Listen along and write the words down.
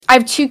I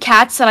have 2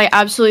 cats that I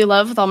absolutely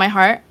love with all my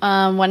heart.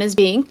 One is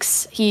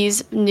Binks.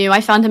 He's new. I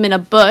found him in a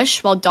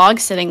bush while dog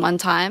sitting one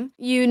time.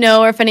 You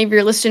know, or if any of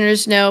your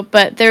listeners know,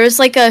 but there was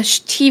like a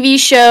TV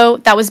show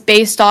that was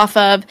based off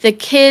of the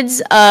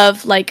kids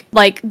of like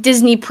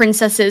Disney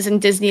princesses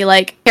and Disney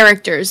like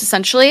characters,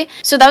 essentially.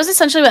 So that was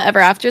essentially what Ever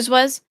Afters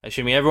was.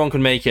 Assuming everyone could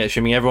make it,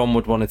 assuming everyone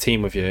would want a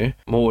team with you,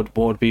 what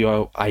would be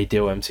your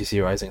ideal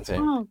MCC Rising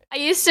team? Oh. I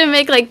used to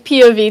make like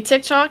POV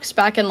TikToks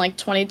back in like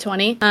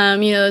 2020. You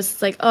know,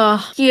 it's like,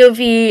 oh, POV,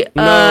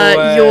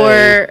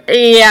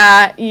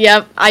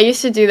 yep. I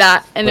used to do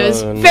that, and it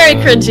was very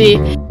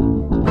cringy.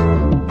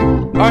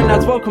 Alright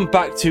lads, welcome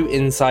back to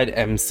Inside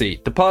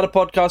MC, the part of the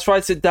podcast where I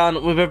sit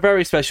down with a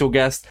very special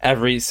guest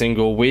every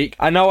single week.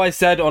 I know I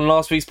said on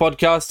last week's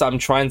podcast I'm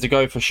trying to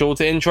go for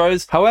shorter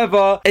intros,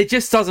 however, it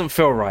just doesn't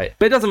feel right.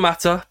 But it doesn't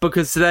matter,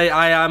 because today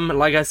I am,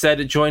 like I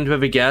said, joined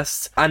with a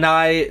guest, and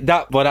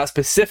that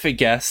specific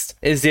guest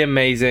is the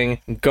amazing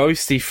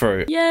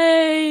ghostiefruit.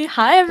 Yay!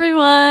 Hi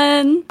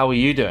everyone! How are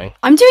you doing?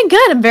 I'm doing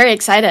good, I'm very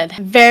excited.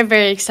 Very,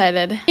 very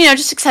excited. You know,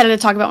 just excited to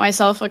talk about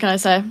myself, what can I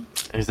say?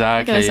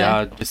 Exactly,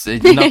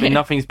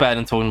 nothing's better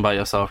than talking about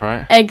yourself,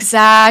 right?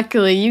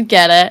 Exactly, you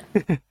get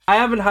it. I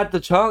haven't had the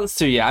chance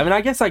to yet. I mean,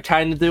 I guess I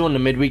kind of do on the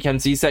midweek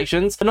MC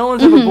sections, but no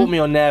one's ever brought me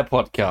on their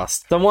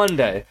podcast. So one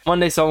day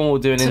someone will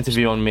do an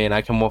interview on me and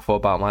I can waffle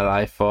about my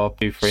life for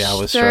 2-3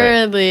 hours straight.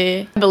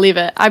 Surely. I believe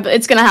it.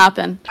 It's gonna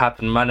happen.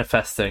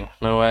 Manifesting.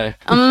 No way.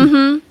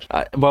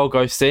 Well,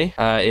 Ghosty,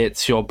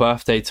 it's your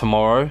birthday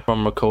tomorrow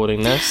from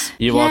recording this.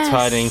 You are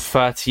turning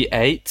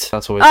 38.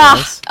 That's always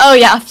nice. Oh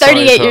yeah,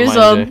 38 years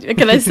old. What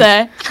can I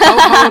say?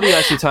 How old are you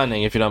actually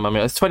turning, if you don't mind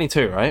me? It's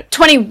 22, right?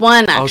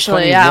 21,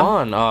 actually, 21. yeah.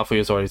 Oh, I thought you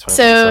was already 21.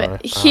 So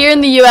here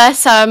in the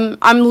US,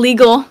 I'm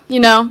legal, you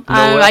know.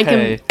 I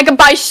can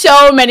buy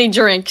so many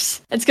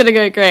drinks. It's gonna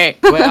go great.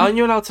 Wait, aren't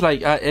you allowed to,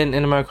 like, in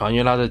America, aren't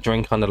you allowed to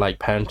drink under, like,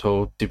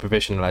 parental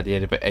supervision at the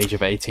age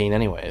of 18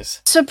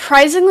 anyways?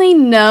 Surprisingly,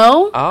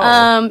 no.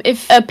 Oh.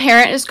 If a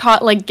parent is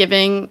caught, like,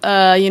 giving,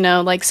 you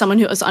know, like, someone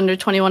who is under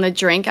 21 a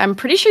drink, I'm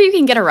pretty sure you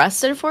can get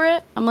arrested for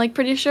it. I'm, like,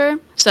 pretty sure.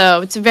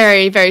 So it's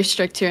very, very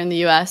strict here in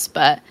the US,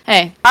 but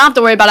hey, I don't have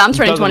to worry about it. I'm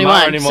turning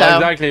 21. Anymore, so.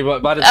 Exactly,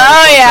 but by the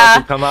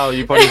time you come out,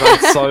 you probably had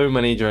so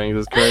many drinks.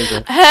 It's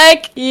crazy.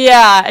 Heck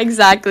yeah,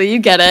 exactly. You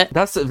get it.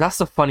 That's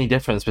the funny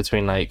difference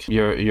between like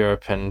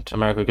Europe and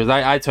America, because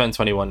I turned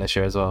 21 this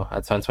year as well.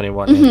 I turned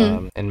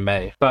 21 in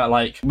May, but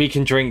like we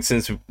can drink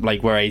since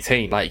like we're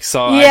 18. Like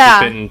so, I've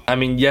just been. I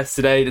mean,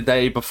 yesterday, the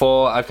day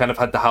before, I've kind of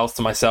had the house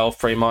to myself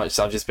pretty much.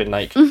 So I've just been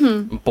like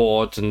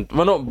bored and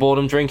not bored.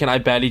 I'm drinking. I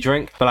barely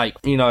drink, but like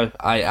you know,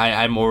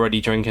 I'm already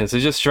drinking. So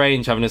it's just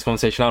strange having this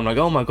conversation. I'm like,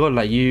 oh my god,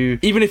 like you.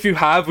 Even if you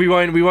have, we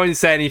won't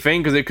say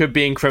anything because it could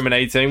be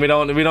incriminating. We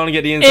don't want to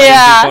get the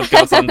inside of this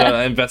podcast under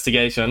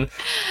investigation.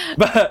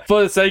 But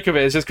for the sake of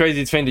it, it's just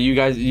crazy to think that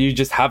you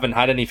just haven't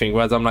had anything.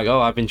 Whereas I'm like, oh,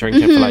 I've been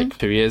drinking for like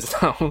 2 years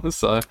now.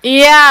 So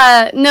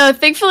yeah, no,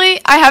 thankfully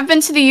I have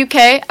been to the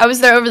UK. I was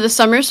there over the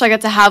summer, so I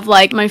got to have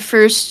like my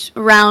first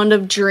round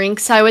of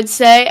drinks, I would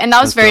say, and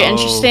that was very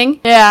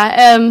interesting.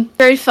 Yeah,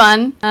 very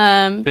fun.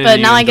 But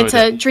now I get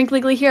to drink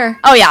legally here.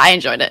 Oh yeah, I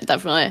enjoyed it,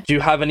 definitely. Do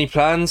you have any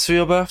plans for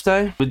your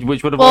birthday?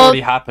 Which would have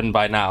already happened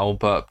by now,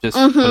 but just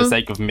for the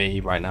sake of me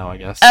right now, I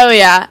guess. Oh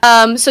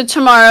yeah. So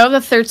tomorrow, the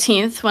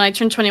 13th, when I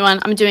turn 21,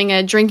 I'm doing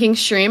a drinking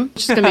stream,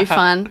 which is gonna be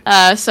fun.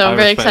 So I'm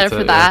very excited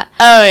for that.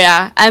 Yeah. Oh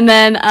yeah. And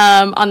then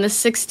on the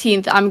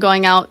 16th, I'm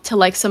going out to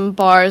like some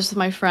bars with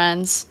my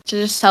friends to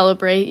just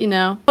celebrate, you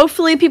know.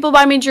 Hopefully people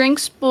buy me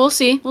drinks, but we'll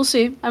see.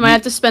 I might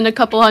have to spend a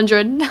couple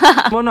hundred.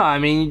 Well, no, I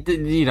mean,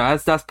 you know,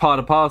 that's part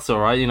of the parcel,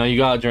 right? You know, you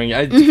gotta drink.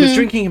 Because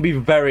drinking can be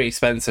very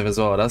expensive as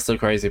well. That's the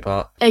crazy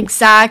part.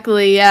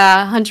 Exactly,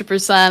 yeah,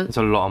 100%. It's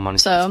a lot of money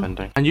to be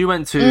spending. And you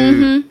went to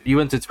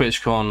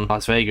TwitchCon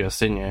Las Vegas,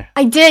 didn't you?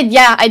 I did,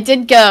 yeah, I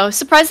did go.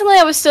 Surprisingly,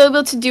 I was still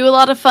able to do a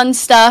lot of fun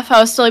stuff. I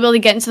was still able to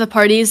get into the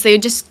parties. They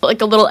just put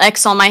like a little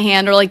X on my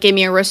hand or like gave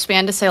me a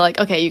wristband to say like,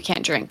 okay, you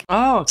can't drink.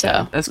 Oh, okay.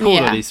 So, that's cool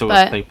that he sort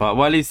of take part.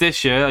 Well, at least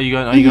this year, are you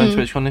going to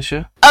TwitchCon this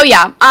year? Oh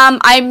yeah,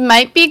 I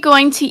might be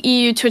going to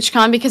EU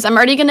TwitchCon because I'm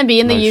already going to be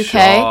in the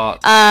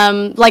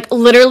UK, like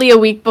literally a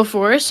week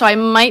before, so I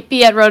might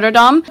be at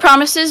Rotterdam.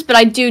 Promises, but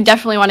I do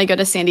definitely want to go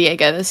to San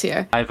Diego this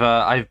year.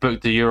 I've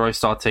booked the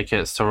Eurostar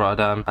tickets to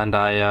Rotterdam, and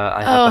I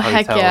have the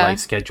hotel like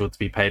scheduled to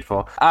be paid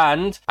for.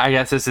 And I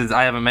guess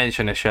I haven't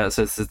mentioned this yet,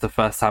 so this is the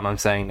first time I'm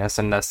saying this,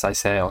 unless I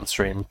say it on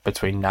stream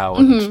between now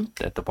and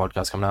the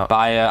podcast coming out. But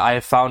I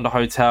have found a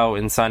hotel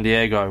in San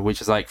Diego,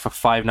 which is like for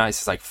 5 nights,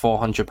 it's like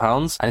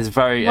 £400, and it's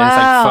and it's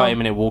like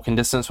 30-minute walking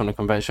distance from the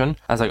convention.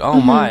 I was like,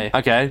 oh my,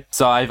 okay.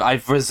 So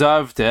I've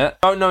reserved it.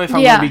 Don't know if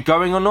I'm going to be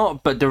going or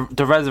not, but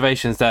the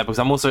reservations there because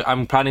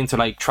I'm planning to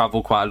like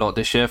travel quite a lot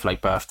this year for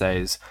like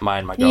birthdays,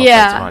 mine, my girlfriend's,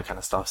 and all that kind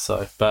of stuff.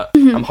 So, but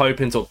I'm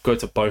hoping to go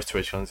to both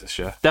TwitchCons this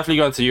year. Definitely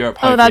going to Europe.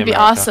 Oh, that'd be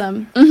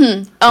awesome.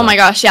 Oh my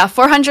gosh, yeah,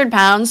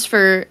 £400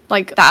 for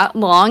like that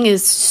long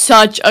is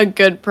such a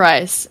good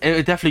price. It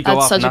would definitely go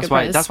up,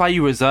 and that's why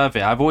you reserve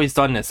it. I've always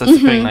done this. That's the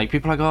thing. Like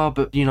people are like, oh,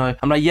 but you know,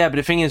 I'm like, yeah, but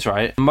the thing is,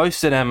 right?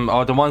 Most of them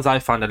are the ones I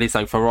found, at least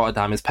like for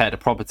Rotterdam, is pay at the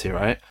property,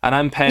 right? And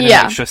I'm paying an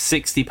extra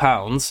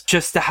 £60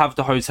 just to have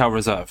the hotel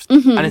reserved.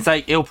 And it's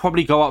like it'll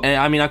probably go up.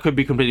 I mean, I could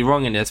be completely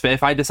wrong in this, but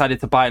if I decided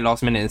to buy it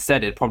last minute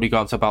instead, it'd probably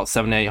go up to about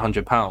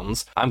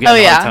 £700-800. I'm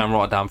getting a hotel in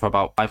Rotterdam for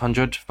about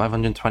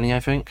 520, I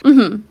think.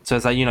 So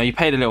it's like, you know, you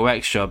paid a little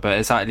extra, but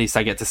it's like, at least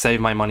I get to save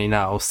my money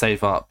now,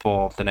 save up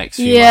for the next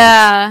few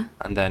months,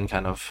 and then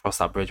kind of cross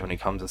that bridge when it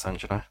comes,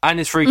 essentially. And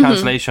it's free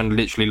cancellation,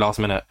 literally last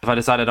minute. If I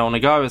decide I don't want to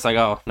go, it's like,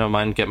 oh, never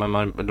mind, get my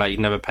money, like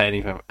never pay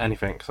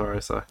anything.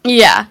 Sorry. So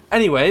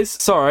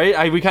anyways,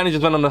 sorry, we kind of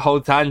just went on the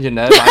whole tangent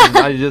there. But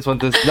I just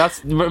want to.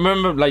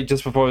 Remember, like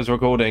just before I was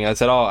recording, I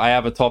said, oh, I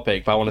have a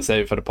topic, but I want to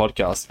save it for the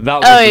podcast.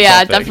 That was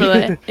the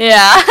topic.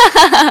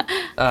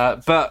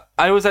 Definitely. But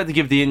I always like to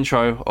give the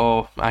intro,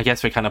 or I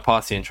guess we're kind of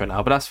past the intro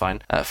now, but that's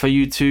fine. For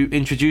you to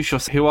introduce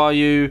yourself. Who are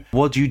you?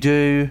 What do you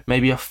do?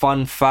 Maybe a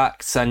fun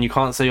fact, and you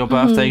can't say your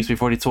birthday because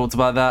we've already talked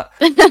about that.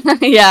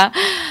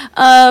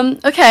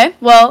 Okay,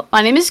 well,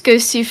 my name is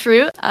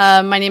ghostiefruit.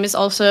 My name is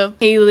also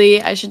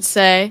Haley, I should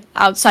say,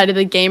 outside of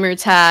the gamer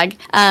tag.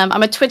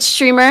 I'm a Twitch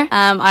streamer.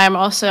 I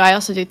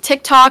also do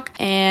TikTok,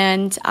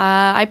 and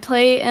I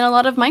play in a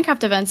lot of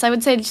Minecraft events. I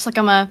would say just like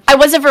I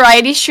was a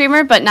variety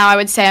streamer, but now I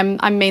would say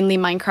I'm mainly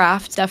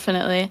Minecraft, definitely.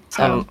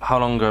 So how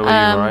long ago were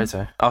you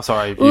variety? Oh,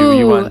 sorry,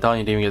 you weren't done.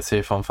 You didn't even get to see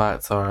a fun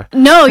fact. Sorry.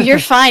 No, you're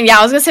fine. Yeah,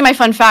 I was gonna say my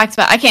fun fact,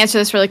 but I can answer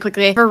this really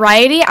quickly.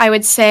 Variety, I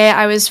would say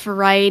I was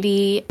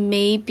variety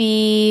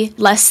maybe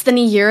less than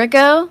a year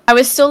ago. I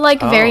was still like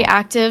very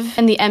active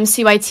in the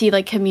MCYT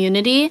like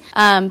community,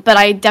 but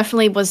I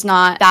definitely was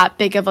not that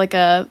big of like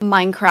a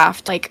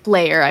Minecraft like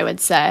player, I would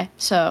say.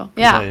 So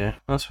yeah,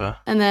 that's fair.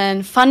 And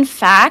then fun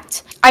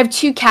fact, I have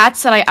 2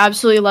 cats that I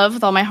absolutely love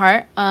with all my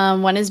heart.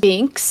 One is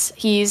Binks.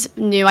 He's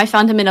new. I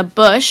found him in a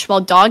bush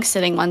while dog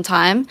sitting one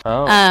time.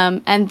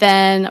 And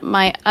then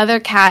my other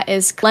cat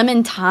is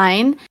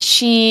Clementine.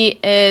 She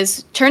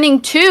is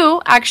turning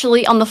 2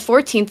 actually on the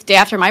 14th, day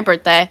after my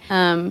birthday.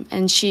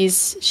 And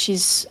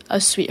she's a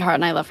sweetheart,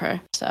 and I love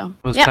her. So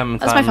that's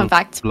my fun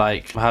fact.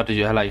 Like, how did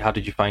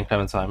you find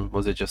Clementine?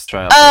 Was it just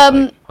straight up?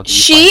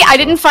 I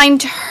didn't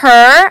find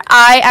her.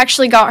 I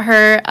actually got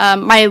her.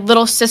 My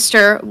little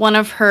sister, one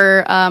of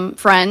her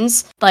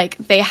friends, like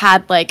they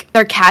had like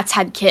their cats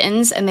had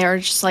kittens, and they were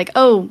just like,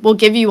 oh, we'll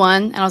give you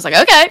one, and I was like,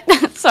 okay.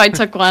 So I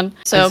took one.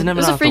 So it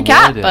was a free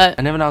cat, but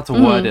I never know how to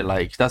word it.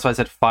 Like that's why I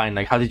said fine.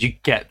 Like, how did you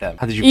get them?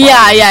 How did you?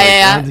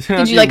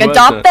 Did you like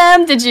adopt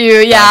them? Did you?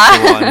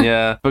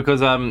 Yeah.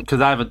 Because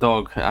I have a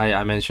dog.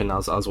 I mentioned I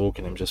was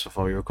walking him just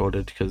before we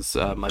recorded because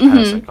my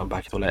parents don't come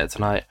back until later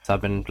tonight, so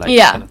I've been like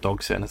kind of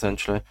dog sitting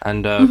essentially.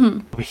 And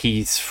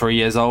he's 3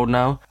 years old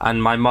now,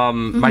 and my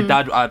mum, my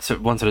dad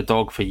wanted a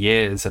dog for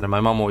years, and then my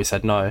mum always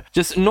said no,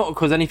 just not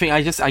because anything.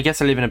 I guess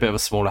I live in a bit of a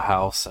smaller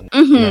house and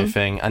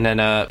everything. And then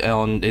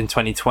in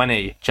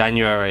 2020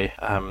 January,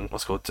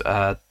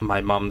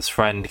 my mum's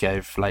friend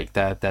gave like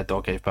their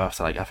dog gave birth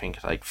to like I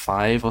think like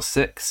 5 or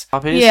 6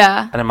 puppies.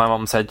 And then my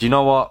mum said, you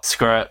know what,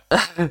 screw it.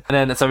 And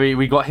then so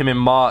we got him in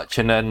March,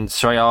 and then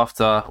straight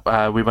after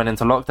we went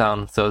into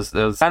lockdown. So it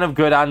was kind of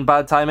good and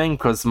bad timing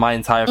because my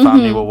entire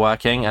family were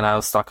working and I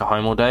was stuck at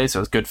home all day, so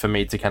it was good for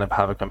me to kind of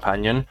have a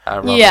companion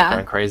rather than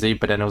going crazy.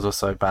 But then it was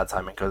also bad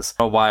timing because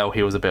for a while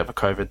he was a bit of a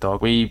COVID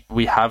dog. We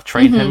have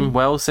trained him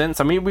well since.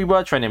 I mean, we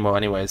were training him well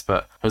anyways,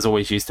 but he was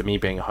always used to me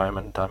being at home,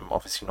 and I'm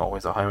obviously not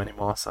always at home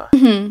anymore. So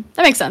that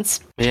makes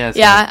sense. We had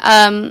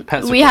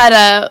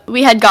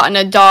gotten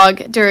a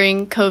dog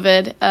during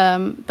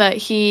COVID, but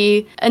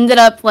he ended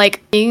up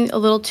like being a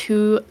little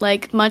too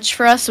like much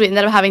for us, so we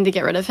ended up having to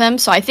get rid of him.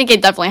 So I think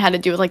it definitely had to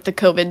do with like the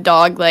COVID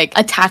dog like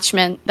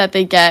attachment that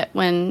they get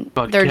when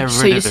they're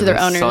so used to their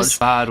owners. Such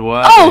bad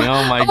work. Oh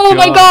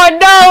my god,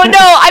 no.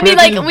 I mean,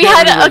 like we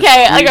had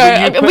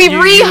we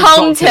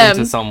rehomed him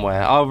to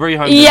somewhere. I'll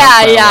rehome him.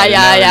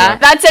 Yeah.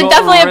 That's it.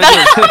 Definitely a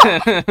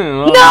better.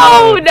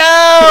 No.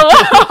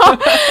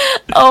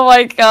 Oh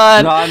my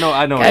god. No,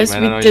 I know. Guys,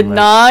 we did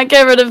not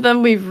get rid of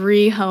them. We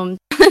rehomed.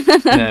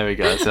 There we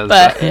go. So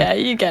but yeah,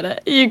 you get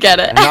it.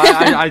 No,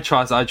 I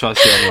trust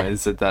you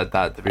anyways. That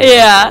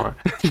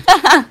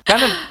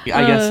kind of,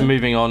 I guess,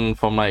 moving on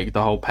from like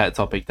the whole pet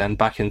topic, then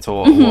back into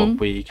what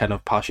we kind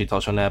of partially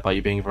touched on there about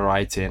you being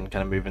variety and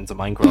kind of moving to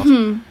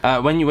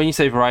Minecraft. When you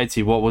say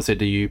variety, what was it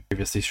that you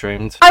previously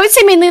streamed? I would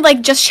say mainly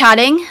like just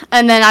chatting,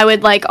 and then I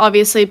would like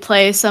obviously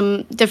play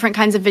some different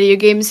kinds of video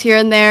games here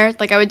and there.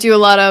 Like I would do a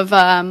lot of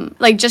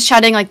like just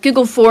chatting, like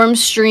Google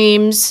Forms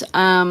streams,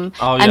 and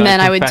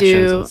then I would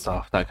do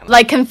stuff, that kind of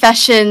like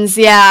confessions,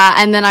 yeah.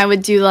 And then I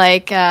would do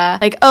like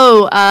I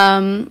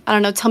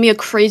don't know, tell me a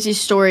crazy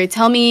story.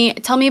 Tell me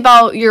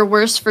about your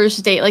worst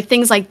first date, like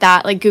things like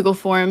that, like Google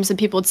Forms, and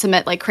people would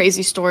submit like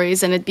crazy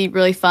stories, and it'd be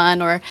really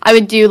fun. Or I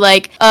would do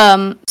like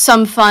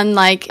some fun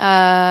like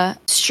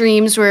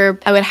streams where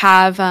I would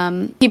have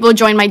people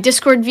join my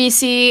Discord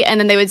VC, and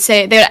then they would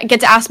get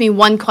to ask me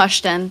one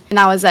question, and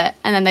that was it.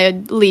 And then they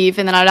would leave,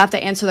 and then I would have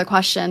to answer the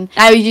question.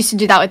 I used to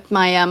do that with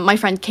my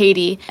friend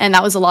Katie, and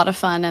that was a lot of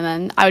fun. And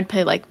then I would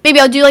play like, maybe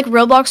I'll do like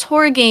Roblox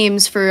horror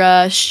games for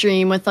a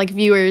stream with like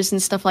viewers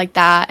and stuff like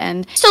that,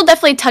 and still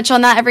definitely touch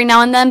on that every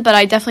now and then, but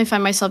I definitely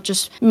find myself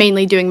just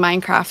mainly doing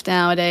Minecraft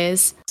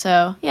nowadays.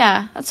 So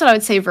yeah, that's what I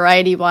would say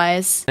variety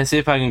wise. Let's see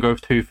if I can go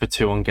 2 for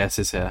 2 on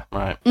guesses here.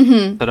 Right.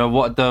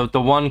 So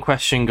the one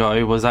question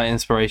go, was that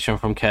inspiration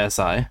from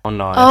KSI or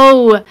no?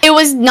 Oh, it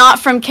was not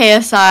from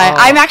KSI.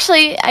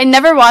 I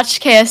never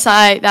watched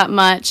KSI that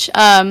much.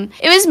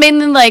 It was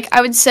mainly like,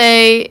 I would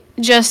say,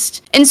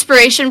 just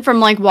inspiration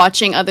from like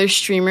watching other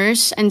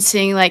streamers and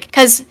seeing like,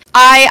 because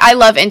I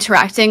love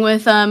interacting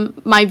with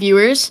my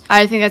viewers.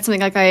 I think that's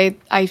something like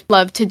I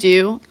love to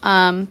do,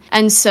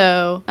 and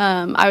so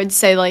I would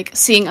say like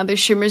seeing other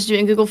streamers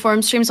doing Google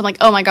Form streams, I'm like,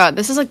 oh my god,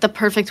 this is like the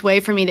perfect way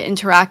for me to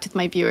interact with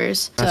my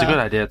viewers. That's a good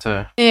idea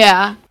too.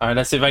 Yeah. All right,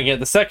 let's see if I can get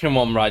the second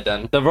one right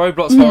then. The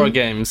Roblox horror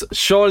games,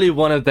 surely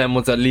one of them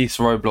was at least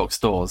Roblox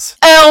stores.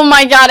 Oh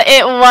my god,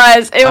 it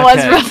was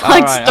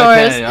Roblox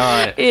stores. Okay,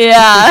 all right.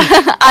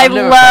 Yeah. I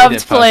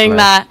loved playing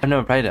that. I've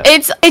never played it.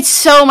 It's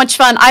so much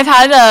fun. I've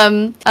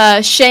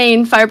had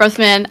Shane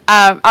Firebreathman.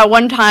 At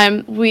one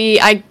time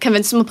I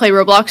convinced him to play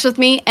Roblox with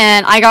me,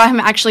 and I got him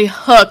actually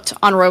hooked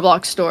on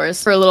Roblox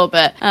stores for a little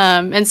bit.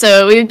 And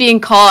so we would be in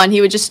call, and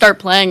he would just start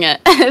playing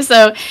it.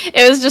 So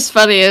it was just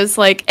funny. It was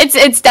like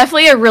it's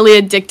definitely a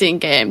really addicting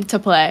game to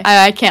play.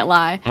 I can't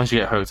lie. Once you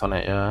get hooked on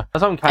it, yeah.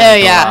 That's what I'm kind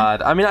of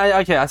glad. I mean,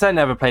 I said I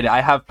never played it.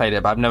 I have played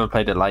it, but I've never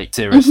played it like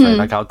seriously.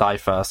 Like I'll die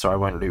first, or I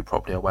won't loot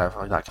properly, or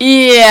whatever like that.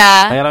 Yeah.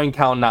 Like, I don't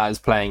count that as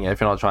playing it if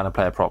you're not trying to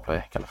play it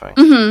properly, kind of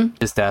thing.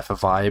 Just there for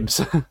vibes.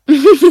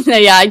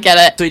 Yeah, I get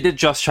it. So you did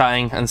Just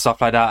Chatting and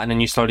stuff like that, and then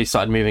you slowly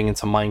started moving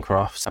into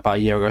Minecraft about a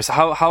year ago. So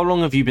how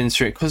long have you been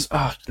streaming? Because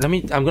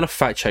I'm gonna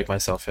fact check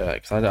myself here,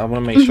 because I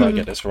want to make sure I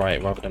get this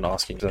right rather than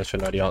asking, because I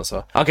should know the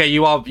answer. Okay,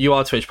 you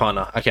are Twitch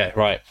partner. Okay,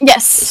 right.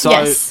 Yes. So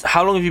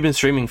how long have you been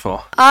streaming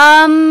for?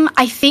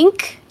 I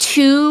think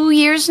 2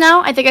 years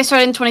now. I think I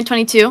started in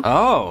 2022.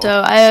 Oh.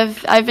 So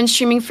I've been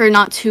streaming for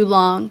not too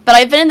long, but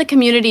I've been in the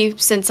community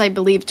since I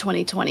believe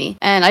 2020,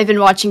 and I've been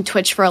watching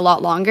Twitch for a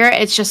lot longer.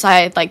 It's just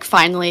I like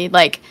finally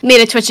like made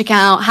a Twitch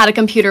account, had a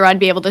computer I'd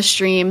be able to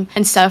stream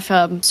and stuff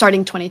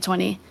starting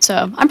 2020.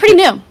 So I'm pretty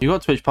new. You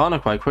got Twitch partner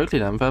quite quickly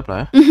then, fair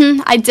play.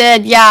 I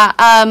did, yeah.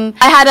 I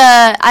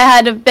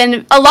had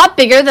been a lot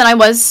bigger than I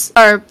was,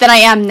 or than I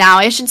am now,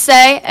 I should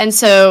say. And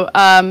so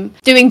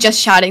doing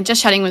Just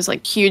Chatting was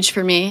like huge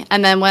for me.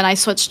 And then when I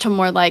switched to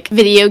more like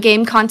video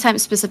game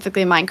content,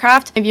 specifically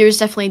Minecraft, my viewers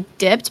definitely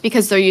dipped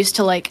because they're used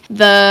to like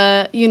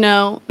the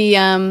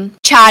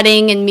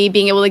chatting and me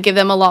being able to give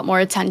them a lot more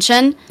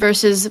attention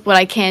versus what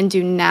I can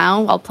do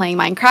now while playing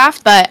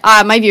Minecraft. But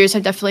my viewers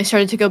have definitely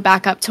started to go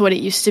back up to what it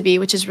used to be,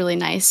 which is really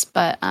nice.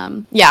 But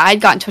yeah,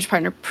 I'd gotten Twitch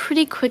partner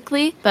pretty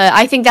quickly. But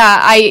I think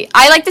that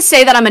I like to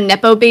say that I'm a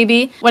Nepo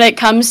baby when it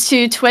comes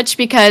to Twitch,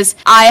 because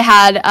I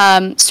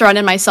had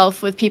surrounded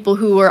myself with people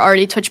who were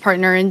already Twitch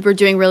partner and were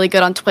doing really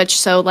good on Twitch.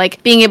 So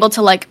like being able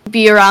to like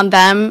be around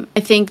them, I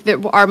think that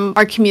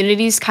our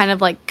communities kind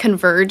of like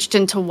converged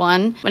into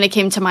one when it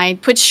came to my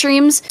Twitch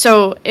streams.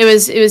 So it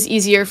was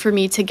easier for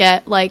me to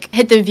get like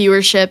hit the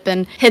viewership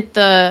and hit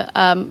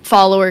the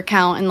follower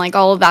count and like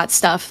all of that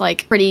stuff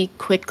like pretty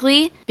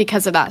quickly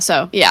because of that.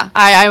 So yeah,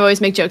 I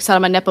always make jokes that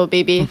I'm a Nepo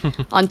baby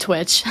on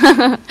Twitch.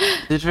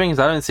 The thing is,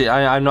 I don't see.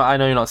 I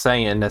know you're not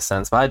saying it in this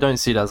sense, but I don't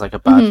see that as like a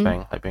bad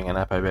thing, like being a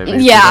Nepo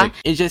baby. Yeah, like,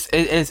 it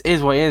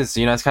is what it is.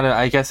 You know, it's kind of.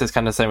 I guess it's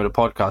kind of the same with a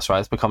podcast, right?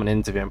 It's become an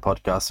interviewing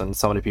podcast, and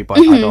so many people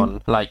I've had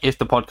on. Like, if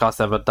the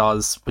podcast ever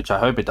does, which I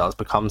hope it does,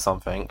 become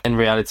something. In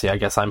reality, I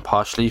guess I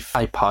partially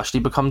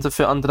become to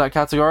fit under that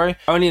category.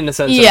 Only in the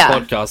sense of a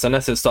podcast,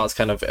 unless it starts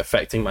kind of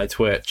affecting my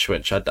Twitch,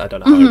 which I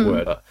don't know how it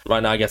would. But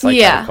right now, I guess I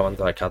can come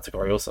under that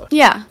category also.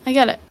 Yeah, I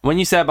get it. When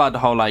you say about the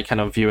whole like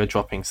kind of viewer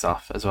dropping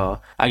stuff as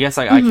well, I guess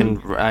like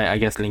I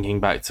guess linking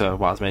back to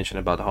what I was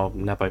mentioning about the whole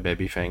Nepo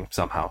baby thing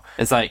somehow,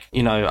 it's like,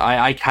 you know,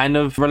 I kind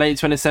of relate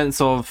to in a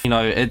sense of, you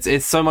know,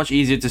 it's so much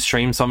easier to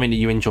stream something that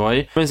you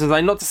enjoy. For instance,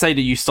 like, not to say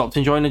that you stopped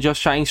enjoying the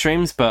Just Chatting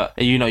streams, but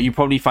you know, you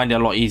probably find it a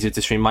lot easier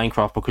to stream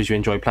Minecraft because you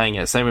enjoy playing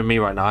it. Same with me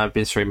right now. I've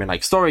been streaming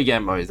like story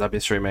game modes, I've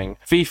been streaming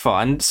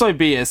FIFA, and so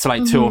be it, it's to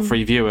like 2 or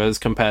 3 viewers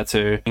compared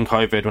to in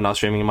COVID when I was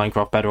streaming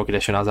Minecraft Bedrock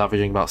Edition, I was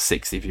averaging about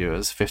 60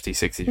 viewers, 50,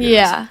 60 viewers.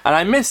 Yeah. And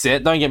I miss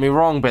it, don't get me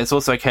wrong, but it's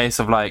also a case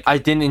of like, I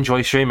didn't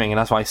enjoy streaming and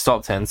that's why I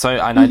stopped it. And so,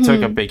 and I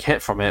took a big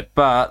hit from it,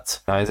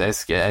 but you know,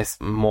 it's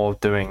more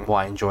doing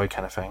what I enjoy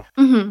kind of thing.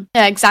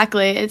 Yeah,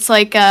 exactly. It's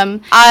like,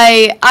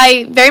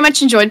 I very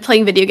much enjoyed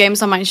playing video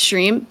games on my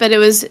stream, but it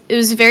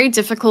was very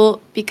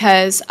difficult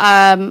because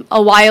a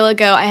while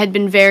ago I had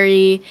been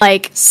very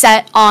like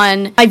set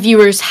on my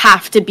viewers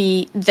have to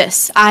be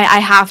this. I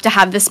have to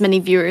have this many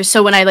viewers.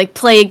 So when I like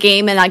play a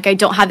game and like I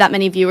don't have that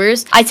many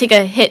viewers, I take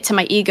a hit to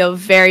my ego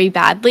very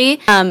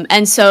badly.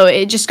 And so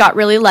it just got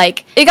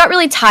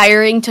really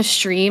tiring to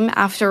stream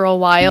after a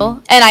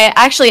while. And I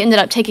actually ended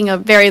up taking a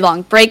very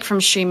long break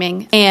from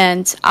streaming,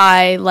 and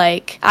I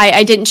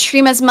didn't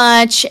stream as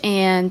much,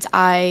 and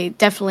I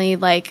definitely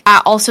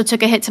I also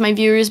took a hit to my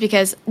viewers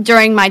because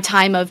during my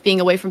time of being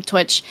away from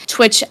Twitch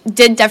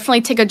did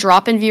definitely take a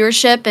drop in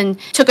viewership and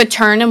took a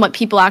turn in what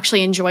people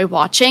actually enjoy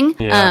watching.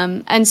 Yeah.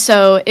 And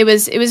so it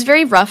was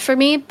very rough for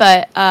me,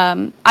 but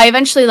I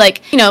eventually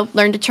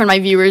learned to turn my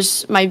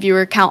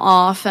viewer count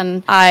off,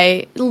 and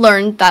I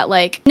learned that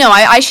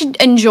I should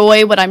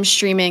enjoy what I'm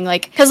streaming,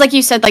 because like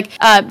you said,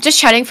 just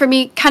chatting for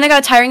me kind of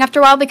got tiring after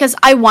a while because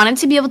I wanted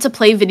to be able to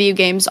play video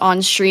games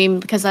on stream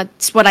because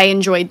that's what I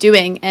enjoy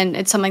doing, and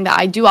it's something that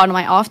I do on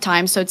my off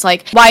time. So it's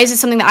why is it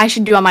something that I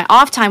should do on my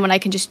off time when I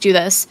can just do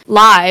this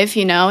live,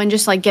 and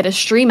just get a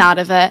stream out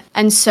of it?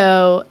 And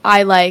so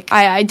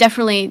I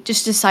definitely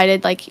just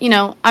decided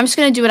I'm just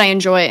gonna do what I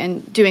enjoy,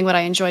 and doing what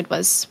I enjoyed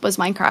was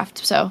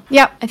Minecraft. So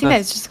yeah, I think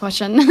that's just a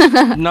question.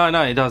 No,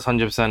 it does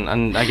 100%.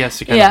 And I guess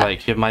to kind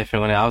of give my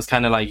feel on it, I was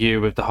kind of like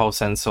you with the whole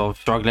sense of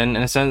struggling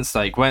in a sense.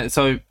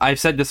 So I've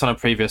said this on a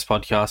previous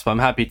podcast, but I'm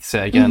happy to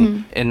say it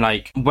again. In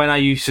when I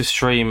used to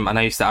stream and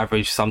I used to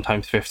average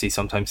sometimes 50,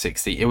 sometimes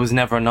 60, it was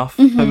never enough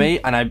for me,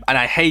 and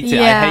I hate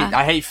it.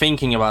 I hate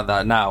thinking about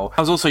that now.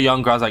 I was also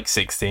younger. I was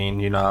 16.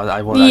 I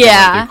didn't want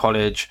to do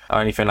college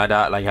or anything like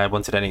that. I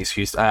wanted any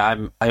excuse. I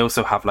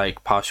also have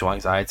partial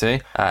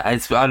anxiety.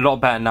 It's a lot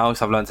better now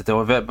because I've learned to deal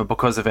with it, but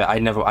because of it, I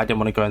didn't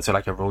want to go into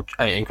a real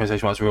in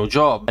quotation marks real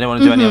job. I didn't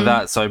want to do any of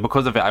that. So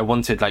because of it, I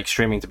wanted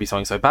streaming to be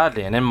something so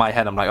badly, and in my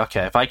head I'm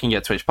okay, if I can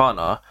get a Twitch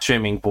partner,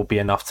 streaming will be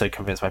enough to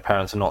convince my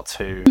parents not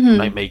to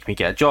make me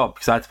get a job,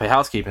 because I had to pay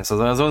housekeeping.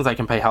 So as long as I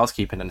can pay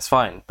housekeeping, then it's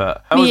fine.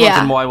 But I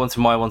always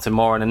wanted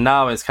more, and then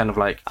now it's kind of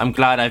I'm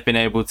glad I've been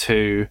able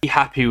to be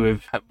happy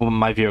with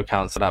my viewer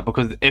counts of that,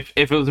 because if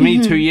it was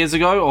me 2 years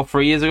ago or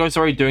 3 years ago,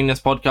 doing this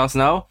podcast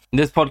now,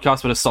 this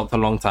podcast would have stopped a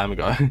long time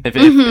ago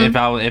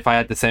if I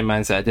had the same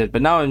mindset I did.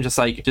 But now I'm just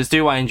just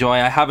do what I enjoy.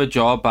 I have a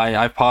job.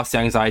 I've passed the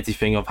anxiety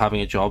thing of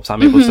having a job, so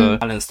I'm able to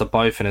balance the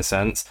both in a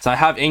sense. So I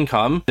have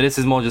income, but this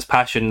is more just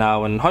passion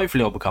now, and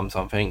hopefully it'll become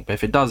something. But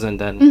if it doesn't,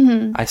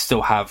 then I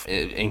still have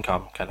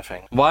income, kind of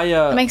thing. Why?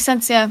 That makes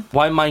sense. Yeah.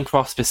 Why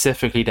Minecraft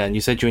specifically? Then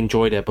you said you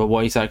enjoyed it, but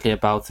what exactly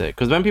about it?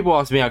 Because when people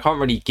ask me, I can't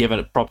really give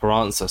a proper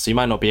answer, so you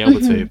might not be able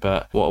to.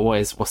 But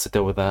what's the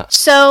deal with that?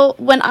 So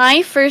when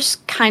I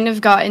first kind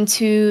of got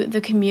into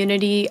the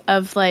community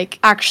of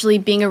actually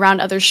being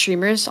around other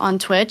streamers on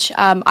Twitch,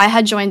 I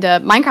had joined a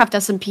Minecraft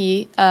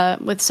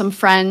SMP with some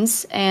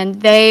friends,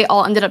 and they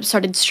all ended up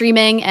started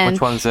streaming, and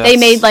which one's they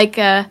made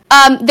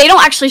they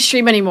don't actually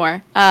stream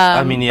anymore.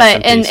 I mean the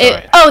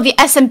SMP, the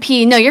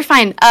SMP. No, you're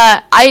fine.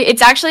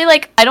 It's actually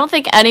I don't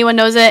think anyone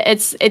knows it.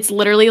 It's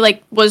literally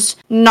was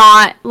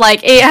not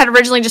it had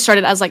originally just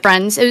started as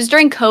friends. It was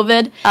during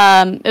COVID.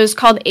 It was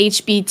called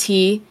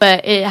HBT,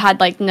 but it had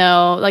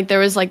no there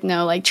was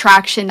no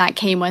traction that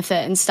came with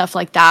it and stuff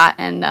like that.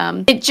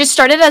 And it just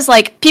started as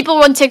people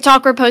on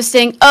TikTok were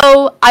posting,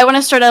 oh, I want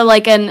to start a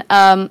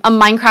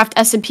Minecraft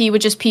SMP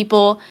with just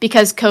people,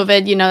 because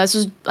COVID, this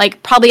was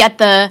probably at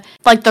the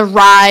the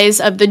rise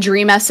of the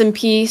Dream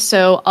SMP,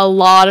 so a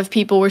lot of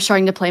people were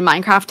starting to play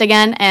Minecraft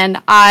again,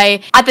 and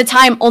I at the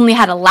time only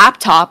had a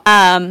laptop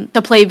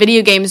to play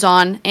video games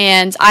on,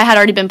 and I had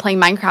already been playing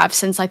Minecraft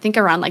since I think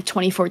around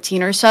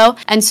 2014 or so.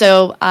 And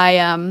so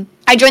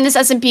I joined this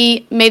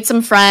SMP, made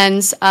some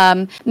friends,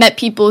 met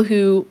people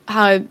who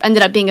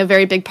ended up being a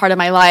very big part of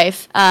my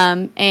life,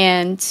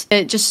 and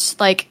it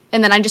just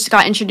and then I just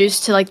got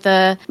introduced to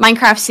the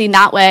Minecraft scene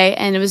that way,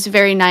 and it was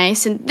very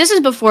nice. And this is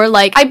before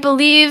I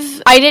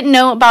believe I didn't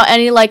know about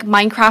any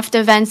Minecraft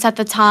events at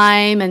the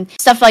time and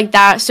stuff like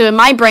that. So in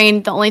my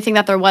brain, the only thing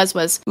that there was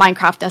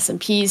Minecraft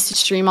SMPs to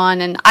stream on,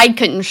 and I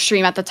couldn't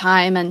stream at the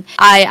time. And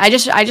I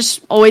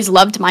just always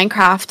loved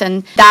Minecraft,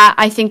 and that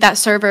I think that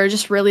server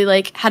just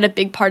really had a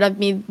big part of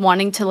me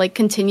wanting to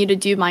continue to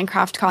do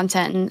Minecraft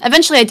content. And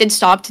eventually I did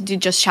stop to do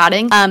just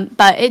chatting.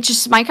 But it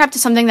just Minecraft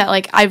is something that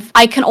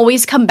I can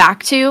always come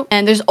back to.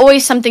 And there's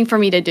always something for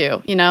me to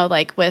do,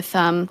 with,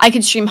 I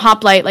could stream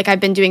Hoplite like I've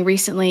been doing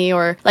recently,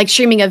 or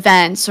streaming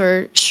events,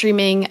 or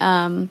streaming,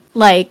 I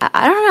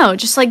don't know,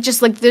 just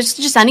there's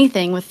just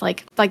anything with I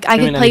could play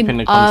anything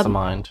that comes to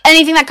mind.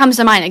 Anything that comes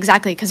to mind,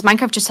 exactly, because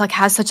Minecraft just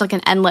has such an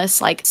endless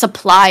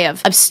supply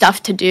of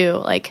stuff to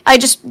do. I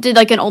just did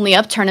an Only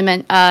Up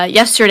tournament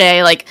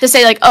yesterday. to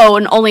say like, oh,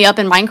 and only up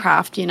in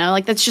Minecraft, you know,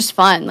 like that's just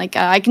fun. Like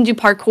I can do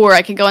parkour.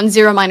 I could go on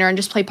Zero Miner and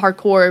just play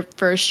parkour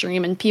for a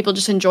stream, and people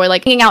just enjoy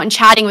like hanging out and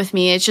chatting with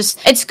me.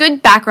 It's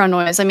good background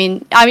noise. I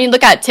mean,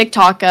 look at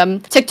TikTok.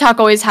 TikTok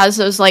always has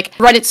those like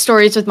Reddit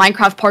stories with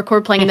Minecraft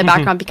parkour playing in the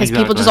background because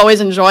people just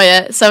always enjoy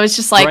it. So it's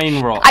just like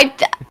brain rot.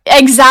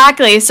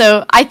 Exactly.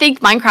 So I think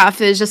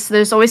Minecraft is just,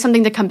 there's always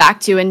something to come back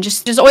to, and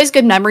just there's always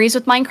good memories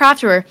with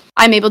Minecraft where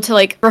I'm able to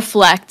like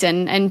reflect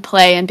and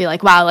play and be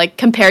like, wow, like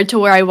compared to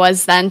where I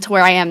was then to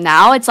where I am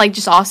now, it's like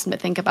just awesome to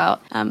think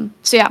about.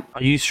 So yeah.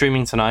 Are you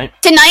streaming tonight?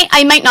 Tonight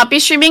I might not be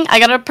streaming. I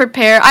gotta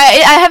prepare.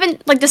 I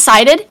haven't like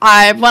decided.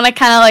 I want to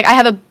kind of like, I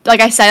have a, like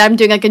I said, I'm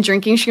doing like a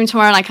drinking stream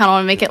tomorrow, and I kind of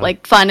want to make it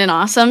like fun and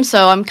awesome.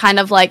 So I'm kind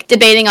of like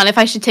debating on if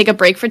I should take a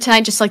break for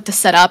tonight, just like to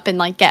set up and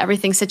like get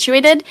everything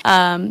situated.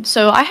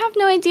 So I have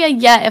no idea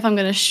yet if I'm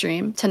gonna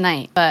stream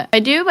tonight, but I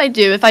do.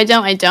 If I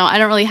don't, I don't. I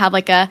don't really have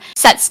like a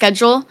set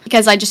schedule,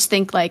 because I just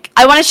think like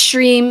I want to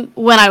stream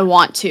when I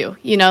want to,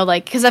 you know,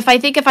 like, because if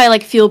I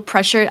like feel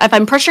pressured, if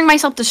I'm pressuring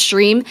myself to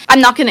stream,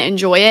 I'm not gonna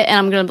enjoy it, and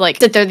I'm gonna like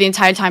sit there the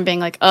entire time being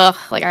like, ugh,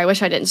 like I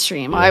wish I didn't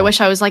stream, or I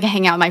wish I was like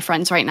hanging out with my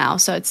friends right now.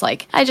 So it's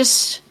like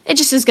it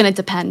just is going to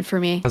depend for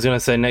me. I was going to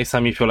say, next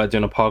time you feel like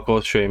doing a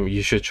parkour stream,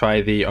 you should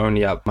try the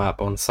Only Up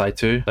map on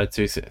Saitu.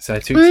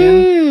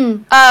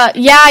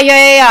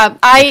 Yeah.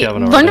 I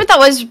learned what that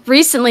was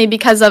recently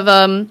because of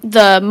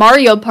the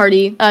Mario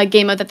Party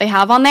game mode that they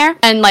have on there.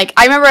 And like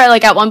I remember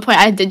like at one point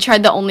I did try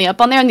the Only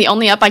Up on there, and the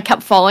Only Up I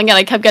kept falling and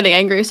I kept getting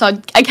angry, so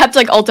I kept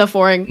like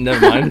ulta-4ing.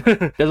 Never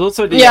mind. There's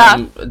also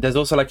there's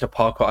also like a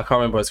parkour, I can't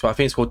remember what it's called. I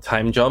think it's called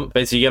Time Jump.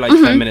 Basically you get like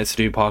 10 minutes to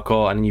do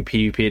parkour, and then you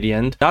PvP at the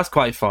end. That's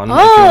quite fun if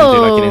you want to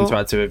do like an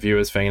interactive with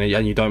viewers thing,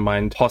 and you don't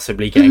mind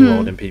possibly getting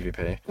rolled in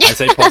PvP. I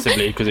say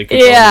possibly because it could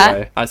go either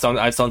way. I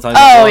sometimes sometimes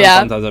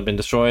I've been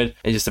destroyed.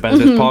 It just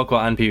depends. With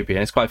parkour and PvP, and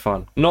it's quite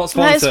fun. Not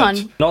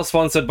sponsored. Not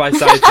sponsored by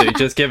Saitu.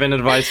 Just giving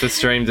advice for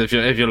streams if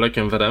you're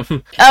looking for them.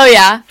 Oh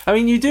yeah. I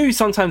mean, you do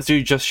sometimes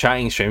do just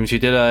chatting streams. You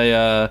did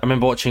I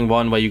remember watching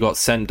one where you got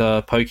sent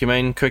the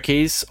Pokemon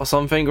cookies or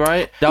something,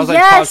 right? That was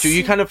like part two.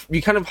 You kind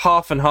of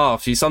half and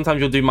half. So sometimes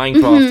you'll do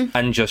Minecraft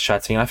and just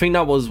chatting. I think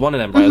that was one of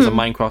them, right? It was a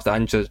Minecraft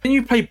and just. Didn't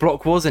you play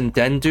Block Wars and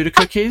then do the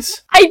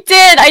cookies? I did.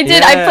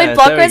 Yeah, I played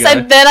Block Wars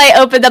and then I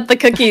opened up the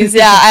cookies.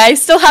 Yeah, I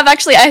still have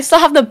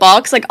the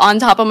box like on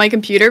top of my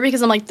computer,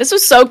 because I'm like, this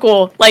was so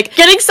cool. Like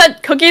getting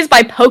sent cookies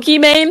by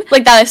Pokemon,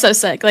 like that is so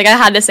sick. Like I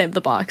had to save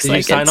the box. Did like,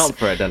 you sign up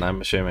for it then?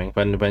 I'm assuming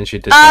when she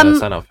did the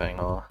sign up thing.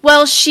 Or?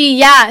 Well,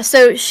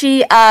 so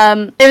she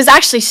it was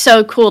actually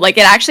so cool. Like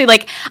it actually,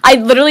 like I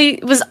literally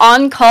was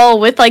on call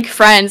with like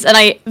friends, and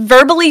I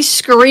verbally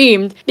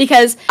screamed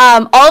because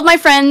all of my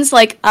friends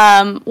like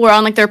were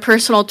on like their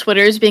personal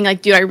Twitters being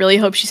like, dude, I really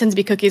hope she sends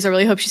me cookies. I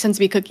really hope she sends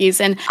me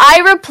cookies. And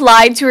I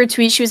replied to her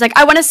tweet. She was like,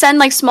 I want to send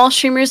like small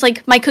streamers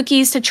like my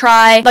cookies to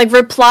try. Like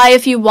reply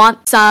if you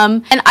want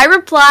some. And I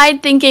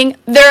replied thinking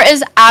there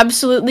is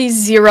absolutely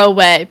zero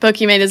way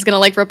Pokemon is gonna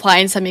like reply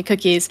and send me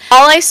cookies.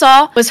 All I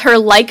saw was her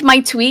like my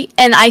tweet,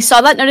 and I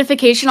saw that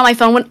notification on my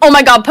phone when, oh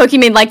my god,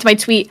 Pokemon liked my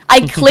tweet.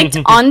 I clicked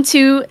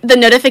onto the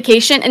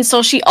notification, and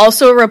so she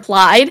also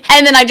replied,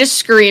 and then I just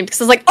screamed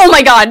because I was like, oh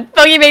my god,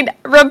 Pokemon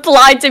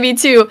replied to me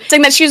too,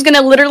 saying that she was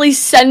gonna literally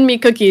send me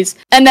cookies.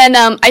 And then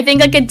I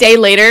think like a day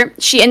later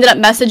she ended up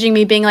messaging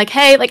me being like,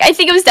 hey, like I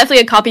think it was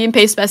definitely a copy and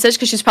paste message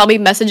because she's probably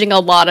messaging a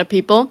lot of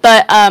people,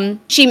 but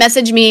she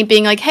messaged me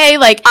being like, hey,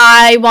 like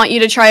I want you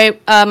to try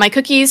my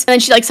cookies. And then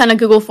she like sent a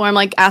Google form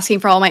like asking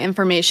for all my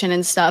information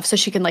and stuff so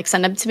she can like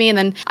send them to me, and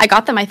then I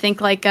got them I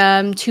think like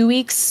 2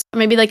 weeks or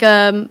maybe like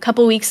a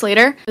couple weeks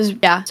later.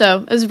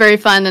 So it was very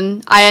fun,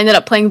 and I ended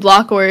up playing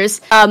Block Wars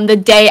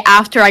the day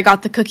after I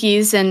got the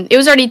cookies, and it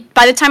was already,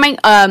 by the time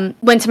I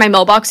went to my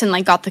mailbox and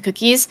like got the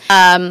cookies,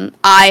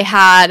 it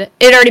had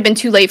already been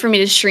too late for me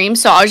to stream,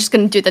 so I was just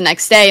gonna do it the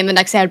next day, and the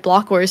next day I had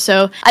Block Wars,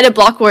 so I did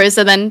Block Wars,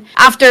 and then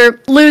after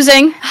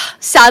losing,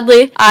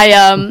 sadly,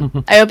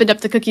 I opened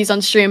up the cookies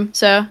on stream,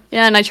 so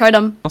yeah, and I tried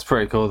them. That's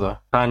pretty cool though.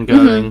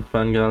 Fangirling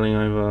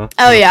over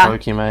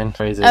Pokemon.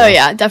 Crazy. Oh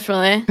yeah,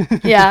 definitely.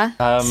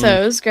 Yeah. So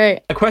it was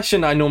great. A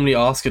question I normally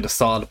ask at the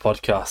start of the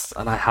podcast,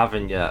 and I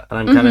haven't yet, and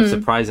I'm kind of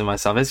surprising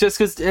myself. It's just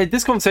because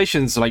this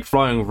conversation's like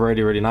flowing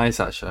really, really nice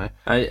actually.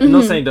 I'm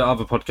not saying that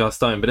other podcasts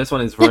don't, but this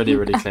one is really,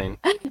 really clean.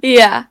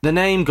 Yeah. The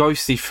name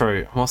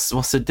ghostiefruit.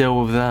 What's the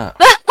deal with that?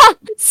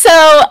 So,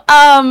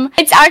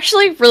 it's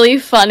actually really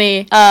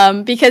funny,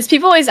 because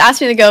people always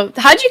ask me, to go,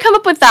 how'd you come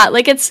up with that?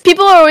 Like,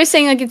 people are always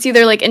saying, like, it's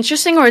either, like,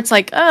 interesting, or it's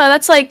like, oh,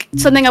 that's, like,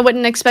 something I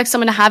wouldn't expect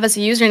someone to have as a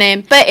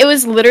username. But it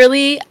was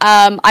literally,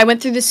 I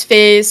went through this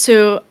phase,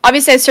 so,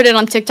 obviously I started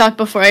on TikTok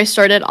before I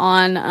started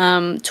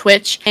on,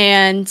 Twitch,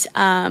 and,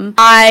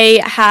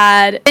 I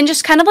had been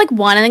just kind of, like,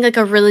 wanting, like,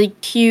 a really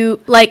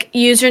cute, like,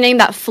 username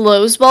that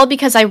flows well,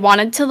 because I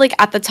wanted to, like,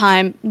 at the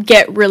time,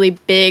 get really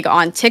big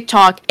on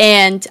TikTok,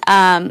 and,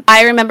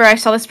 I remember I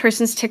saw this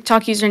person's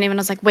TikTok username and I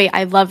was like, wait,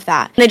 I love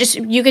that.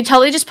 And you could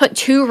tell they just put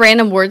two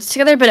random words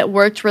together, but it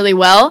worked really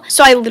well.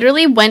 So I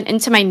literally went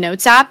into my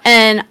notes app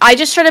and I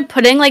just started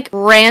putting like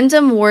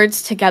random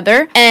words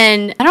together.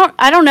 And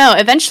I don't know.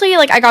 Eventually,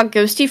 like I got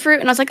ghostiefruit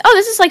and I was like, oh,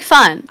 this is like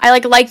fun. I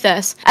like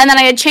this. And then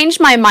I had changed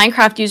my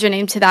Minecraft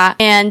username to that.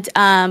 And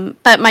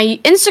but my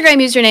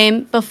Instagram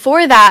username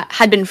before that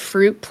had been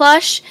fruit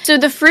plush. So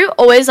the fruit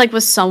always like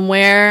was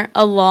somewhere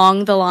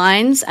along the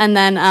lines. And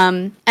then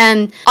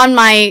and on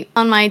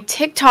my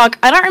TikTok,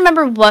 I don't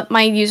remember what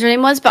my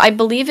username was, but I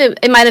believe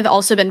it might have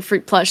also been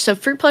fruit plush. So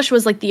fruit plush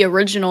was like the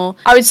original,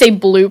 I would say,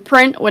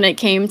 blueprint when it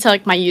came to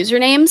like my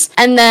usernames.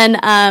 And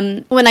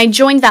then when I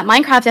joined that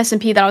Minecraft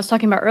SMP that I was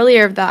talking about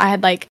earlier that I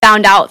had like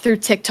found out through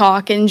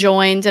TikTok and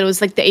joined, it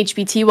was like the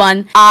HBT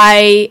one,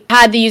 I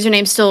had the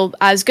username still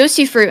as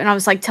ghostiefruit, and I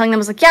was like telling them, I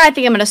was like, yeah, I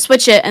think I'm gonna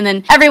switch it. And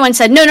then everyone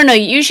said, no,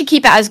 you should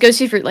keep it as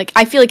ghostiefruit. Like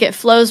I feel like it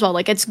flows well,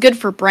 like it's good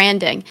for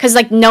branding, because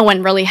like no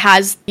one really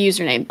has the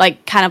username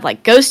like kind of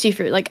like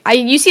ghostiefruit. Like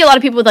you see a lot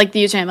of people with like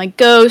the username like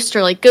ghost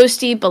or like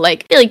ghosty, but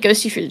like really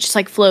ghostiefruit just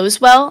like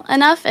flows well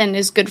enough and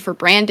is good for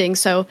branding.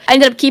 So I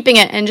ended up keeping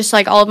it, and just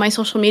like all of my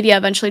social media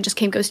eventually just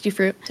came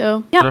ghostiefruit.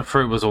 So yeah. The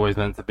fruit was always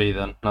meant to be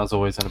then. That was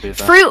always going to be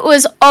there. Fruit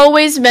was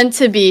always meant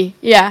to be.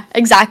 Yeah,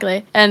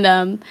 exactly. And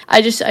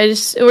I just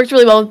it worked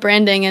really well with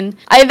branding. And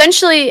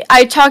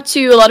I talked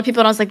to a lot of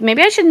people and I was like,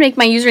 maybe I should make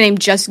my username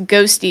just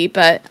ghosty,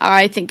 but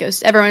I think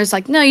everyone was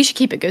like, no, you should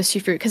keep it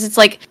ghostiefruit, because it's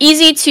like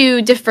easy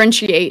to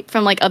differentiate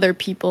from like other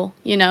people,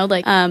 you know,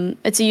 like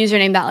it's a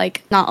username that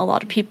like not a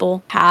lot of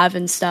people have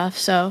and stuff.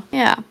 So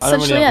yeah, I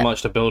don't really have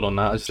much to build on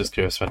that. I was just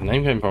curious where the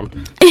name came from.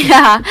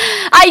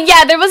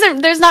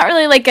 There's not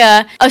really like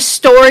a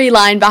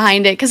storyline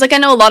behind it, because like I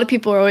know a lot of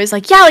people are always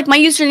like, yeah, like my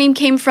username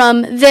came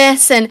from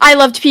this and I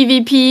loved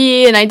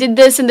PvP and I did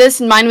this,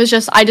 and mine was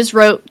just I just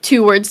wrote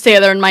two words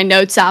together in my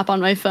notes app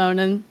on my phone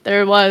and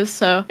there it was.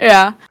 So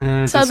yeah,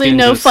 sadly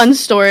no fun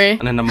story.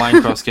 And then the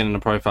Minecraft skin and the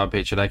profile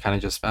picture, they kind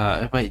of just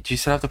wait, do you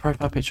still have the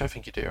profile picture? I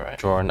think you do, right?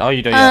 Drawing. Oh,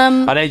 you do.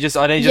 Yeah. Are they just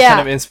kind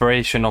of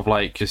inspiration of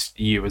like just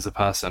you as a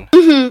person?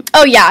 Mm-hmm.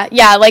 Oh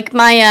yeah, like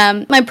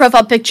my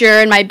profile picture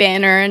and my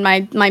banner and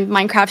my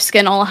Minecraft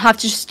skin all have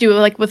to just do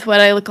like with what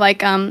I look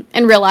like in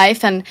real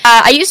life. And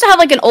I used to have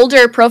like an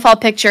older profile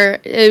picture.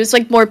 It was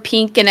like more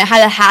pink and it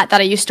had a hat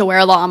that I used to wear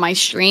a lot on my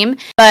stream.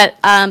 But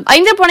I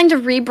ended up wanting to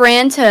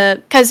rebrand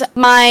because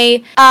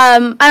my I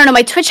don't know,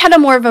 my Twitch had a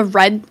more of a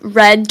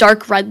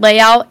dark red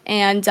layout,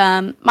 and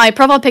my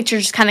profile picture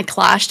just kind of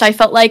clashed, I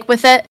felt like,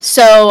 with it.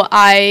 So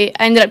I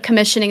ended up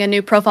commissioning a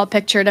new profile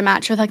picture to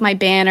match with like my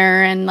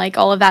banner and like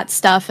all of that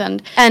stuff.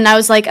 And I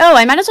was like, oh,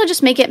 I might as well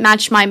just make it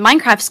match my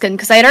Minecraft skin,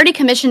 because I had already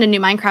commissioned a new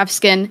Minecraft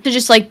skin to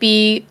just like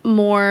be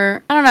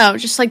more, I don't know,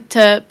 just like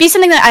to be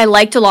something that I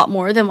liked a lot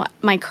more than what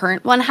my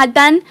current one had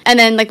been. And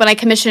then like when I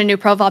commissioned a new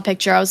profile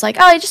picture, I was like,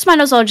 oh, I just might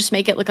as well just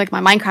make it look like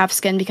my Minecraft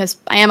skin, because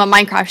I am a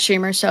Minecraft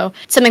streamer, so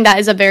it's something that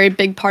is a very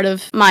big part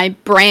of my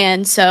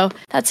brand. So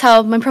that's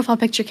how my profile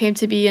picture came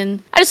to be,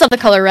 and I just love the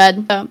color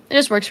red, so it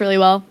just works really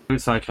well.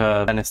 Looks like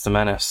a Menace to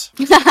Menace.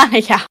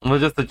 Yeah. Well,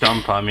 just the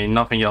jumper. I mean,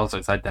 nothing else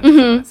looks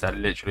identical. That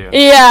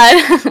literally. Yeah.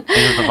 The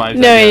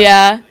vibes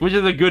yeah. Which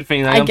is a good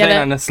thing. Like, I'm saying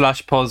that in a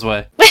slash pause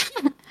way.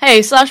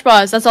 Hey, slash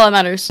pause, that's all that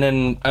matters.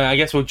 Then I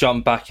guess we'll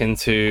jump back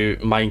into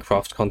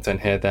Minecraft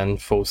content here then,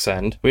 full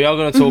send. We are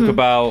going to talk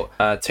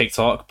about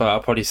TikTok, but I'll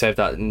probably save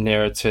that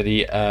nearer to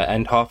the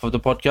end half of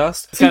the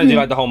podcast. It's going to do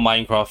like the whole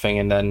Minecraft thing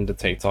and then the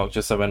TikTok,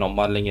 just so we're not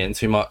muddling it in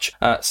too much.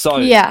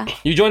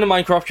 You join the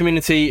Minecraft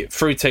community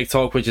through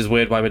TikTok, which is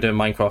weird why we're doing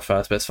Minecraft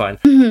first, but it's fine.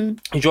 You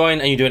join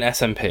and you do an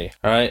SMP,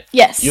 alright?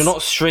 Yes. You're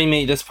not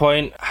streaming at this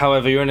point,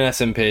 however, you're in an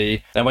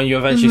SMP, and when you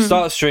eventually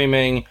start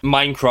streaming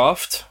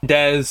Minecraft,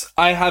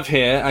 I have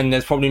here, and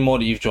there's probably more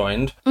that you've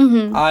joined.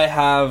 I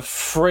have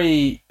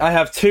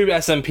two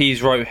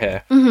SMPs wrote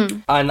here,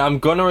 and I'm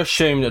gonna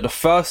assume that the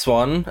first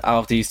one out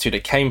of these two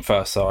that came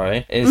first,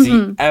 is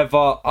the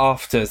Ever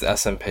Afters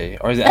SMP,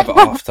 or is it Ever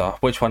After?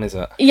 Which one is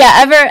it?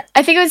 Yeah,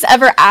 I think it was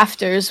Ever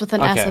Afters with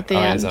an S at the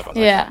end.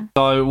 Yeah.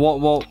 So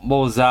what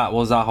was that? What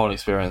was that whole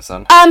experience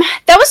then?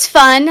 That was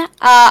fun.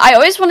 I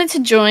always wanted to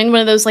join one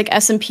of those like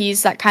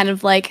SMPs that kind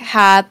of like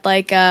had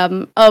like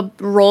a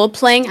role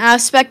playing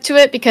aspect to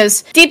it,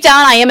 because deep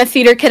down I am a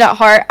theater kid at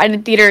heart. I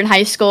did theater in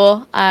high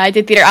school. I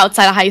did theater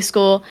outside of high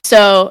school.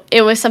 So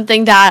it was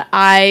something that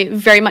I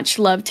very much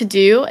loved to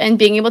do, and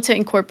being able to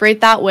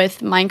incorporate that with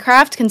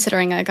Minecraft,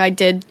 considering like I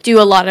did do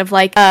a lot of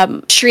like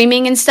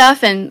streaming and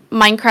stuff, and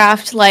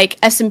Minecraft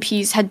like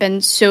SMPs had been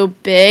so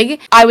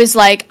big, I was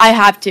like, I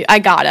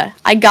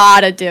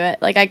gotta do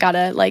it. Like I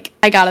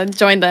gotta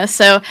join this.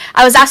 So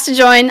I was asked to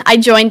join. I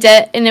joined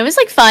it, and it was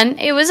like fun.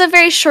 It was a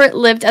very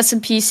short-lived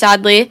SMP,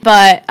 sadly,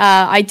 but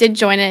I did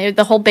join it.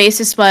 The whole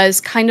basis was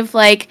kind of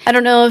like, I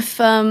don't know if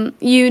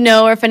you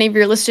know or if any of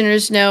your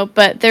listeners know,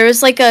 but there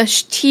was like a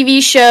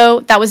TV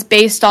show that was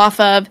based off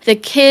of the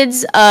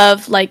kids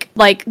of like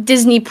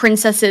Disney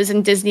princesses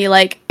and Disney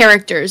like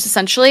characters,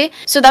 essentially.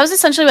 So that was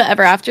essentially what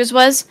Ever Afters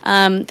was.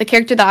 The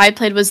character that I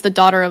played was the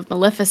daughter of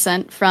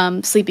Maleficent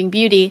from Sleeping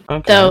Beauty.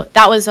 Okay. So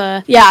that was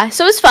so it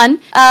was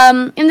fun.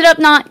 Ended up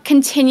not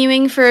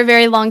continuing for a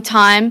very long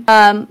time,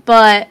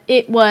 but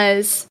it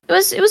was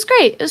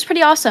great. It was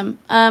pretty awesome.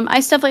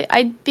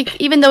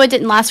 Even though it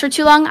didn't last for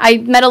too long, I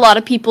met a lot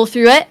of people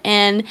through it,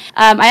 and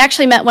I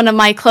actually met one of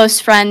my close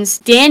friends,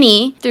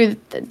 Danny, through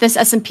this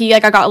SMP.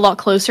 Like, I got a lot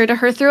closer to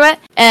her through it,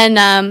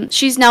 and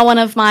she's now one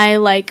of my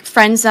like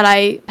friends that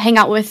I hang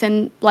out with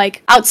and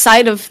like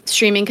outside of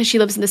streaming because she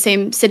lives in the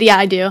same city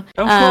I do.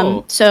 Oh,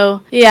 cool.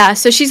 So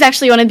she's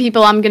actually one of the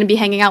people I'm going to be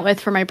hanging out with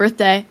for my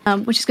birthday,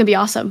 which is going to be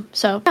awesome.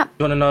 So yeah.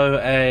 You want to know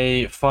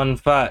a fun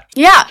fact?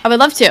 Yeah, I would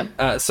love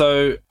to.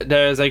 So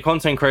there's a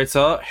content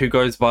creator who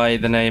goes by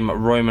the name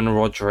Roman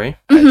Rodri.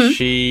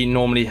 She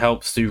normally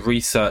helps do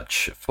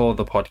research for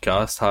the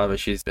podcast. However,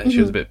 she's been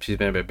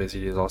a bit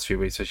busy these last few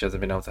weeks, so she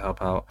hasn't been able to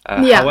help out.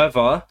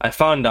 However, I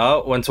found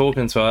out when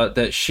talking to her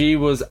that she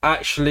was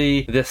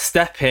actually the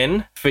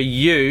step-in for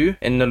you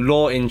in the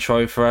law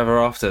intro for Ever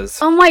Afters.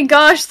 Oh my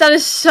gosh, that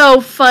is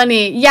so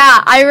funny.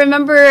 Yeah, I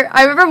remember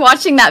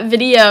watching that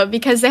video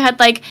because they had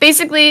like,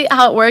 basically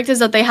how it worked is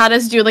that they had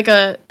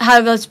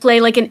us play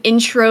like an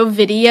intro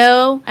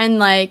video and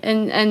like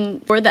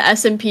and for the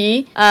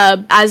SMP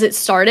as it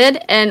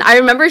started, and I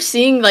remember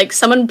seeing like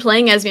someone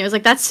playing as me. I was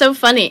like, that's so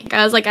funny.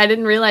 I was like, I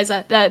didn't realize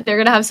that they're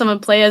gonna have someone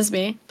play as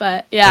me,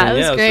 but yeah, it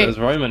was great. So it was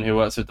Roman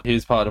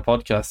who's part of the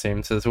podcast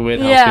team, so it's weird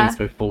how things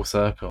move full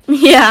circle.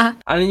 Yeah.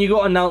 And then you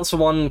got announced for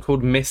one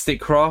called Mystic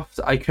Craft.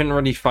 I couldn't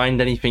really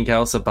find anything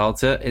else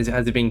about it.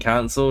 Has it been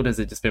cancelled? Has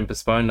it just been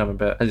postponed? I'm a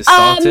bit. Has it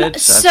started?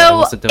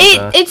 So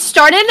it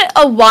started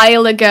a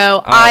while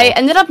ago. Oh. I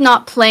ended up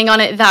not playing on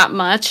it that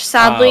much,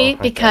 sadly,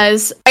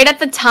 because right at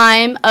the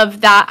time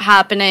of that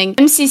happening,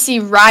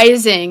 MCC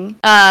Rising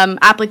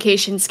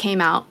applications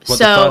came out. What, so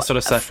the first or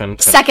the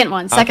second? Second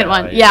one.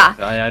 Yeah.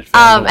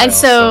 I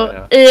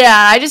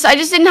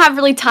just didn't have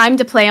really time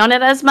to play on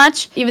it as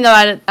much, even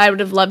though I would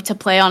have loved to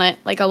play on it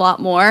like a lot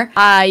more.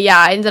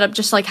 I ended up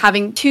just like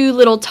having too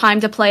little time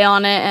to play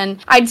on it,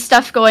 and I had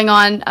stuff going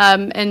on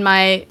in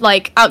my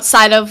like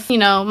outside of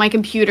my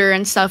computer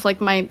and stuff,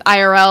 like my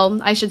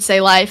IRL, I should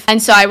say, life,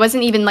 and so I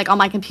wasn't even like on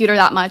my computer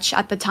that much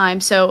at the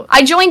time. So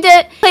I joined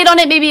it, played on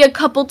it maybe a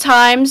couple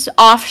times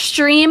off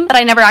stream, but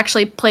I never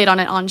actually played on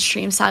it on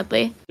stream,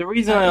 sadly. The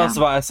reason I asked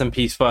about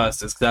SMPs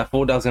first is because I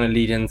thought that was going to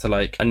lead into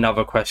like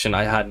another question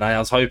I had, and I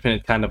was hoping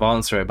it'd kind of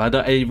answer it, but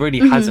it really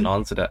hasn't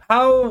answered it.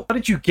 How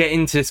did you get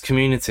into this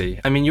community?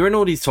 I mean, you're in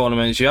all these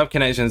tournaments, you have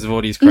connections with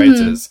all these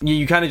creators.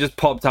 You kind of just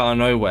popped out of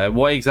nowhere.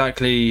 What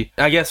exactly,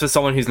 I guess for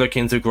someone who's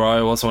looking to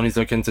grow or someone who's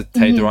looking to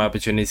take the right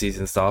opportunities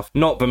and stuff,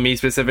 not for me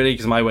specifically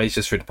because my way is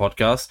just through the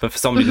podcast, but for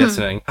somebody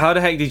listening, how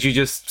the heck did you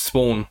just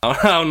spawn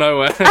out of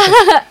nowhere?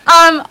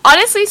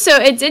 Honestly, so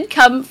it did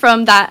come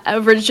from that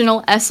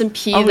original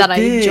SMP that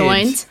I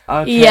joined.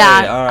 Okay,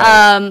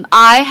 yeah. Right.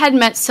 I had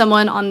met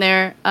someone on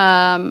there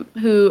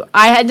who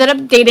I ended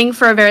up dating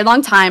for a very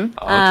long time.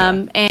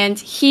 And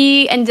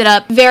he ended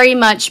up very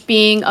much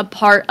being a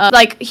part of,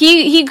 like,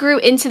 he grew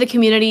into the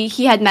community.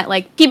 He had met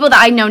like people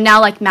that I know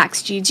now, like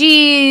Max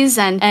GG's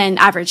and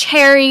Average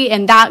Harry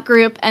and that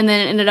group, and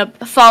then ended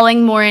up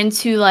falling more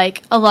into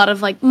like a lot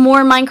of like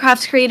more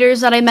Minecraft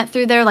creators that I met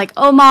through there, like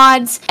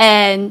Omods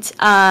and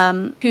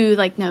who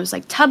like knows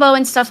like Tubbo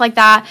and stuff like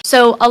that.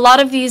 So a lot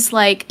of these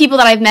like people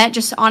that I've met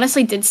just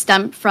honestly did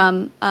stem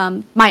from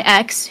my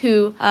ex,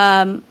 who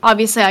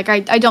obviously like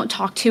I don't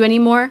talk to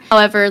anymore.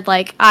 However,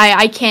 like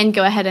I can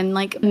go ahead and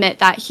like admit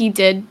that he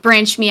did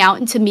branch me out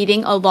into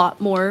meeting a lot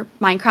more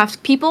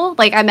Minecraft people.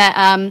 Like I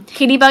met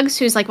Katie Bugs,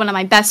 who's like one of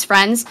my best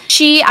friends.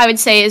 She, I would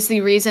say, is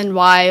the reason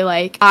why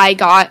like I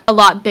got a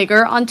lot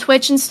bigger on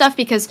Twitch and stuff,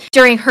 because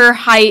during her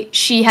height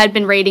she had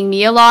been raiding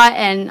me a lot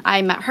and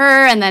I met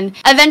her, and then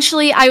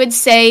eventually I would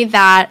say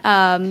that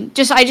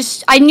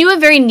I knew a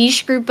very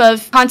niche group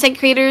of content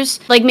creators,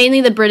 like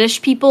mainly the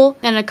British people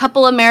and a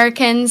couple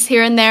Americans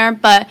here and there,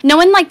 but no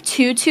one like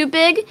too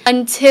big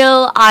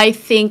until I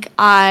think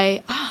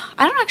I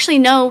don't actually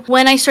know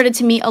when I started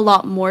to meet a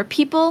lot more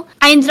people.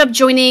 I ended up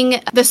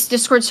joining this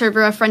Discord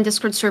server, a friend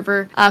Discord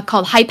server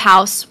called Hype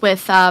House,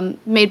 with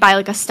made by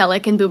like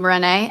Astellic and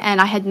Boomerene,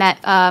 and I had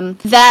met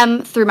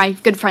them through my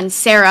good friend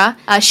Sarah.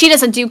 She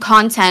doesn't do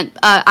content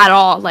at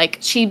all. Like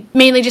she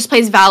mainly just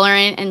plays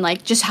Valorant and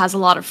like just has a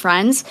lot of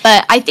friends.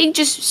 But I think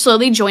just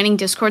slowly joining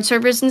Discord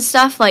servers and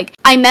stuff, like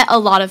I met a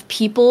lot of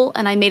people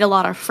and I made a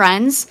lot of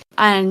friends.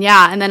 And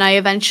yeah, and then I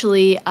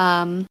eventually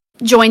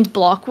joined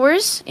Block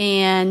Wars,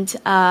 and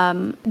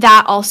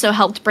that also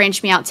helped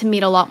branch me out to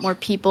meet a lot more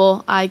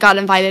people. I got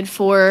invited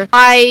for,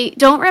 I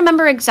don't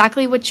remember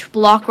exactly which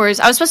Block Wars.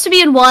 I was supposed to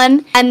be in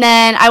one, and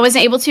then I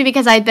wasn't able to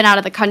because I had been out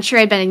of the country.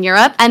 I'd been in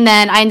Europe, and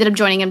then I ended up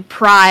joining in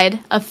Pride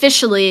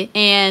officially,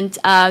 and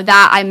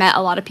that I met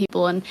a lot of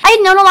people, and I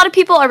had known a lot of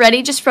people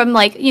already just from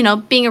like, you know,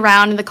 being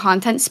around in the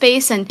content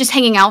space and just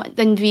hanging out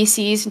in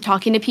VCs and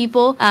talking to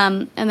people,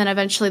 and then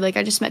eventually like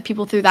I just met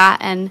people through that,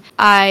 and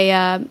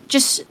I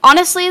just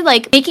honestly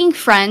like making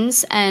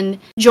friends and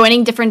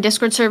joining different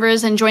Discord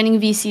servers and joining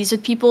VCs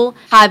with people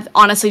have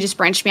honestly just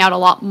branched me out a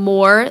lot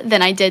more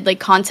than I did like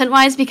content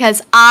wise,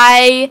 because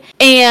I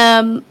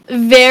am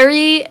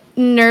very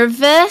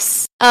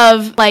nervous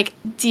of like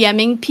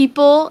DMing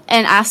people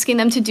and asking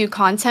them to do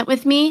content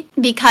with me,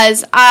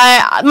 because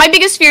my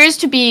biggest fear is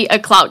to be a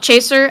clout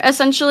chaser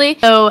essentially.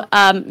 So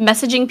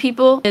messaging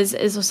people is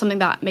something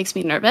that makes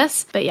me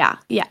nervous. But yeah,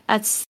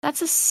 that's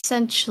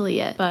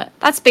essentially it. But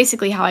that's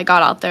basically how I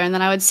got out there. And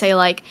then I would say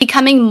like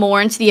becoming more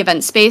into the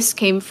event space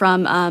came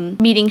from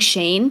meeting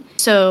Shane.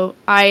 So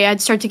I had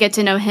started to get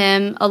to know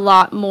him a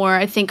lot more,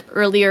 I think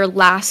earlier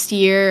last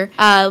year,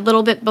 a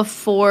little bit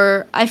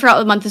before, I forgot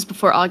what month is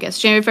before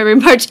August, January, February,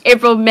 March,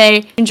 April,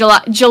 May, and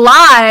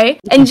July.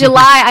 In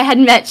July, I had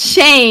met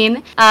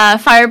Shane,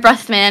 Fire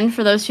Breathman,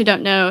 for those who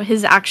don't know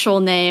his actual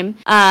name,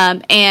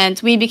 and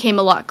we became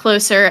a lot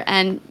closer,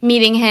 and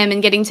meeting him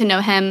and getting to know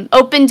him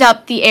opened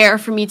up the air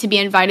for me to be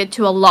invited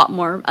to a lot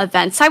more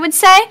events, I would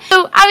say.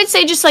 So I would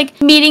say just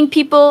like meeting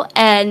people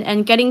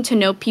and getting to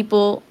know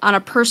people on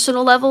a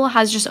personal level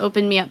has just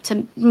opened me up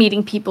to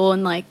meeting people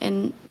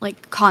in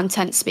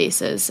content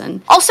spaces,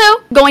 and also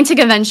going to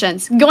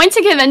conventions. Going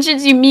to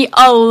conventions, you meet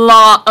a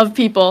lot of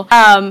people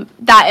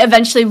that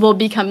eventually will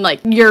become like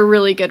your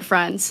really good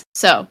friends.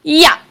 So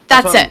yeah,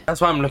 that's it.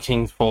 That's why I'm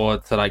looking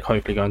forward to like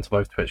hopefully going to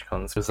both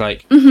TwitchCons, because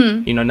like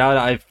you know, now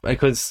that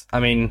because I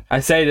mean I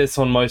say this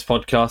on most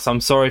podcasts,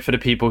 I'm sorry for the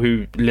people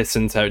who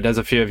listen to, there's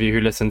a few of you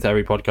who listen to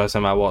every podcast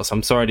no matter what, so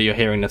I'm sorry that you're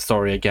hearing the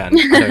story again.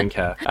 I don't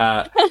care.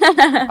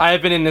 I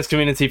have been in this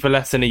community for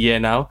less than a year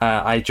now.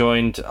 I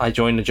joined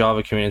the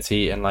Java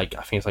community in like,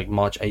 I think it's like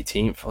March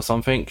 18th or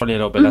something, probably a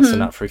little bit less than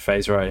that through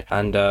Phase Ray.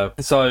 And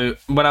so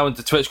when I went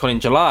to TwitchCon in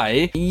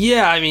July,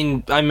 yeah, I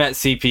mean I met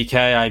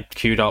CPK, I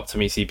queued up to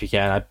meet CPK,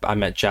 and I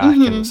met Jack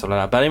and stuff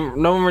like that, but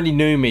no one really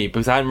knew me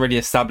because I hadn't really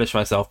established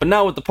myself. But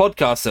now with the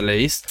podcast, at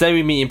least, say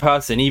we meet in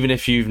person, even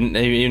if you haven't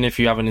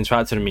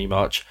interacted with me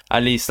much,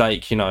 at least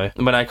like, you know,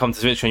 when I come to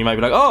TwitchCon, you might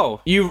be like,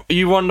 oh,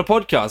 you run the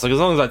podcast, like as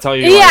long as I tell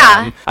you who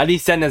I am, at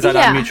least then there's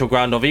that mutual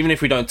ground of, even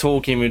if we don't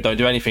talk, even if we don't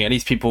do anything, at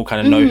least people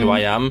kind of know who I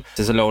am.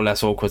 It's a little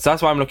less awkward. So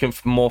that's why I'm looking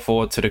more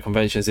forward to the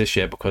conventions this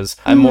year, because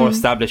I'm more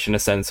established in a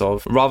sense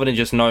of, rather than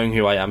just knowing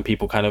who I am,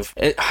 people kind of,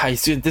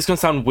 this is gonna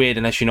sound weird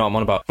unless you know what I'm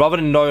on about, rather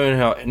than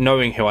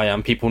knowing who I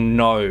am, people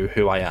know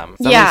who I am.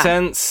 Does that make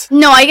sense?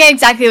 No, I get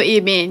exactly what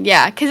you mean.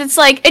 Yeah, because it's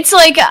like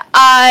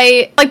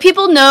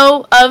people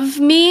know of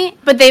me,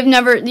 but they've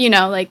never, you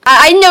know, like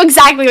I know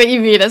exactly what you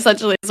mean.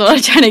 Essentially, is what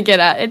I'm trying to get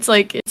at. It's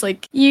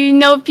like you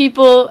know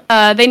people,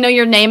 they know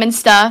your name and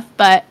stuff,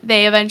 but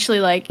they eventually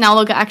like now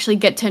they'll actually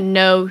get to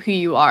know who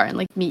you are and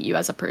like meet you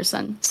as a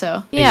person.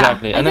 So yeah,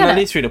 exactly. And then at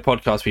least through the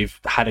podcast, we've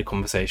had a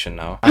conversation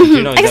now. And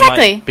you know, there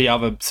might be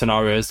other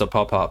scenarios that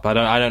pop up. I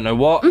don't know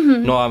what,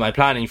 nor am I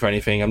planning for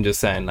anything. I'm just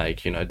saying,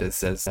 like, you know,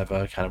 there's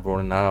never kind of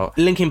rolling out.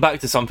 Linking back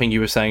to something you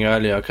were saying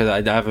earlier, because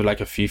I have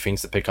like a few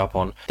things to pick up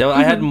on.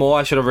 I had more.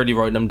 I should have really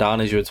wrote them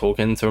down as you were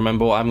talking to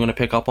remember what I'm going to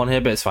pick up on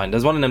here, but it's fine.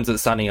 There's one of them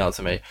that's standing out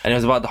to me, and it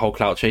was about the whole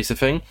clout chaser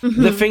thing.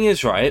 The thing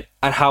is, right,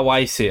 and how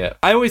I see it,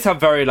 I always have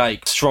very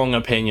like strong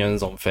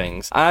opinions on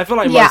things. And I feel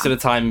like most of the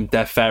time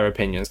they're fair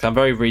opinions, because I'm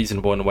very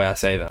reasonable in the way I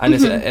say them. And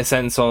it's a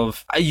sense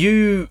of,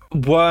 you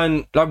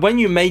weren't, like, when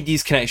you made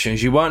these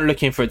connections, you weren't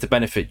looking for it to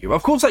benefit you.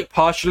 Of course, like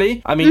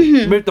partially, I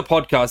mean, with the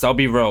podcast, I'll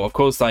be real. Of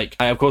course, like,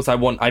 I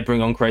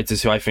bring on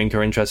creators who I think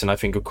are interesting, I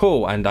think are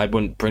cool, and I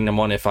wouldn't bring them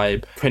on if I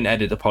couldn't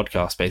edit the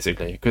podcast,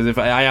 basically. Because if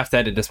I have to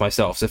edit this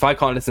myself, so if I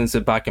can't listen to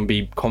it back and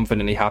be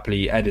confidently,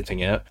 happily editing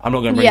it, I'm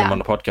not going to bring them on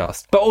the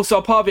podcast. But also,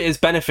 a part of it is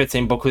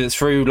benefiting because it's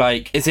through,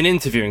 like, it's an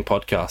interviewing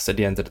podcast at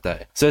the end of the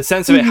day. So a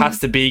sense of it has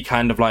to be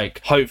kind of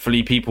like,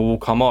 hopefully people will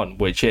come on,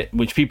 which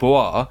people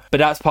are, but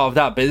that's part of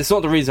that. But it's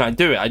not the reason I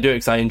do it. I do it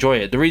because I enjoy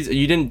it. The reason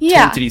you didn't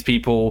talk to these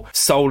people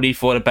solely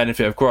for the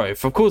benefit of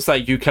growth. Of course,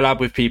 like, you collab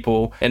with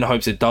people in the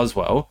hopes it does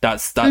well.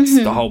 That's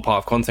the whole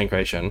part of content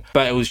creation.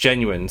 But it was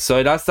genuine.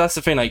 So that's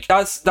the thing. Like,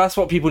 that's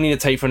what people need to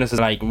take from this. Is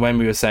like when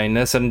we were saying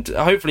this, and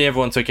hopefully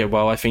everyone took it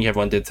well. I think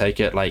everyone did take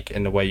it, like,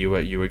 in the way you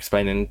were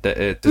explaining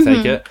to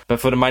take it. But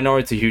for the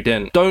minority who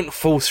didn't, don't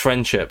force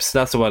friendships.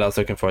 That's the word I was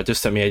looking for. It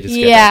just took me ages to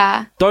get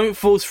there. Don't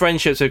force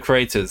friendships with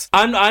creators.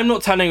 I'm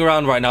not turning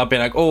around right now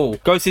being like, oh,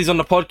 Ghostie's on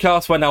the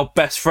podcast, we're now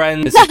best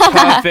friends, this is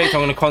perfect,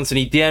 I'm gonna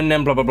constantly DM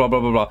them, blah blah blah blah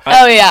blah blah.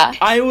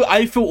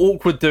 I feel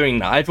awkward doing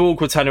that. I feel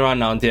awkward turning around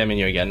now and DMing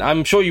you again.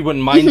 I'm sure you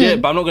wouldn't mind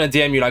it, but I'm not going to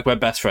DM you like we're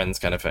best friends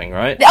kind of thing,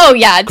 right? Oh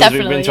yeah,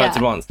 definitely. We've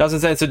interacted once. That's what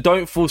I'm saying. So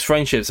don't force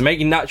friendships. Make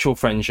natural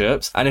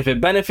friendships. And if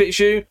it benefits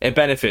you, it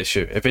benefits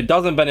you. If it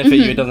doesn't benefit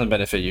you, it doesn't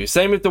benefit you.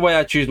 Same with the way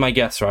I choose my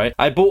guests, right?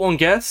 I brought on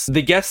guests.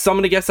 Some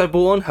of the guests I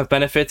brought on have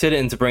benefited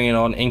into bringing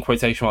on, in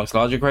quotation marks,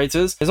 larger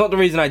creators. It's not the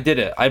reason I did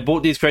it. I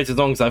brought these creators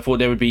on because I thought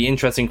they would be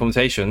interesting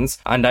conversations,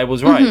 and I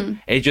was right.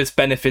 It just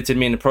benefited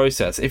me in the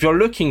process. If you're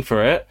looking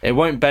for it, it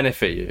won't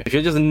benefit you. If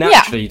you're just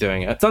naturally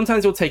doing it,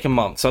 sometimes it'll take a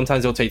month,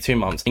 sometimes it'll take 2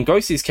 months. In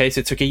Ghostie's case,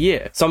 it took a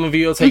year. Some of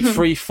you it'll take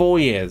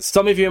 3-4 years.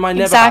 Some of you it might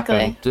never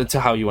happen to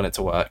how you want it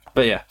to work.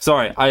 But yeah,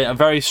 sorry, a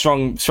very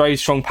strong,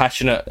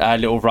 passionate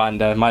little rant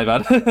there. My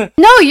bad.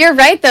 No, you're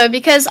right though,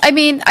 because I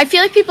mean, I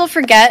feel like people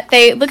forget.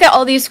 They look at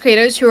all these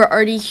creators who are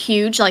already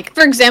huge. Like,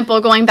 for example,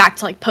 going back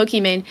to like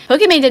Pokimane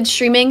did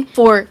streaming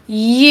for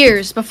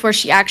years before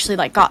she actually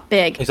like got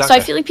big. Exactly. So I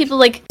feel like people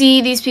like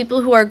see these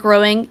people who are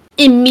growing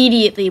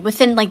immediately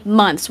within like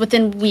months,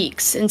 within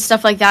weeks and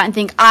stuff like that, and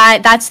think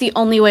that's the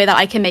only way that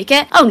I can make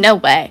it. Oh, no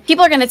way.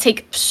 People are going to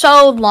take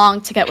so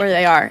long to get where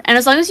they are, and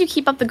as long as you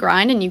keep up the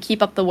grind and you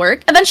keep up the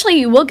work, eventually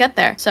you will get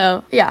there.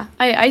 So yeah,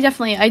 I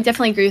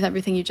definitely agree with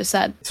everything you just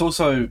said. It's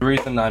also the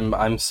reason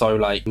I'm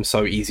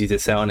so easy to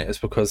say on it is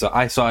because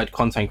I started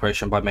content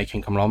creation by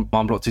making command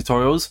block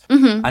tutorials,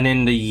 and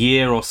in the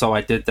year or so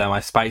I did them, I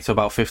spiked to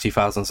about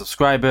 50,000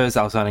 subscribers.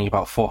 I was earning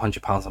about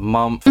 £400 a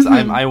month.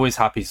 I'm always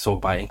happy to talk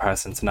about it in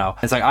comparison to now.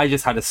 It's like I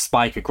just had a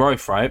spike of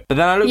growth, right? But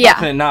then I look back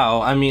on it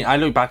now. I mean, I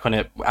look back on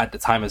it at the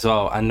time as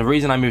well, and the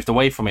reason I moved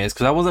away from it is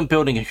because I wasn't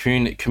building a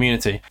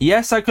community.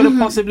 Yes, I could have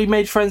possibly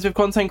made friends with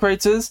content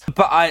creators,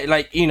 but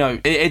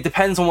it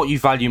depends on what you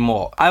value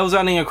more. I was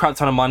earning a crap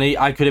ton of money.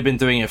 I could have been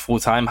doing it full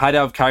time. Had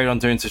I carried on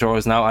doing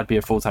tutorials now, I'd be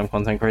a full-time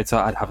content creator.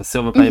 I'd have a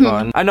silver play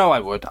button. I know I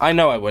would.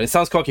 It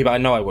sounds cocky, but I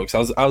know I would,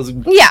 because I was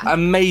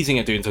amazing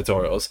at doing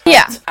tutorials.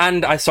 Yeah.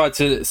 And I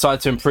started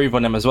to improve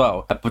on them as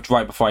well,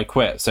 right before I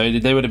quit. So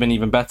they would have been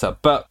even better.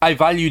 But I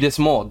value this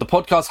more. The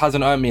podcast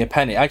hasn't earned me a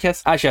penny. I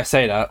guess, actually, I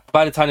say that.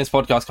 By the time this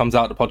podcast comes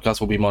out, the podcast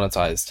will be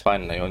monetized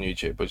finally on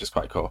YouTube, which is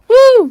quite cool.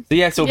 Woo! So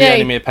yes, it'll be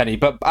earning me a penny.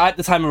 But at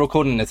the time of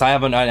recording this, I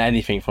haven't earned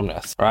anything from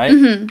this, right?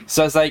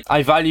 So it's like,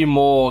 I value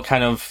more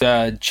kind of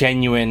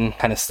genuine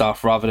kind of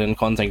stuff rather than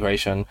content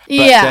creation.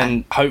 But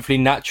then hopefully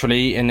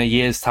naturally in a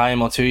year's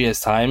time or 2 years'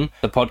 time,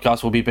 the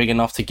podcast will be big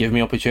enough to give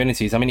me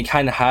opportunities. I mean, it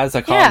kind of has.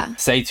 I can't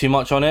say too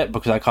much on it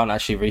because I can't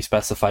actually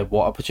re-specify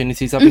what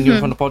opportunities I've been given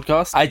from the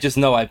podcast. I just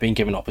know I've been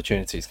given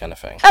opportunities, kind of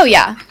thing. Oh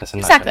yeah,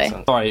 exactly.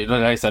 Kind of sorry,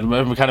 like I said,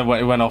 we kind of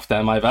went off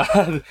there. My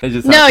bad.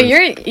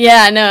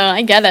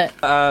 I get it.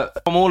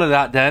 From all of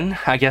that, then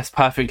I guess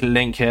perfect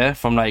link here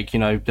from like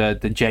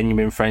the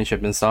genuine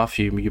friendship and stuff.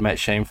 You met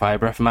Shane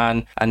Firebreath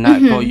Man, and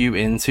that got you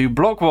into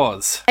Block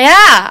Wars.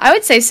 Yeah, I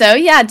would say so.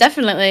 Yeah,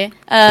 definitely.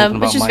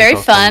 Which is very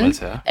fun.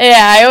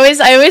 Yeah,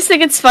 I always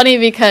think it's funny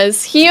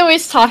because he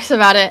always talks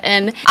about it,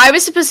 and I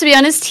was supposed to be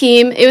on his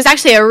team. It was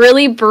actually a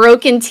really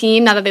broken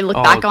team now that they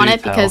look back on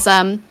it, because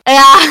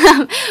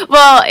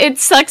well, it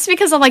sucks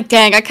because I'm like,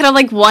 dang, I could have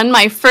like won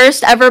my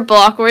first ever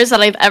Block Wars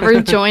that I've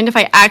ever joined if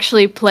I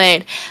actually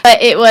played.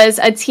 But it was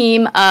a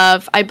team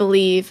of, I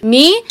believe,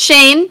 me,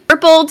 Shane,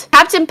 Purpled,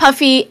 Captain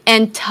Puffy,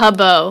 and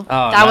Tubbo.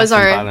 Oh, that was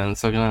our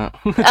balance. Look at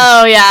that.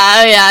 Oh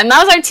yeah, and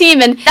that was our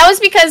team, and that was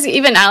because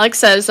even Alex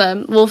says,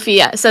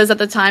 Wolfie says at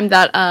the time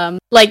that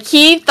like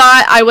he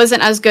thought I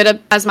wasn't as good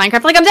as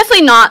Minecraft. Like, I'm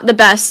definitely not the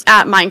best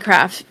at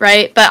Minecraft,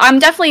 right? But I'm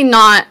definitely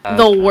not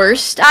the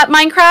worst at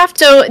Minecraft.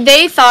 So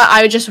they thought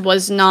I just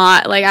was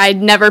not, like,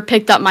 I'd never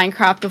picked up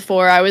Minecraft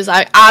before. I was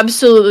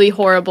absolutely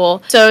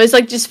horrible. So it's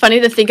like just funny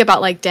to think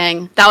about, like,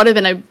 dang, that would have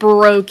been a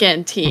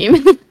broken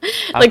team.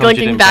 Like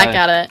looking back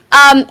at it.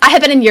 I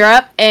had been in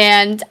Europe,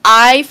 and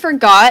I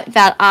forgot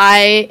that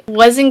I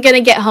wasn't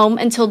gonna get home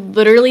until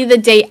literally the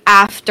day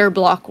after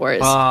Block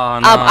Wars. Oh,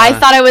 no. I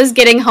thought I was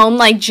getting home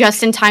like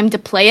just in time to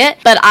play it,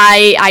 but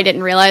I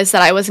didn't realize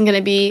that I wasn't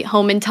gonna be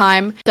home in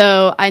time,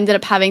 so I ended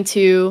up having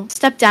to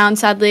step down,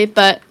 sadly,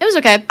 but it was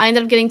okay. I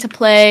ended up getting to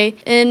play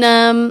in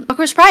Block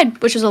Wars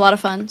Pride, which was a lot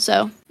of fun,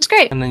 so it's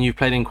great. And then you've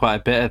played in quite a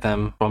bit of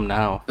them from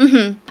now.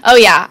 Oh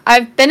yeah,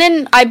 I've been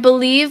in, I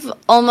believe,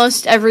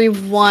 almost every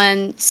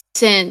one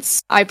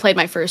since I played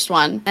my first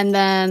one. And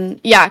then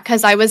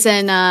because I was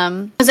in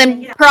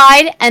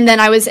Pride, and then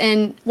I was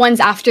in ones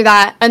after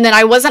that, and then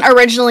I wasn't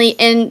originally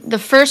in the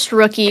first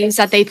rookies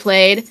that they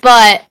played,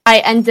 but I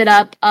ended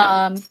up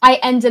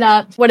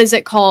what is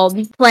it called,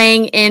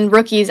 playing in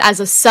rookies as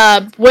a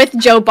sub with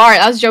Joe Bart.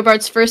 That was Joe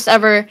Bart's first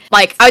ever,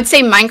 like, I would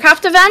say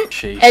Minecraft event.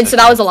 Jeez, and so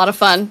that was a lot of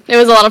fun. It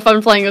was a lot of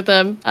fun playing with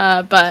them,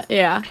 but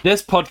yeah.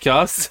 This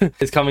podcast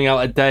is coming out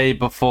a day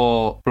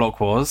before Block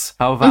Wars.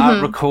 However,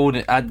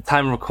 at the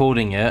time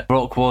recording it,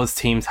 Block Wars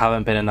teams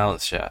haven't been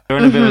announced yet. We're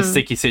in a bit of a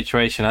sticky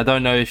situation. I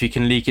don't know if you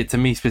can leak it to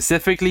me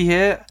specifically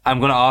here. I'm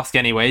going to ask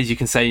anyways. You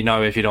can say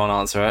no if you don't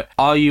answer it.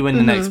 Are you in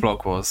the next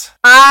Block Wars?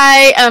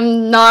 I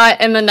am not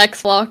in the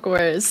next Block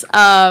Wars.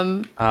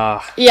 I'm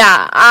not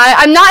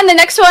in the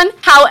next one.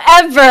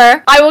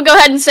 However, I will go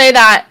ahead and say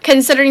that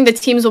considering the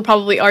teams will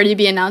probably already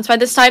be announced by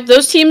this time,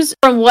 those teams,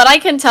 from what I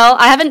can can tell,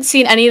 I haven't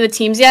seen any of the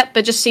teams yet,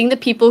 but just seeing the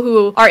people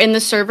who are in the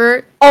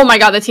server, oh my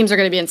god, the teams are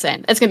going to be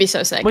insane. It's going to be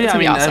so sick. Well, yeah, it's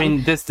going to be awesome. I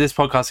mean, this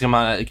podcast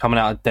is coming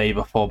out a day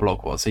before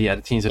Block Wars, so yeah,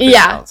 the teams are big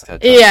out.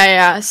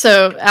 Yeah.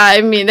 So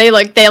I mean, they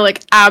look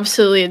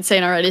absolutely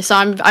insane already. So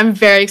I'm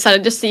very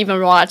excited just to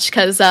even watch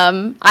because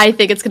I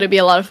think it's going to be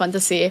a lot of fun to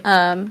see.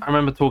 I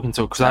remember talking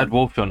to, because I had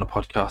Wolfie on the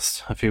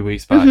podcast a few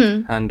weeks back,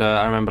 and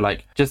I remember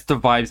like just the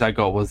vibes I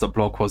got was that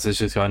Block Wars is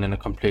just going in a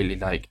completely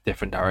like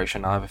different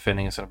direction. I have a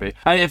feeling it's going to be.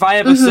 I mean, if I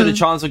ever stood a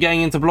chance of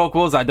getting into Block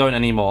Wars, I don't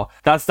anymore.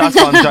 That's what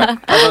I'm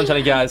trying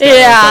to get.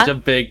 It's such a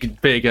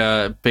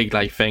big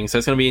like thing. So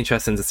it's going to be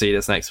interesting to see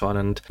this next one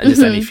and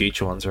just any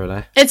future ones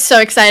really. It's so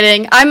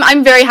exciting.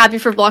 I'm very happy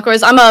for Block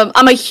Wars. I'm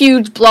a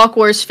huge Block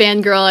Wars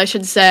fangirl, I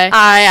should say.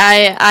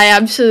 I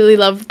absolutely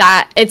love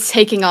that it's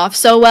taking off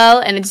so well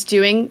and it's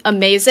doing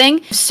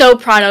amazing. So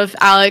proud of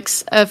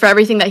Alex for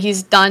everything that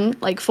he's done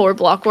like for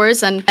Block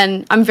Wars and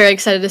I'm very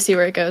excited to see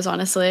where it goes,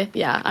 honestly.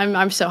 Yeah,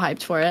 I'm so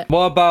hyped for it.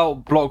 What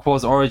about Block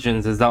Wars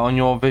Origins? Is that on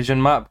your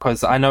vision map?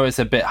 Because I know it's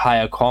a bit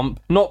higher comp.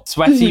 Not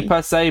sweaty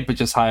per se, but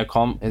just higher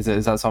comp. Is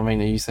that something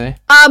that you see?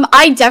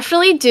 I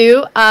definitely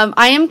do.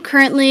 I am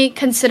currently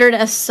considered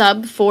a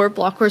sub for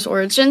Block Wars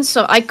Origins,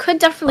 so I could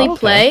definitely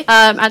play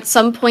at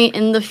some point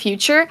in the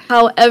future.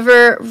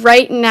 However,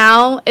 right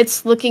now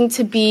it's looking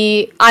to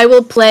be I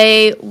will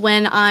play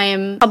when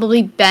I'm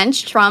probably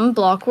benched from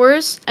Block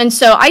Wars, and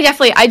so I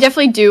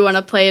definitely do want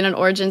to play in an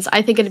Origins.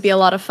 I think it'd be a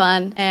lot of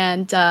fun,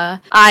 and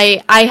I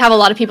have a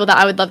lot of people that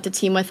I would love to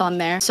team with on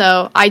there,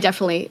 so I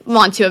definitely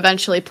want to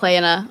eventually play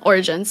in a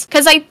Origins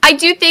because I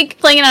do think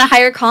playing in a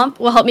higher comp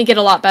will help me get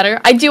a lot better.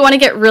 I do want to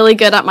get really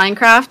good at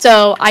Minecraft,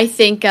 so I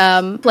think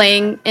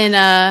playing in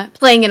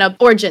a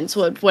Origins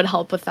would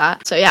help with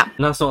that. So yeah.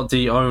 And that's not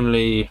the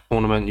only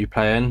tournament you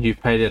play in. You've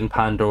played in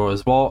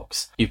Pandora's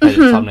Box. You've played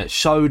in Subnet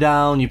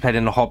Showdown. You played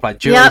in the Hoplite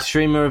Duo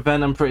Streamer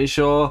event. I'm pretty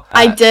sure.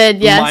 I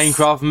did. Yes.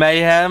 Minecraft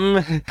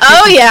Mayhem.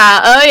 Oh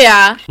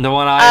yeah. The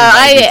one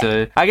I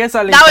invited to. I guess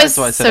I linked that to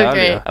what I said so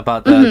earlier great.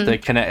 about the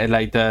connected,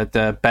 like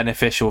the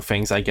beneficial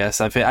things. I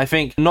guess I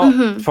think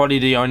not probably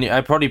the only.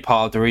 Probably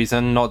part of the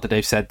reason. Not that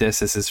they've said this.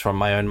 This is from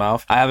my own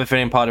mouth. I have a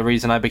feeling part of the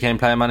reason I became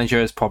player manager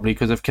is probably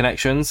because of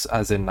connections,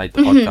 as in like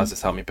the podcast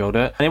has helped me build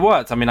it, and it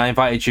worked. I mean, I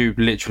invited you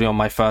literally on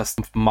my first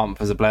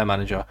month as a player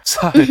manager,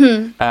 so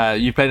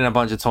you played in a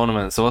bunch of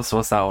tournaments. So what's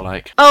that all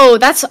like? Oh,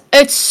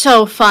 it's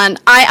so fun.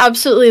 I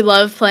absolutely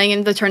love playing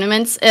in the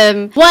tournaments.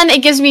 One,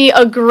 it gives me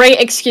a great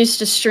excuse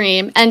to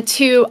stream, and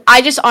two,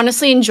 I just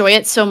honestly enjoy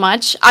it so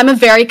much. I'm a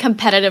very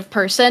competitive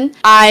person.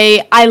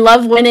 I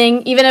love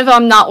winning, even if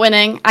I'm not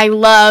winning. I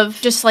love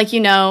just like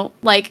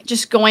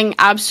just going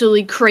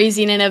absolutely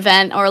crazy in an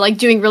event or like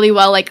doing really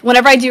well. Like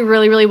whenever I do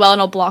really, really well in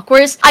a Block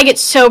Wars, I get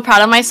so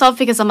proud of myself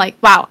because I'm like,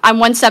 wow, I'm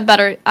one step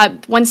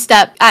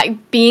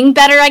at being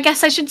better, I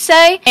guess I should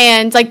say.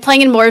 And like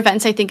playing in more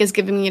events, I think is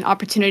giving me an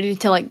opportunity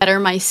to like better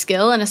my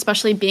skill, and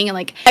especially being in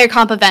like higher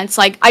comp events.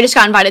 Like I just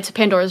got invited to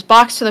Pandora's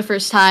Box for the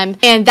first time,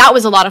 and that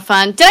was a lot of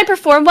fun. Did I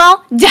perform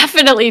well?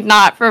 Definitely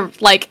not for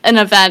like an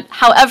event.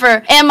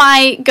 However, am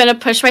I gonna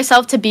push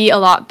myself to be a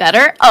lot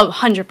better? Oh,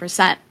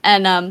 100%.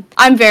 And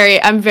I'm very,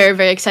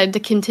 very excited to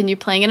continue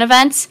playing in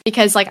events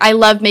because like I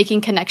love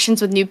making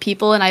connections with new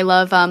people, and I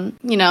love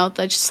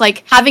just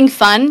like having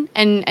fun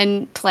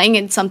and playing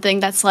in something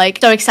that's like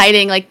so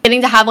exciting. Like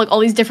getting to have like all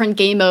these different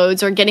game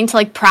modes or getting to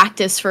like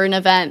practice for an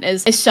event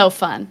is so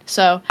fun.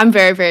 So I'm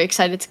very, very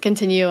excited to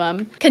continue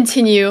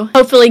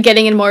hopefully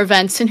getting in more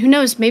events, and who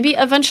knows, maybe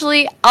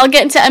eventually I'll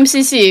get into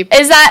MCC.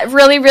 Is that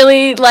really,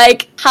 really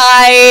like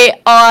high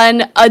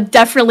on a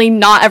definitely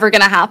not ever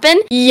gonna happen?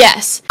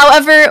 Yes.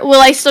 However, will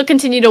I still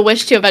continue to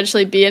wish to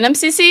eventually be an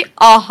MCC?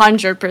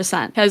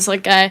 100%. Because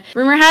like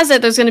rumor has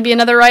it there's gonna be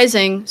another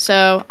Rising,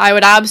 so I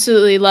would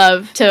absolutely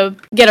love to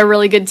get a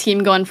really good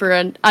team going for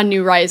a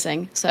new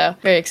Rising. So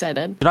very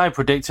excited. I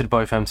predicted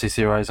both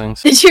MCC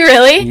Risings. Did you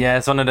really? Yeah,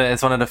 it's one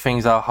of the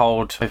things I'll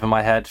hold over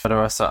my head for the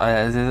rest of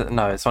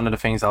it's one of the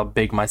things I'll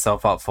big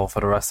myself up for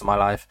the rest of my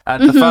life.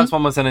 The first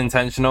one was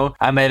unintentional.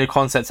 I made a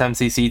concept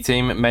MCC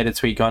team, made a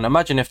tweet going,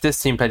 imagine if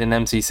this team played in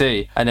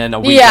MCC, and then a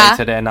week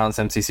later they announced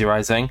MCC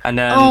Rising, and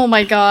then oh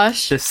my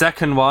gosh, the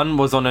second one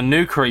was on a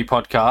Nukery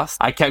podcast.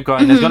 I kept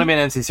going, there's going to be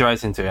an MCC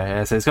Rising 2.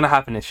 I said, it's going to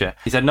happen this year.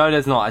 He said, no,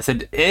 there's not. I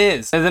said, it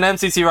is. There's an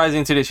MCC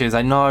Rising 2 this year. He's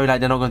like, no, like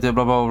they're not going to do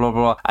blah, blah, blah,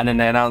 blah. And then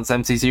they announced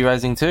MCC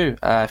Rising 2.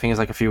 I think it was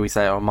like a few weeks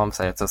later or a month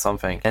later or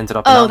something. Ended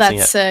up announcing it.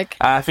 That's sick.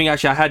 I think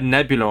actually I had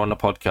Nebula on the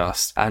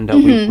podcast, and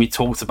we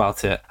talked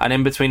about it. And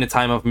in between the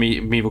time of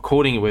me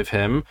recording it with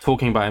him,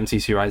 talking about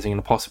MCC Rising and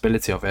the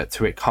possibility of it,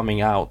 to it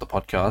coming out, the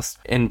podcast,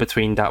 in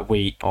between that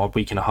week or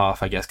week and a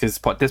half, I guess, because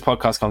this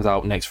podcast comes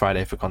out next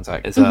Friday for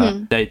context.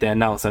 It's they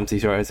announced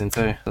MCC Rising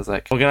 2. I was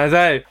like, what can I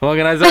say?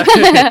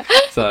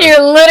 So,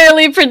 you're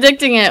literally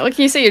predicting it. What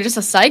can you say? You're just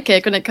a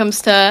sidekick when it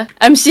comes to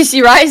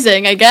MCC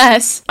Rising, I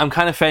guess. I'm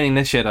kind of failing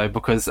this year though,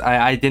 because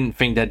I didn't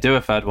think they'd do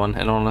a third one,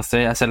 in all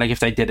honesty. I said like if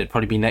they did, it'd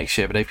probably be next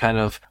year, but they've kind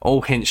of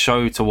all hints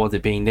show towards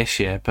it being this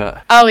year.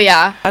 But oh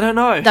yeah, I don't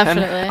know.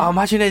 Definitely. And,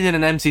 imagine they did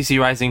an MCC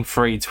Rising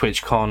 3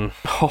 TwitchCon.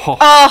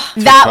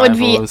 That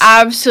would be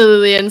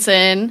absolutely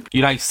insane.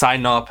 You like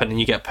sign up and then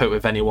you get put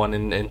with anyone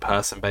in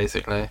person,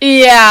 basically.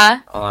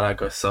 Yeah. Oh, that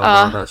goes so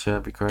well. That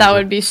should be great. That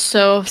would be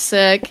so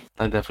sick.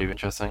 That'd definitely be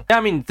interesting. Yeah,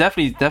 I mean,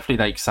 definitely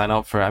like sign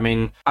up for it. I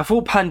mean, I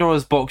thought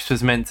Pandora's Box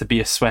was meant to be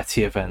a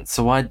sweaty event,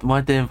 so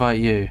why'd they invite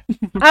you?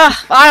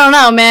 I don't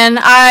know, man.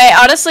 I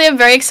honestly am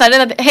very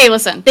excited. Hey,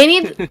 listen, they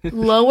need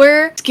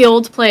lower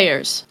skilled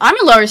players. I'm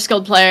a lower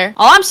skilled player.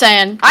 All I'm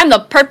saying, I'm the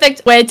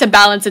perfect way to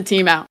balance a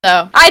team out.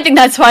 So I think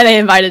that's why they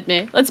invited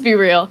me. Let's be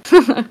real.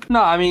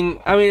 No, I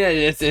mean,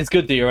 it's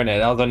good that you're in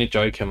it. I was only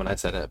joking when I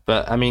said it,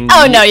 but I mean.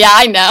 Oh no, yeah,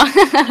 I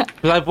know.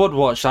 Because I would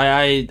watch.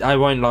 I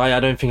won't lie. I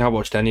don't think I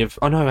watched any of.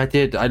 Oh no, I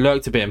did. I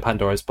lurked a bit in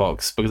Pandora's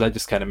Box because I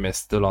just kind of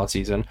missed the last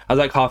season. I was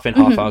like half in,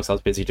 half out because I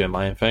was busy doing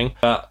my own thing.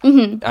 But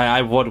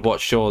I would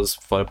watch yours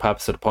for the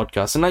purpose of the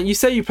podcast. And like you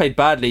say, you played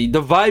badly.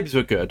 The vibes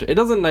were good. It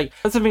doesn't like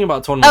that's the thing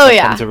about tournaments.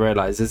 I've come to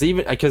realize is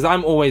even because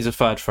I'm always a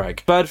third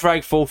frag,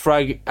 full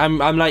frag. I'm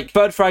like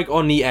third frag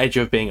on the edge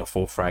of being a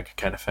full frag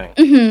kind of thing.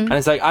 And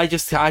it's like I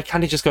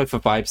kind of just go for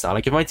vibes now.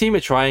 Like if my team are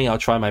trying, I'll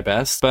try my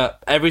best.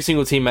 But every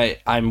single teammate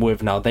I'm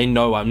with now, they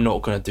know I'm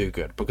not gonna do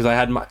good because I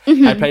had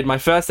I played my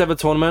first ever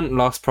tournament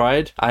last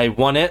Pride. I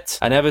won it,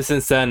 and ever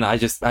since then I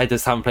just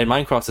haven't played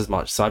Minecraft as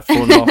much. So I've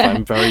fallen off.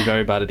 I'm very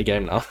very bad at the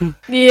game now.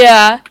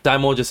 Yeah.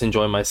 I'm more just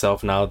enjoying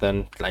myself now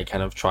than like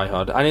kind of try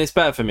hard, and it's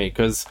better for me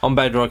because on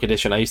Bedrock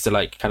Edition I used to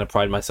like kind of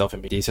pride myself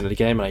in being decent at the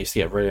game, and I used to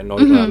get really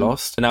annoyed when I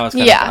lost. And now it's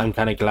I'm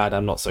kind of glad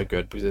I'm not so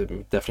good because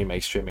it definitely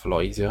makes streaming a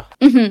lot easier.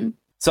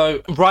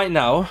 So right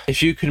now,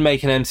 if you could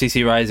make an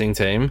MCC Rising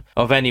team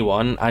of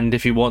anyone, and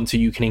if you want to,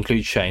 you can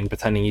include Shane,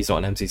 pretending he's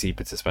not an MCC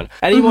participant.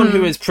 Anyone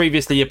who has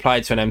previously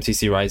applied to an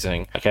MCC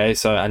Rising, okay?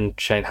 So, and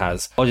Shane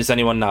has, or just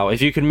anyone now.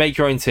 If you could make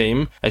your own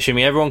team,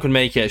 assuming everyone could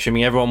make it,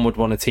 assuming everyone would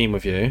want a team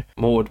with you,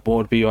 what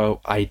would be your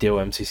ideal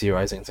MCC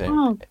Rising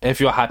team? If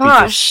you're happy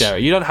to share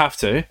it. You don't have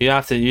to. You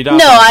don't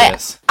have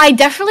to. I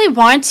definitely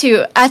want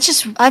to.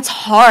 That's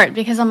hard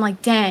because I'm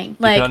like, dang.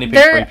 Like, you can only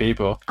pick 3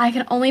 people. I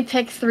can only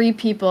pick 3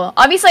 people.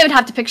 Obviously, I would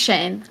have to pick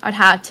Shane. I'd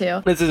have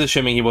to. This is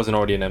assuming he wasn't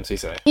already an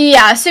MCC.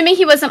 Yeah, assuming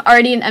he wasn't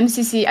already an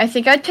MCC, I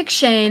think I'd pick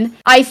Shane.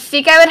 I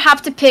think I would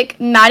have to pick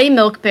Maddie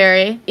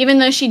Milkberry, even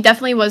though she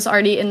definitely was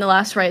already in the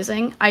last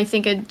Rising. I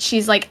think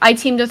she's like, I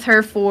teamed with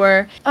her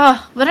for,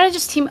 what did I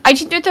just team? I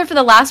teamed with her for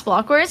the last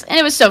Block Wars, and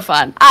it was so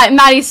fun.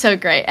 Maddie's so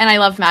great, and I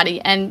love Maddie,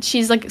 and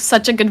she's like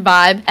such a good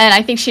vibe, and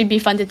I think she'd be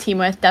fun to team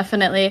with,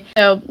 definitely.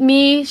 So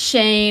me,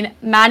 Shane,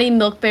 Maddie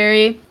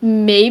Milkberry,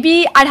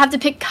 maybe I'd have to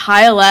pick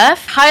Kyle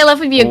F. Kyle F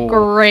would be a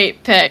great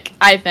pick,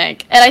 I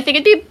think. And I think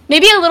it'd be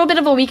maybe a little bit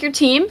of a weaker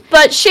team,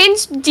 but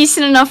Shane's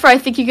decent enough where I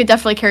think you could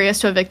definitely carry us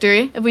to a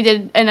victory if we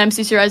did an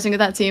MCC Rising with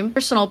that team.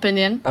 Personal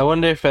opinion. I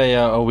wonder if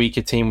a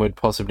weaker team would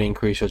possibly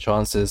increase your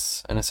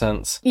chances, in a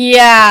sense.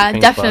 Yeah,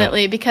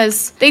 definitely,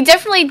 because they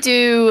definitely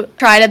do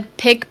try to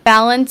pick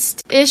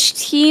balanced-ish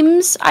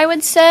teams, I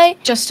would say,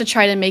 just to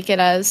try to make it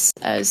as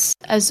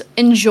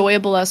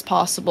enjoyable as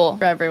possible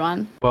for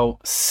everyone. Well,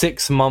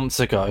 6 months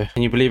ago,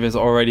 can you believe it's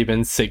already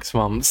been 6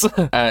 months?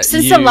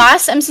 Since the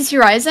last MCC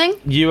Rising?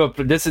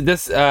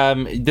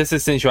 This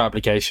is since your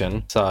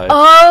application. So.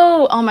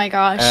 Oh my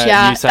gosh,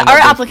 yeah. Our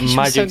application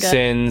was so good. Magic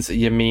Sins,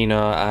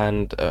 Yamina,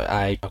 and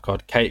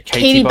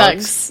Katie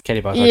Bugs.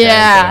 Katie Bugs. Okay,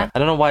 yeah. I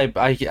don't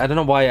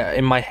know why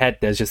in my head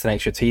there's just an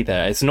extra T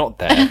there. It's not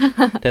there.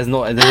 There's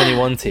only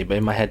one T, but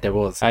in my head there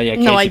was. Yeah,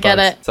 Katie no, I get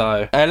Bugs. it.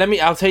 So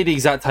I'll tell you the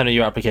exact time of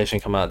your application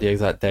come out, the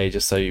exact day,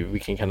 just so we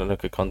can kind of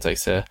look at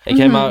context here. It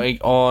came out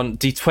on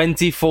the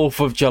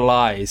 24th of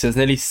July, so it's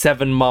nearly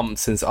 7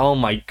 months since. Oh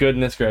my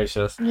goodness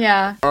gracious.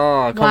 Yeah.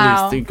 Oh, I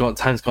can't believe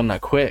time's gone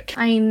that quick.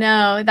 I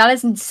know, that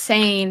is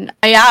insane.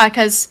 Yeah,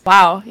 because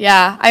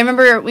I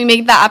remember we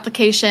made that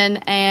application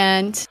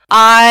and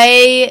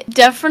I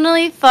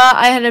definitely thought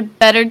I had a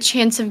better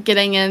chance of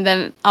getting in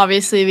than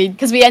obviously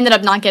because we ended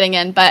up not getting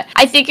in, but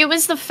I think it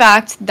was the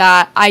fact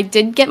that I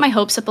did get my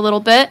hopes up a little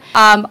bit.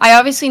 I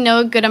obviously know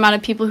a good amount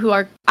of people who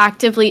are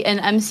actively in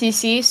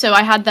MCC, so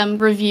I had them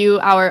review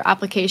our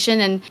application,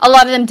 and a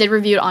lot of them did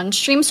review it on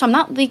stream, so I'm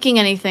not leaking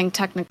anything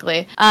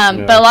technically.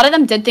 But a lot of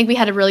them did think we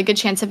had a really good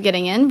chance of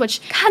getting in,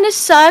 which kind of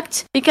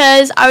sucked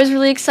because I was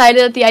really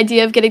excited at the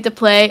idea of getting to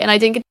play, and I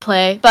didn't get to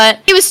play, but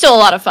it was still a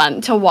lot of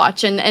fun to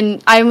watch,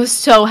 and I was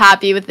so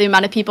happy with the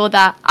amount of people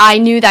that I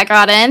knew that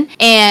got in,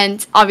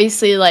 and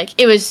obviously like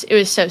it was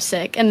so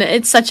sick, and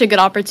it's such a good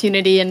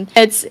opportunity, and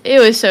it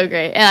was so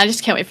great, and I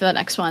just can't wait for the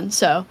next one.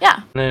 So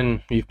yeah. And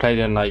then you've played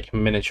in like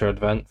miniature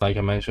events, like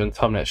I mentioned,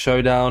 Tomnet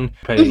Showdown, you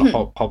played in the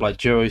Hop Like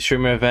Duo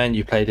streamer event,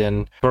 you played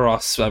in, for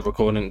us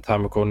recording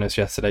this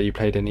yesterday, you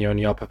played in the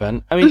Only Up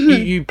event. I mean,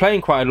 you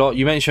playing quite a lot.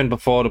 You mentioned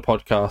before the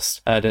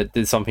podcast that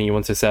there's something you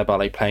want to say about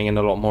like playing in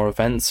a lot more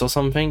events or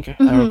something.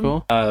 I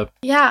recall.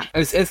 Yeah,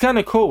 it's kind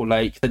of cool.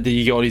 Like that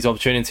you get all these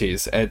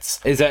opportunities. Is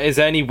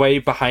there any way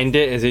behind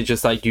it? Is it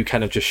just like you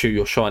kind of just shoot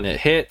your shot and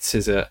it hits?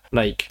 Is it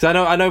like? Cause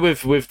I know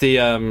with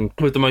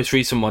the most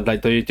recent one,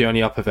 like the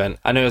Only Up event,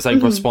 I know it's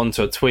like respond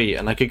to a tweet,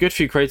 and like a good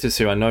few creators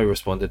who I know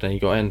responded and he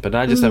got in, but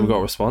I just never got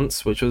a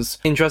response, which was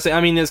interesting.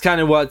 I mean, it's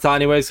kind of worked out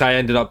anyways. I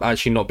ended up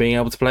actually not being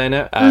able to play in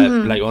it.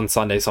 Like on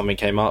Sunday, something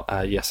came up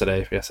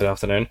yesterday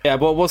afternoon. Yeah,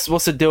 but what's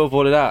the deal with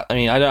all of that? I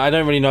mean, I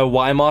don't really know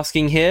why I'm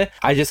asking here.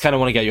 I just kind of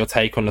want to get your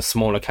take on the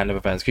smaller kind of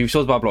events. Because you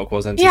saw Block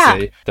was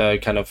NTC, the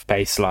kind of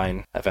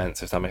baseline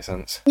events, if that makes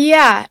sense.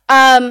 Yeah.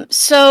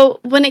 So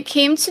when it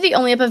came to the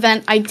Only Up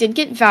event, I did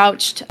get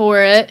vouched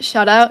for it.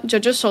 Shout out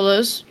JoJo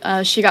Solos.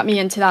 She got me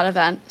into that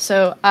event.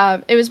 So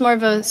it was more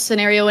of a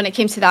scenario when it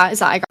came to that, is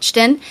that I got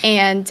in.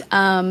 And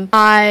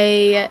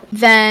I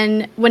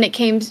then, when it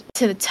came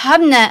to the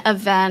Tubnet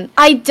event,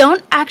 I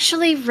don't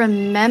actually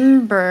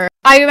remember.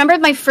 I remember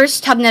my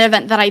first Tubnet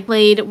event that I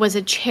played was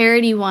a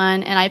charity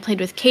one, and I played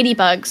with Katie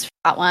Bugs for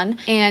that one.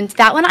 And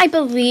that one, I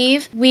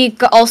believe, we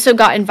also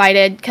got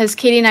invited because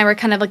Katie and I were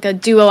kind of like a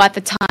duo at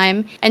the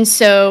time, and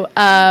so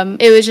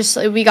it was just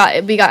we got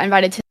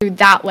invited through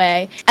that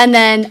way. And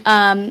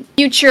then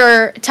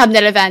future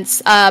Tubnet events,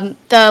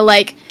 the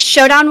like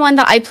showdown one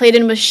that I played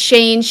in was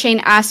Shane.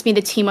 Shane asked me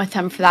to team with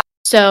him for that.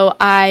 So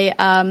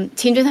I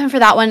teamed with him for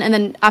that one, and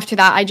then after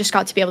that, I just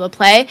got to be able to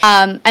play.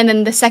 And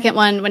then the second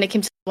one, when it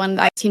came to the one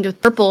that I teamed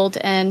with Purpled,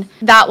 and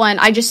that one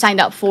I just signed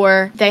up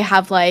for. They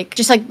have like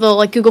just like little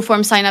like Google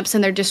Form signups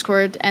in their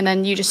Discord, and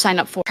then you just sign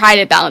up for. Try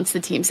to balance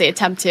the teams they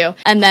attempt to,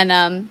 and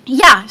then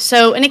yeah.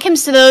 So when it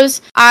comes to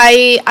those,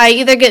 I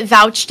either get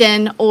vouched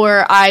in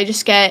or I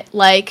just get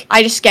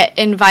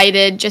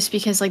invited just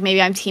because like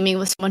maybe I'm teaming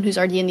with someone who's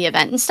already in the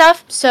event and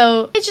stuff.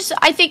 So it's just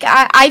I think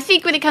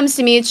when it comes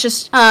to me, it's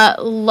just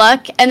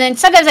luck. And then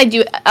sometimes I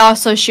do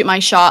also shoot my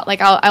shot.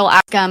 Like I'll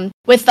ask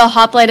with the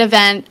Hoplite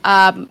event,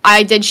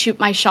 I did shoot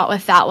my shot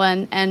with that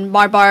one, and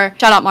Marbar,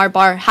 shout out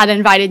Marbar, had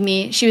invited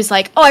me. She was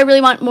like, oh, I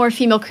really want more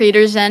female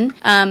creators in,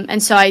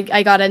 and so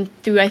I got in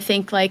through, I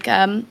think, like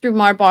through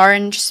Marbar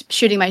and just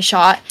shooting my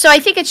shot. So I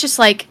think it's just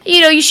like,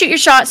 you shoot your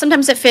shot,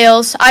 sometimes it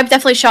fails. I've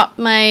definitely shot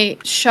my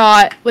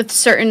shot with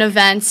certain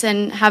events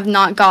and have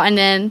not gotten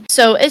in,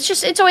 so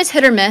it's always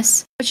hit or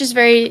miss, which is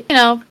very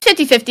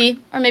 50-50,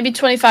 or maybe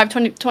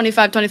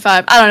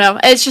 25-25. I don't know,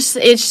 it's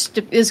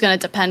just gonna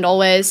depend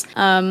always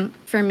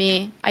for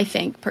me, I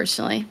think,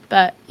 personally.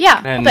 But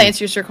yeah, I hope that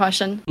answers your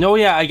question. No,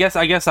 yeah, I guess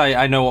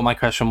I know what my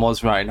question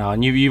was right now,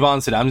 and you've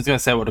answered it. I'm just going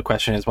to say what the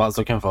question is, what I was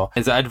looking for.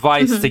 Is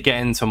advice to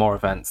get into more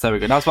events. There we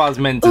go. That's what I was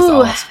meant to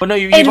ask. But no,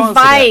 you've answered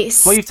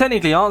it. Well, you've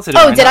technically answered it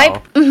right now. I?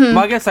 Mm-hmm.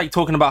 Well, I guess like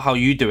talking about how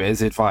you do it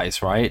is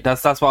advice, right?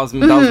 That's what I was, that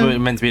was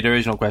meant to be the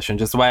original question.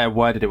 Just the way I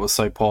worded it was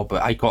so poor,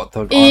 but I got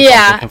the answer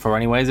I was looking for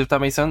anyways, if that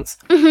makes sense.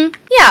 Mm-hmm.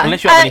 Yeah.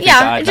 Unless you have anything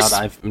to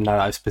add now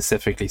that I've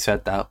specifically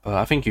said that, but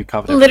I think you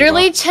covered it.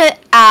 Literally to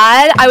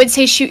add, I would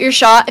say shoot your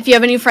shot. If you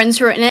have any friends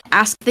who are in it,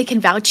 ask if they can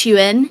vouch you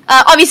in.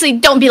 Obviously,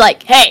 don't be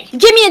like, hey,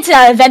 get me into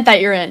that event that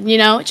you're in,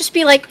 Just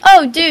be like,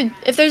 oh, dude,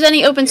 if there's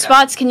any open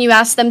spots, can you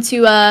ask them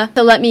to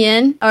let me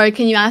in? Or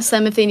can you ask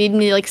them if they need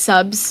any, like,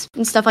 subs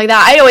and stuff like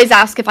that? I always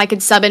ask if I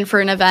could sub in for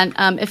an event,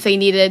 if they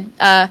needed,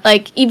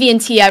 like,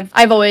 EV&T,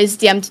 I've always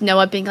DM'd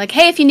Noah being like,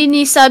 hey, if you need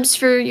any subs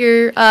for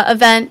your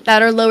event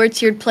that are lower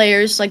tiered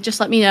players, like, just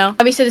let me know.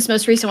 Obviously, this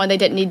most recent one, they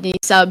didn't need any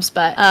subs,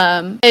 but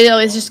it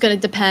always just going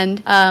to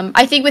depend.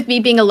 I think with me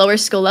being a lower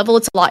skill level,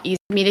 it's a lot easier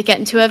for me to get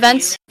into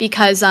events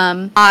because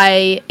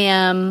I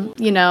am,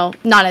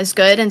 not as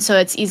good, and so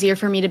it's easier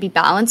for me to be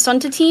balanced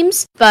onto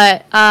teams.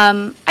 But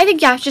I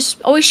think,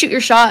 just always shoot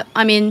your shot.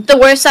 I mean, the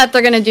worst that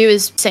they're gonna do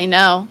is say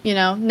no.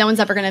 No one's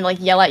ever gonna like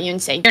yell at you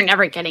and say you're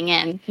never getting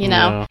in.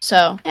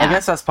 So yeah. I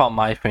guess that's part of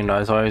my thing though.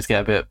 Is I always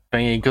get a bit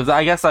thingy because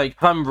I guess like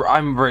if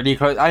I'm really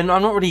close. I'm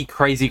not really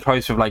crazy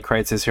close with like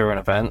creators who are in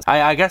events.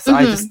 I guess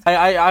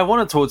I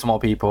want to talk to more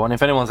people, and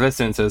if anyone's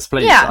listening to this,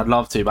 please, I'd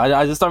love to. But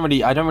I just don't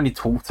really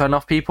talk to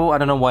enough people. I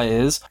don't know what it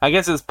is. I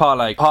guess it's part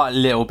a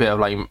little bit of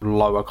like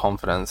lower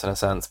confidence in a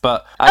sense.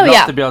 But I'd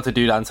love to be able to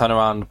do that and turn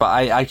around. But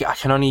I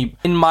can only,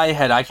 in my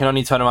head, I can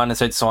only turn around and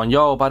say to someone,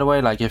 yo, by the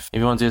way, like if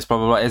you want to do this, blah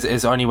blah blah,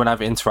 it's only when I've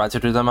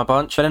interacted with them a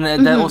bunch. But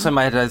then also in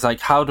my head is like,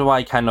 how do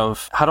I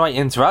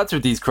interact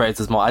with these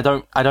creators more? I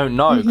don't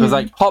know, because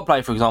like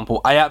Hotplay, for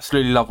example, I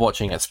absolutely love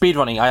watching it.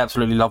 Speedrunning, I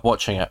absolutely love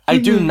watching it. I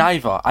do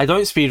neither. I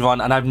don't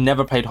speedrun, and I've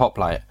never played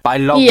Hotplay, but I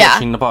love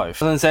watching the both.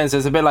 So in a sense,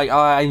 it's a bit like,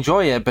 I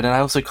enjoy it, but then I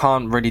also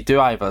can't really do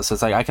either. So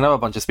it's like I can have a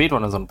bunch of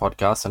speedrunners on the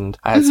podcast, and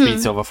I had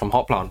Speed Silver from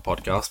Hotplay on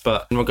podcast,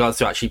 but in regards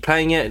to actually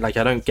playing it, like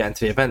I don't get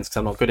into the events because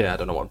I'm not good at it. I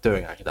don't know what I'm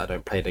doing. I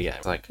don't play the game.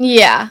 Like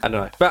I don't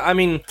know. But I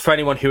mean, for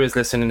anyone who is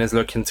listening is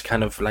looking to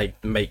kind of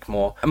like make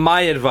more,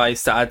 my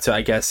advice to add to,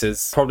 I guess,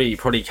 is probably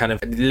kind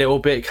of a little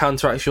bit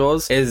counteract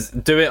yours, is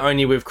do it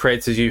only with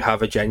creators you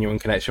have a genuine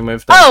connection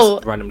with. Don't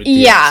just randomly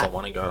DM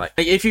someone and go like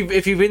if you've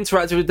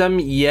interacted with them,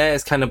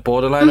 it's kind of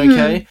borderline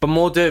okay, but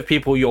more do it with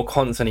people you're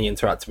constantly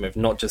interacting with,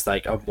 not just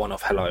like a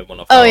one-off hello,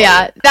 one-off hello.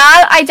 That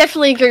that I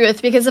definitely agree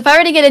with, because if I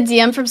were to get a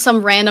DM from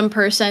some random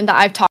person that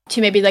I've talked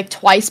to maybe like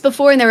twice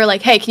before and they were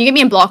like, hey, can you get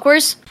me in Block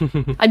Wars?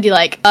 I'd be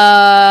like,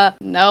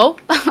 no.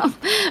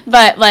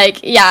 But like,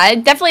 yeah,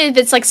 definitely if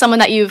it's like someone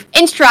that you've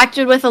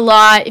interacted with a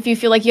lot, if you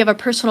feel like you have a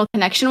personal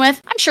connection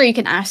with, I'm sure you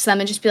can ask them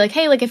and just be like,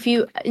 hey, like if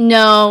you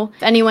know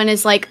if anyone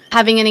is like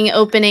having any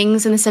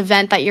openings in this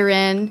event that you're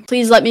in,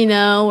 please let me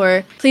know,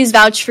 or please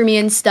vouch for me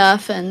and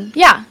stuff. And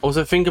yeah.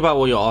 Also think about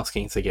what you're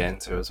asking to get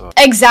into as well.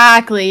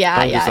 Exactly. Yeah.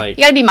 Don't just, like,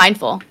 you gotta be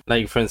mindful.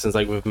 Like for instance,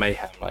 like with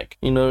Mayhem, like,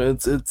 you know,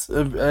 it's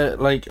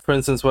like for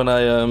instance when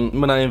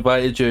I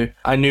invited you,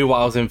 I knew what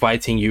I was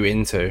inviting you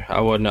into.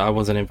 I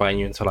wasn't inviting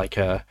you into like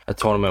a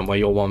tournament where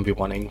you're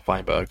 1v1ing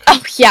Feinberg.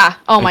 Oh yeah.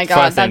 Oh my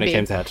god, that'd be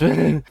came to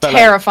head. But,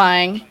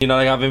 terrifying. like, you know,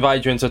 like I've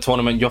invited you into a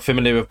tournament. You're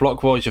familiar with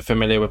Block Wars. You're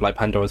familiar with like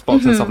Pandora's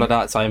Box and stuff like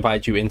that. So I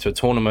invited you into a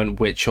tournament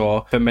which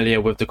you're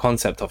familiar with the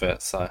concept of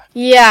it. So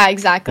yeah,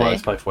 exactly. Well,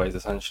 it's both ways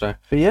essentially.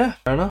 But yeah,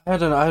 fair enough. I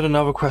had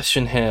another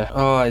question here.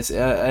 Oh,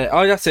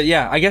 that's it.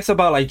 Yeah, I guess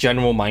about like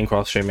general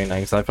Minecraft streaming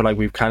things. I feel like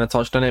we've kind of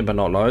touched on it, but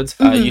not loads.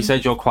 You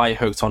said you're quite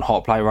hooked on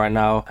Hoplite right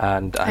now,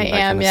 and that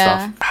kind of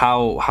stuff.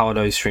 How are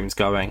those streams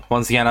going?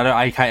 Once again,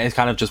 it's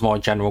kind of just more a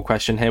general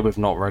question here, with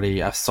not really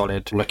a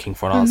solid looking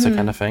for an answer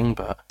kind of thing.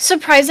 But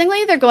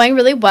surprisingly, they're going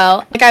really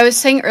well. Like I was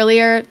saying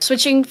earlier,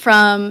 switching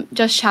from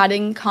just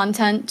chatting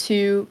content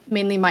to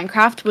mainly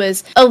Minecraft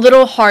was a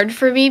little hard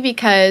for me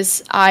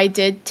because I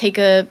did take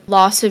a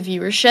loss of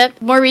viewership.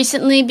 More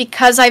recently,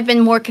 because I've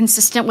been more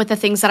consistent with the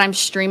things that I'm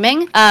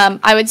streaming,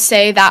 I would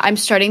say that I'm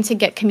starting to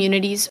get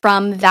communities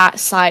from that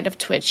side of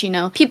Twitch, you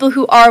know, people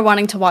who are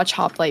wanting to watch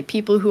Hoplite,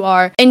 people who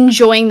are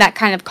enjoying that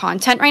kind of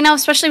content right now,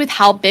 especially with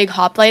how big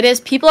Hoplite is.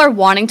 People are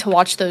wanting to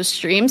watch those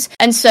streams.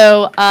 And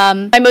so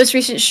my most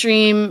recent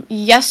stream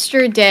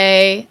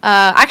yesterday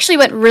actually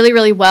went really,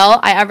 really well.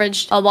 I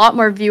averaged a lot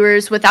more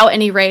viewers without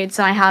any raids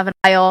than I have in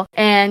IL,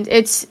 and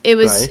it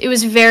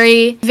was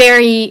very,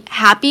 very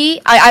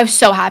happy. I was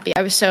so happy.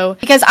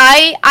 Because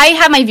I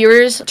have my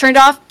viewers turned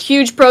off.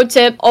 Huge pro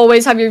tip: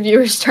 always have your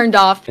viewers turned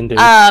off. Indeed.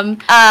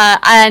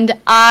 And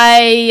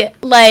I,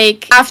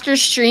 like, after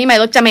stream, I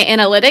looked at my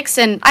analytics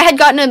and I had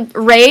gotten a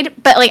raid,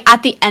 but like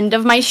at the end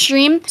of my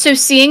stream. So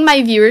seeing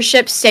my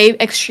viewership stay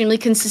extremely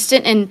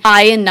consistent and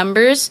high in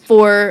numbers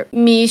for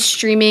me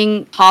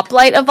streaming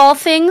Hoplite of all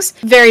things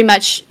very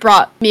much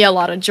brought me a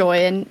lot of joy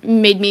and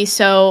made me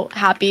so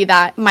happy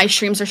that my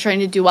streams are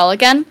starting to do well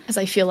again, because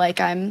I feel like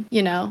I'm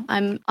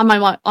on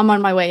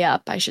my way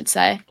up, I should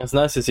say. It's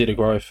nice to see the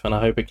growth, and I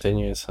hope it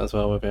continues as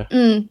well with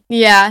you.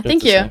 Yeah,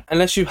 thank you. See.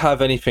 Unless you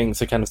have anything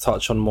to kind of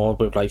touch on more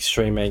with like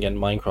streaming and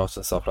Minecraft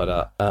and stuff like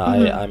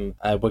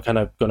that, we're kind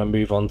of gonna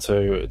move on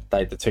to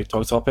like the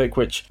TikTok topic,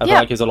 which I feel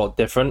like is a lot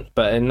different.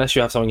 But unless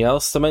you have something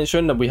else to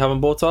mention that we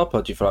haven't brought up,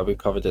 or do you feel like we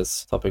covered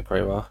this topic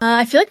pretty well?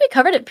 I feel like we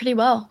covered it pretty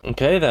well.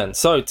 Okay then.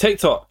 So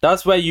TikTok,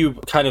 that's where you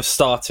kind of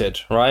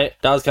started, right?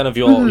 That was kind of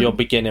your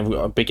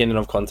beginning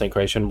of content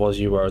creation, was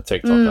you were a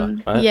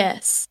TikToker, right?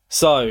 Yes.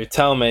 So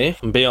tell me,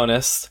 be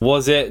honest,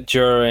 was it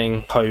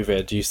during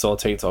COVID you saw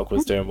TikTok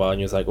was doing well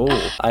and you was like,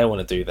 oh, I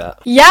want to do that?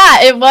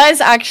 Yeah, it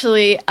was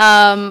actually.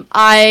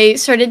 I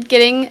started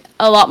getting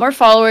a lot more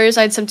followers.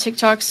 I had some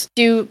TikToks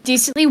do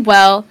decently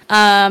well.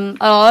 A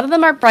lot of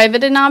them are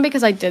privated now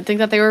because I did think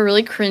that they were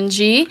really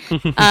cringy.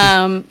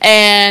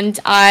 And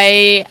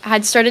I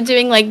had started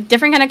doing like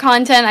different kind of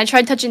content. I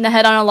tried touching the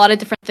head on a lot of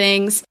different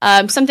things.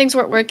 Some things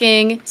weren't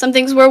working, some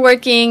things were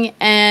working,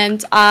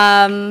 and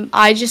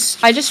I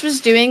just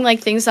was doing like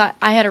things that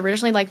I had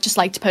originally like just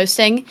liked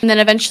posting, and then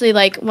eventually,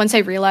 like, once I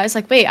realized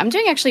like, wait, I'm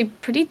doing actually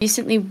pretty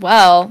decently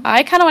well,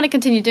 I kind of want to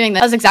continue doing that.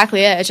 That was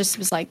exactly it. It just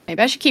was like,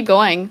 maybe I should keep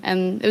going.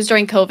 And it was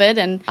during COVID,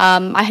 and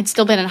I had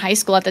still been in high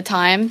school at the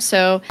time,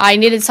 so I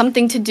needed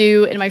something to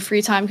do in my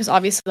free time, because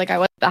obviously like I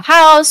was at the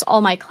house, all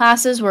my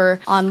classes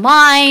were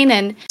online,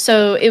 and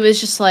so it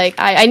was just like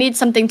I need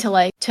something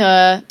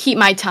to keep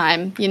my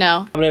time, you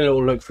know. I'm having a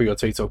little look through your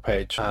TikTok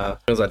page. It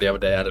was like the other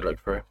day I had a look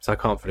through, so I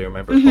can't fully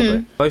remember it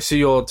probably. Most of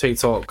your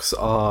TikToks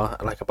are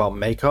like about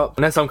makeup,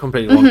 unless I'm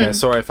completely wrong here.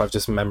 Sorry if I've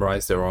just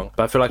memorized it wrong,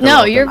 but I feel like a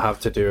lot of them have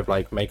to do with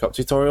like makeup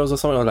tutorials or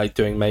something, or like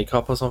doing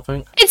makeup or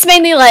something. It's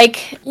mainly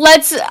like,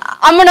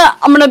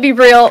 I'm gonna be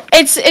real,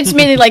 it's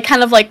mainly like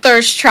kind of like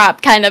thirst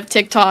trap kind of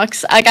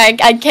TikToks. Like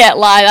I can't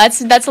lie,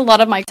 that's a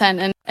lot of my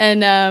content,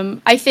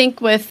 and I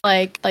think with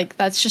like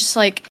that's just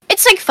like,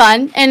 it's like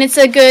fun, and it's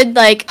a good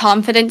like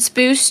confidence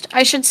boost,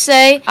 I should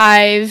say.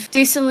 I've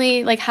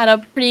decently like had a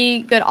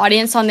pretty good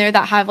audience on there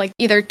that have like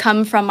either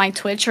come from my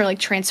Twitch or like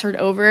transferred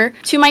over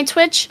to my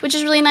Twitch, which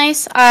is really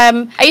nice.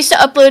 I used to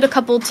upload a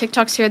couple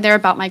TikToks here and there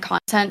about my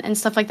content and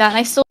stuff like that, and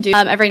I still do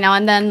every now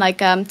and then. Like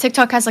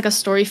TikTok has like a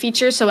story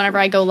feature, so whenever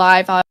I go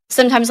live, I'll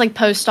sometimes like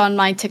post on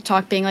my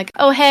TikTok being like,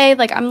 oh hey,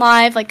 like I'm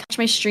live, like catch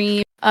my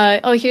stream.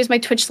 Oh, here's my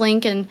Twitch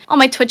link, and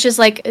my Twitch is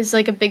like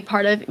a big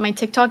part of my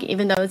TikTok,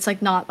 even though it's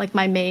like not like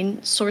my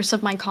main source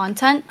of my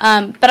content.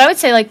 But I would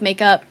say like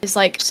makeup is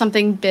like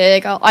something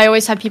big. I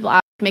always have people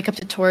ask makeup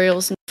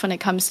tutorials and when it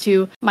comes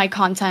to my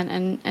content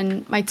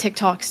and my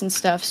TikToks and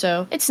stuff.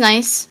 So it's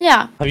nice.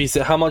 Yeah. Have you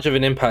seen, how much of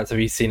an impact have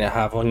you seen it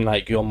have on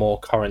like your more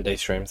current day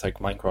streams like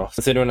Minecraft?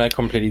 Considering they're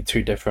completely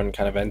two different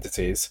kind of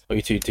entities. Or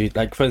you two do,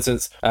 like for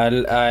instance,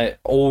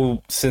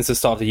 all since the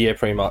start of the year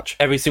pretty much,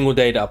 every single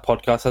day that a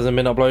podcast hasn't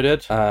been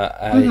uploaded,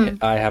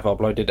 I have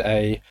uploaded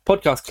a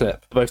podcast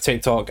clip, both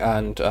TikTok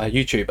and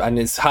YouTube, and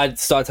it's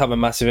started to have a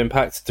massive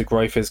impact. The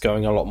growth is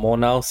going a lot more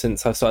now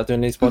since I started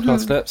doing these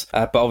podcast clips,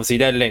 but obviously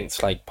they're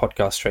linked like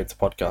podcast straight to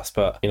podcast,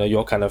 but you know,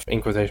 your kind of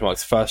in quotation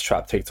marks first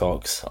trap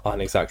TikToks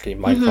aren't exactly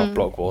Minecraft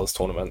Block Wars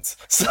tournaments.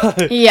 So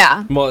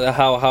yeah,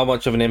 how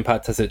much of an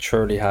impact has it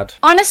truly had?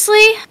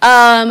 Honestly,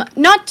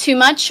 not too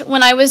much.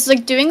 When I was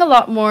like doing a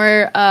lot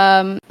more,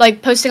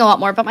 like posting a lot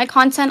more about my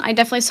content, I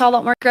definitely saw a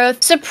lot more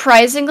growth.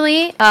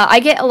 Surprisingly, I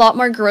get a lot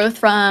more growth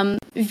from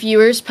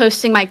viewers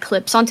posting my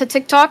clips onto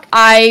TikTok.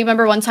 I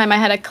remember one time I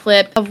had a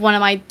clip of one of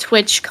my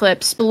Twitch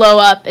clips blow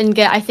up and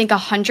get, I think,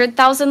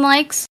 100,000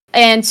 likes.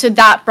 And so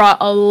that brought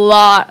a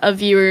lot of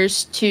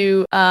viewers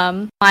to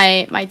my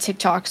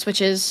TikToks,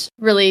 which is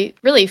really,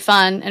 really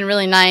fun and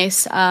really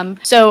nice.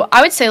 So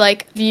I would say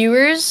like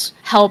viewers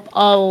help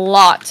a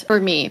lot for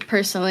me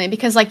personally,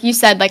 because like you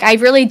said, like I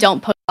really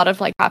don't post a lot of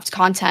like craft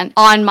content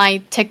on my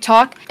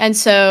TikTok, and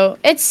so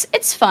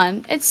it's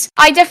fun.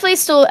 I definitely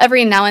still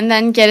every now and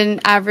then get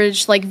an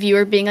average like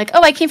viewer being like,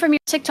 oh, I came from your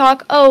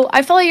TikTok, oh,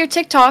 I follow your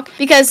TikTok,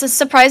 because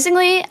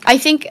surprisingly I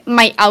think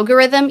my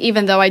algorithm,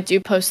 even though I do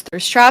post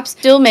thirst traps,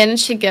 still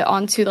manage to get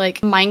onto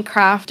like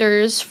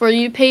Minecrafters for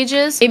you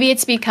pages. Maybe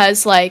it's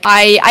because like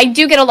I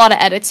do get a lot of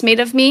edits made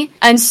of me,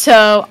 and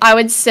so I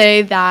would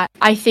say that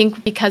I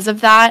think because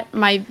of that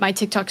my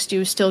TikToks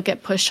do still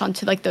get pushed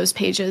onto like those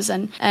pages,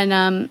 and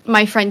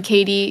my friend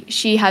Katie,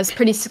 she has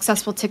pretty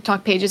successful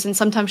TikTok pages, and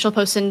sometimes she'll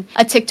post in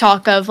a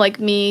TikTok of like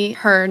me,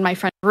 her, and my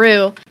friend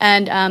Rue,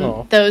 and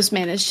those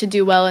manage to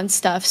do well and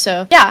stuff.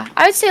 So yeah,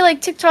 I would say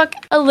like TikTok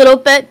a little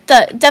bit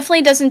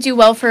definitely doesn't do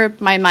well for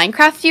my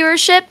Minecraft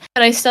viewership,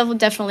 but I still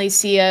definitely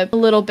see a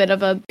little bit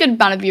of a good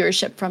amount of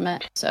viewership from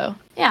it. So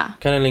yeah.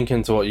 Kind of link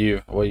into what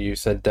you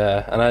said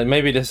there, and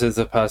maybe this is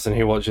a person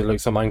who watches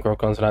looks at Minecraft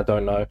content, I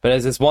don't know, but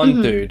there's this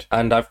one dude,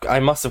 and I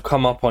must have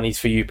come up on his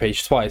For You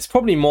page twice,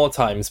 probably more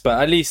times,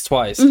 but at least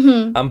twice,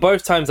 and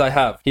both times I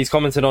have, he's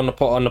commented on the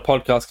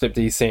podcast clip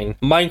that he's seen,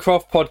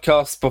 Minecraft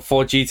podcast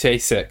before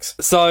GTA 6.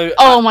 So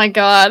oh my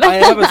god, I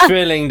have a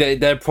feeling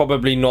that they're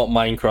probably not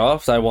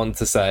Minecraft, I want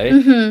to say,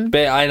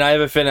 but I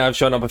have a feeling I've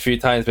shown up a few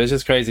times, but it's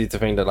just crazy to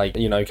think that like,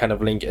 you know, kind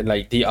of link it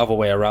like the other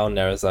way around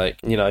there is like,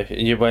 you know,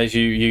 whereas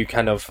you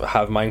kind of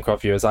have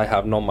Minecraft viewers, I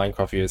have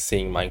non-Minecraft viewers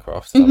seeing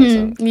Minecraft. Does that make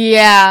sense?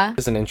 Yeah,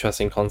 it's an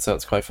interesting concept.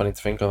 It's quite funny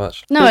to think of,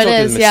 actually. No, TikTok it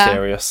is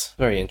mysterious.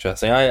 Very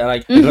interesting. I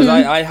like because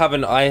I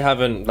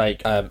haven't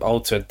like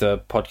altered the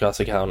podcast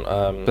account,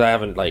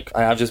 but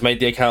I've just made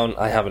the account.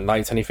 I haven't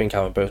liked anything, I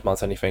haven't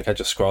bookmarked anything. I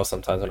just scroll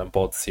sometimes when I'm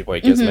bored to see what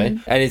it gives me,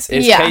 and it's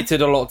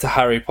catered a lot to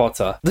Harry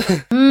Potter, which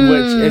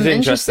is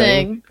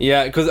interesting.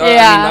 Yeah, because I mean,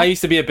 I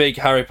used to be a big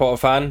Harry Potter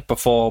fan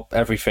before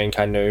everything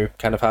I knew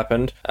kind of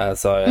happened,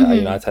 so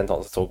I tend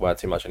not to talk about it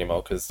too much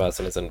anymore because the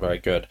person isn't very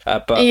good.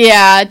 But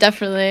yeah,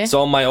 definitely.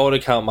 So on my old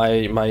account, my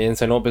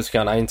Insane Orbis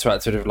account, I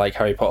interacted with like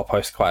Harry Potter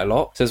posts quite a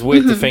lot. So it's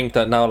weird to think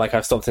that now like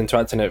I've stopped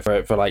interacting it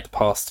for like the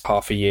past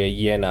half a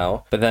year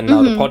now. But then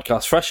now the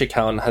podcast Fresh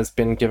account has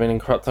been given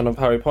encrypted on of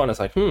Harry Potter. And it's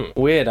like,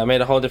 weird. I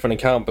made a whole different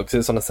account because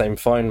it's on the same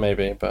phone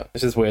maybe, but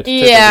it's just weird.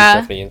 Yeah,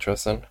 it's definitely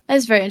interesting.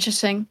 It's very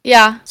interesting.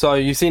 Yeah. So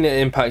you've seen it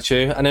impact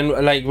you, and then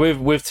like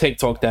with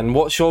TikTok, then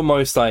what's your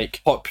most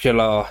like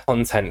popular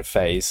content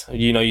phase?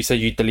 You know, you said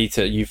you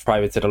deleted, you've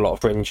privated a lot of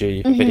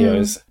cringy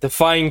videos.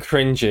 Define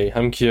cringy.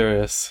 I'm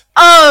curious.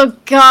 Oh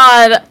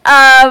god.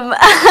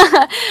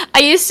 I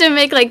used to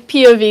make like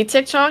POV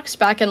TikToks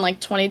back in like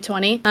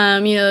 2020. You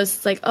know,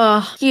 it's like,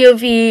 oh,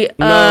 POV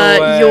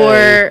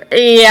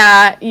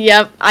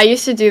I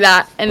used to do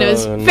that, and it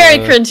was very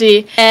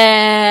cringy,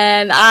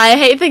 and I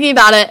hate thinking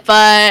about it,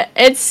 but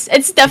it's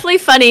definitely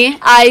funny.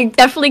 I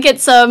definitely get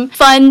some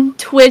fun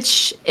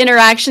Twitch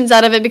interactions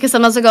out of it, because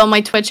sometimes I'll go on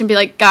my Twitch and be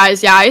like,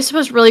 guys, I used to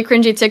post really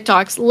cringy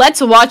TikToks.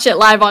 Let's watch it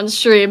live on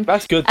stream.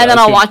 That's good. And then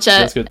I'll watch it.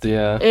 That's good,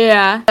 yeah.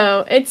 Yeah.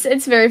 So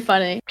it's very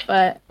funny,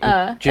 but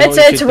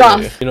it's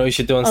rough. You know what you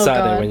should do on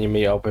Saturday when you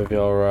meet up with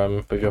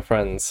your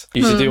friends?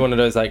 You should do one of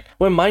those like,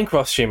 we're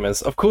Minecraft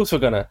streamers, of course we're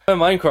gonna. We're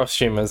Minecraft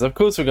streamers, of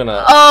course we're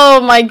gonna.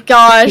 Oh my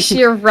gosh,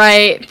 you're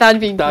right.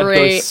 That'd be great. That'd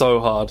go so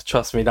hard.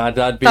 Trust me,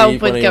 that'd be.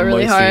 That would go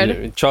really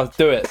hard.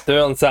 Do it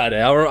on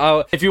Saturday.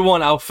 I'll if you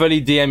want, I'll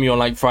fully DM you on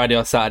like Friday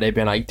or Saturday,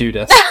 being like, do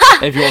this.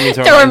 If you want me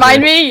to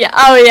remind me.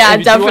 Oh yeah,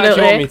 definitely. Do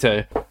you want me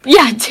to?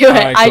 Yeah, do it.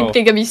 Right, cool. I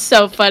think it'd be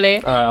so funny.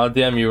 Alright, I'll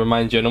DM you,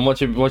 remind you, and what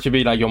should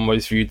be like your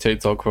most viewed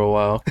TikTok for a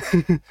while?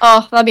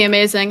 Oh, that'd be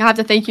amazing. I have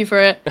to thank you for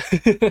it.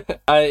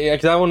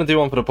 Because I want to do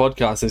one for the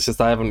podcast. It's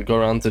just I haven't got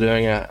around to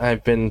doing it.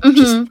 I've been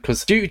just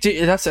because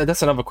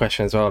that's another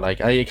question as well. Like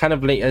I kind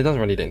of link. It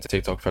doesn't really link to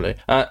TikTok fully.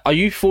 Are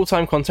you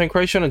full-time content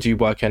creation, or do you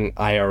work an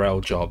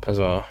IRL job as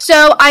well?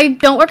 So I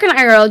don't work an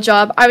IRL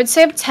job. I would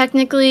say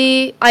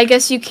technically, I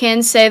guess you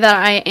can say that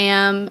I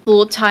am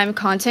full-time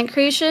content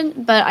creation,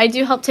 but I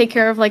do help take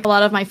care of like a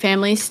lot of my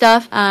family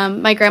stuff.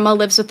 My grandma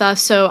lives with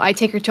us, so I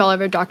take her to all of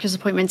her doctor's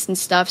appointments and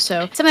stuff.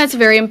 So something that's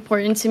very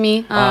important to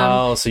me.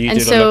 So you do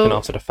the looking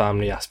after the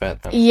family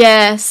aspect then.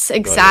 Yes,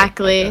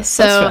 exactly. Okay.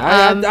 So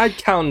I'd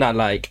count that,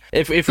 like,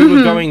 if we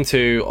were going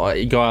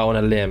to go out on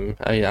a limb,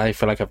 I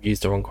feel like I've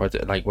used the wrong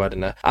word in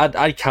there.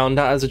 I'd count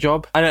that as a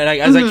job. I know, like,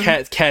 as a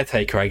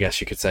caretaker, I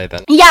guess you could say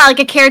then. Yeah, like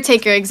a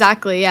caretaker,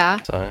 exactly.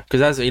 Yeah. So,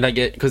 because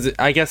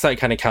I guess that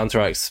kind of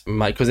counteracts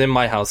because in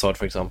my household,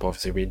 for example,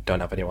 obviously we don't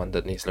have anyone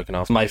that needs looking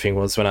after. My thing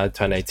was when I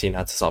turned 18, I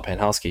had to start paying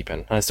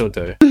housekeeping, and I still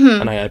do,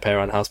 and I pay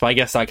around the house. But I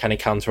guess that kind of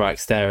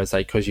counteracts there as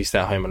like because you stay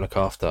at home and look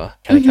after,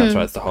 kind of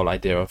counteracts the whole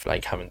idea of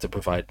like having to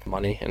provide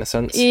money in a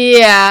sense.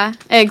 Yeah,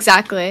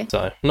 exactly.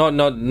 So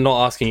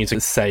not asking you to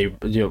say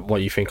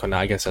what you think on that.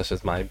 I guess that's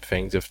just my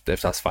thing. If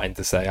that's fine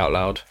to say out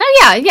loud.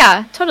 Oh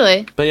yeah,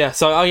 totally. But yeah,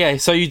 so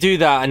so you do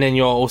that, and then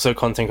you're also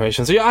content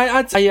creation. So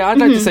I'd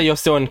like to say you're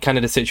still in kind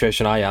of the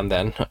situation I am.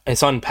 Then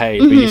it's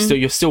unpaid, but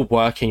you're still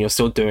working. You're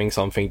still doing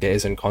something that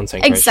isn't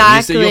content creation.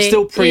 Exactly. You're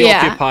still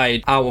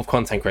preoccupied out of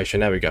content creation.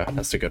 There we go.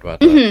 That's a good word.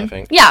 I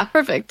think. Yeah,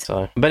 perfect.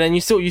 So, but then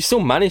you still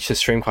manage to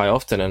stream quite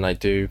often, and I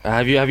do.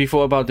 Have you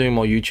thought about doing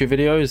more YouTube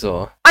videos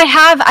or? I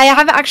have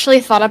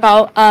actually thought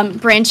about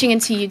branching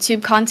into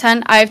YouTube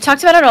content. I've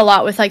talked about it a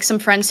lot with like some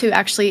friends who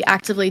actually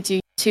actively do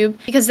YouTube,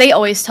 because they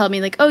always tell me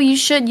like, oh, you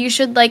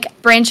should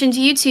like branch into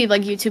YouTube,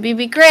 like YouTube would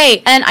be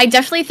great. And I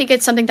definitely think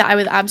it's something that I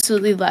would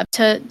absolutely love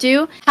to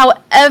do.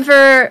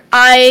 However,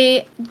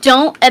 I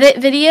don't edit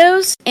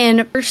videos,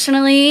 and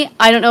personally,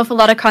 I don't know if a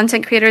lot of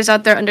content creators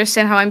out there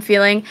understand how I'm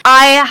feeling.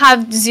 I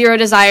have zero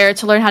desire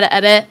to learn how to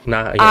edit.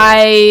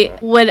 I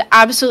would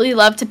absolutely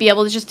love to be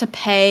able to just to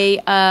pay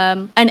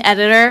an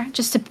editor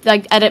just to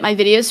like edit my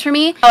videos for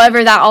me.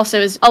 However, that also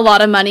is a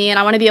lot of money, and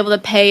I want to be able to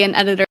pay an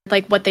editor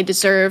like what they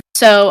deserve.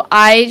 So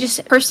I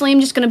just personally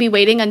am just going to be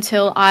waiting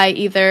until I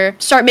either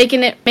start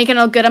making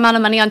a good amount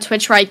of money on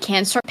Twitch where I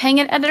can start paying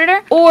an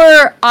editor,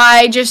 or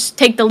I just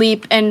take the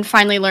leap and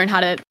finally learn how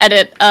to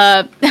edit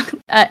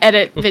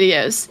edit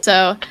videos.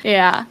 So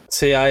yeah.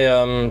 See,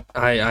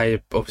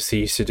 I obviously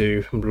used to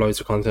do loads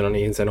of content on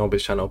the Insane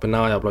Orbits channel, but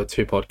now I upload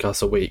 2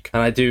 podcasts a week,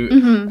 and I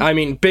do. I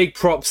mean, big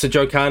props to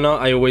Jokanna.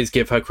 I always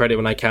give her credit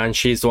when I can.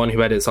 She's the one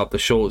who edits up the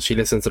shorts. She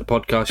listens to the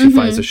podcast. She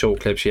finds the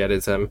short clips. She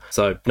edits them.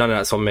 So none of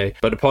that's on me.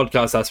 But the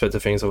podcast aspect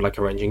of things of like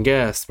arranging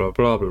guests, blah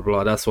blah blah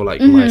blah. That's all like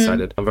my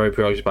side. I'm very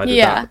preoccupied with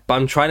that. But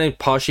I'm trying to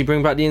partially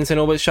bring back the Insane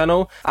Orbits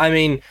channel. I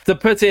mean, to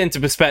put it into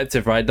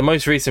perspective, right? The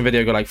most recent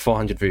video got like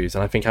 400 views,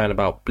 and I think I earned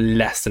about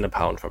less than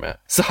 £1 from it.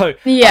 So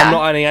I'm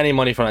not earning any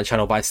money from that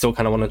channel, but I still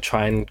kind of want to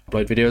try and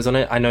upload videos on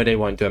it. I know they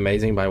won't do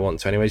amazing, but I want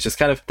to anyways. Just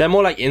kind of, they're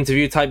more like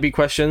interview type B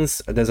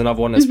questions. There's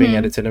another one that's being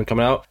edited and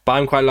coming out, but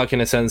I'm quite lucky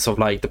in a sense of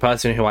like the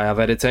person who I have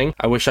editing,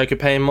 I wish I could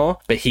pay him more,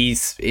 but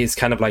he's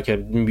kind of like a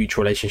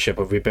mutual relationship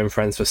of we've been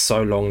friends for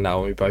so long now,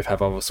 and we both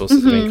have other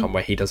sources of income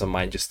where he doesn't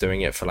mind just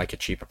doing it for like a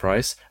cheaper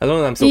price, as long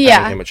as I'm still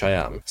paying him, which I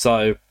am.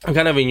 So I'm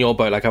kind of in your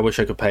boat. Like I wish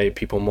I could pay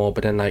people more,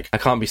 but then like I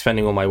can't be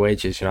spending all my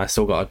wages, you know. I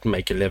still got to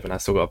make a living. I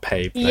still got to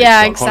pay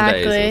like,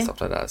 holidays and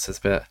stuff like that. So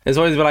it's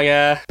always been like,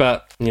 yeah,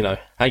 but you know,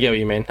 I get what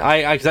you mean.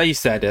 Because I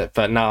used to edit,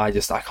 but now I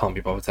can't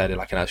be bothered to edit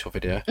like an actual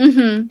video.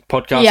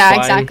 Podcast, fine.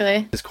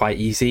 Exactly. It's quite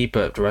easy,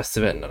 but the rest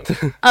of it, no.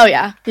 Oh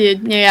yeah,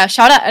 dude. Yeah.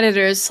 Shout out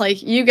editors.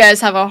 Like you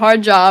guys have a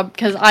hard job,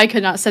 because I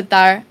could not sit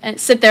there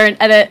and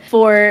edit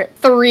for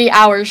 3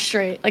 hours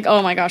straight. Like,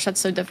 oh my gosh, that's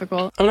so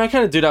difficult. I mean, I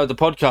kind of do that with the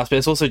podcast, but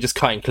it's also just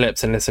cutting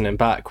clips and listening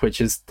back,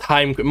 which is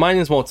mine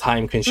is more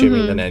time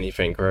consuming than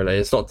anything, really.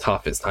 It's not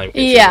tough, it's time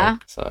consuming. Yeah.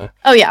 So.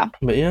 Oh yeah.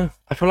 But yeah.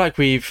 I feel like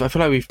we've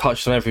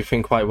touched on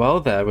everything quite well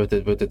there with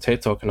the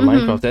TikTok and the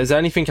Minecraft. Is there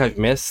anything I've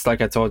missed?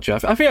 Like I told you, I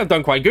think I've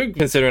done quite good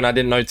considering I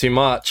didn't know too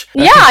much.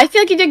 Yeah, I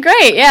feel like you did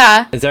great.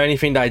 Yeah. Is there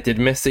anything that I did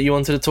miss that you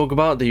wanted to talk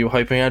about that you were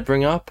hoping I'd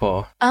bring up,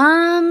 or?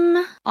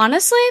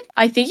 Honestly,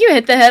 I think you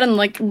hit the head on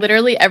like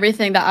literally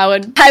everything that I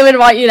would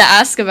want you to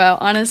ask about.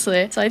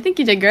 Honestly, so I think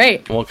you did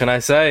great. What can I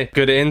say?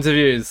 Good at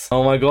interviews.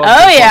 Oh my god.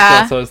 Oh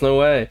yeah. So there's no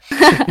way.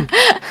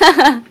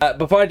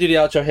 Before I do the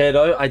outro here,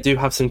 though, I do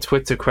have some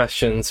Twitter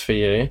questions for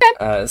you.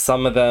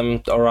 Some of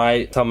them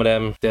alright, some of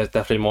them they're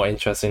definitely more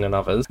interesting than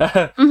others.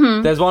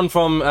 There's one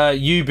from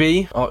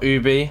UB or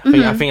Ubi.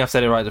 I think I've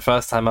said it right the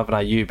first time, haven't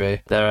I? UB.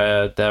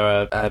 They're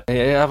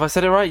have I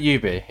said it right?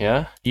 UB,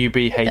 yeah.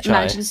 UBHI.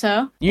 Imagine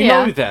so. You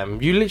know them.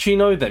 You literally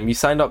know them. You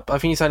signed up. I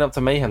think you signed up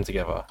to Mayhem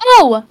together.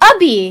 Oh,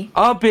 Ubby.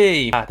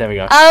 There we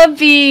go.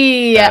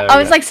 Ubby. I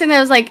was like sitting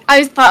there.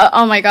 I thought,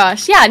 oh my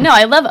gosh. Yeah. No,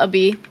 I love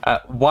Ubby.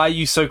 Why are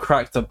you so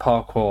cracked at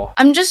parkour?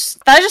 That was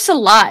just a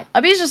lie.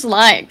 Ubby's just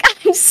lying.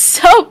 I'm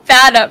so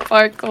bad at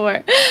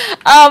parkour.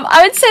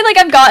 I would say like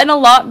I've gotten a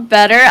lot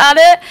better at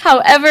it.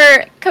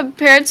 However,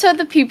 compared to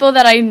the people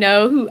that I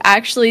know who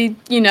actually,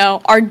 you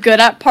know, are good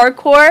at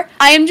parkour,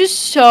 I am just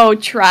so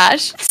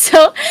trash.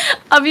 So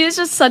Ubby is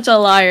just such a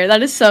liar.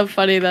 That is so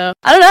funny though.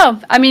 I don't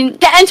know. I mean,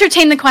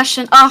 entertain the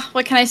question. Oh,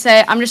 what can I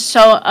say? I'm just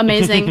so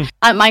amazing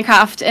at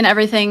Minecraft and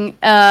everything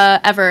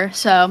ever.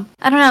 So,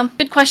 I don't know.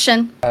 Good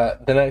question.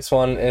 The next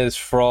one is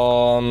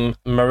from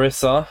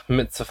Marissa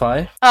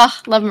Mitzafai. Oh,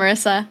 love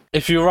Marissa.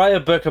 If you write a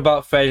book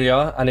about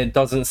failure and it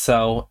doesn't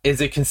sell, is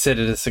it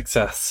considered a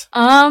success?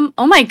 Oh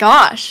my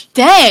gosh.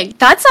 Dang,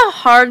 that's a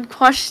hard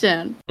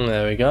question.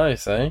 There we go,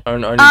 see?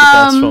 Only the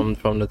best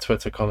from the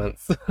Twitter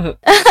comments.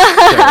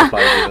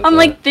 I'm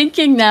like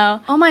thinking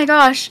now. Oh my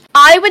gosh.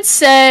 I would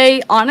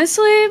say,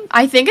 honestly,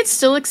 I think it's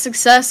still a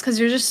success because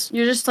you're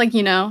just like,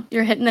 you know,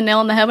 you're hitting the nail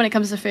on the head when it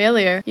comes to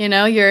failure. You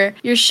know, you're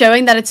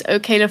showing that it's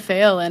okay to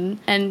fail, and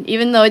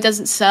even though it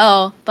doesn't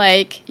sell,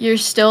 like, you're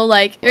still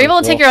like, you're able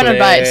to take your own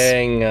advice.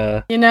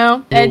 You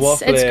know,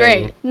 it's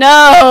great. No.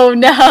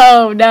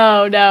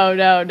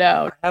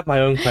 I have my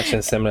own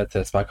question similar to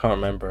this, but I can't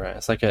remember it.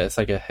 It's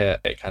like a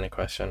hit kind of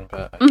question,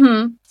 but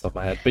it's off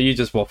my head. But you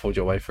just waffled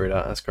your way through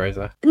that. That's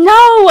crazy.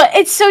 No,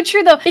 it's so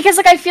true though, because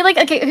like I feel like,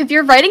 okay, if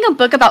you're writing a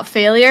book about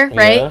failure,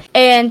 right,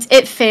 and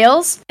it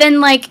fails,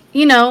 then like,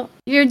 you know,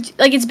 you're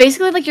like, it's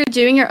basically like you're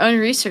doing your own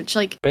research.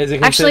 Like,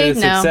 basically, actually,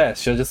 no.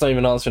 Success. You're just not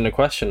even answering the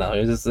question now.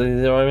 You're just, you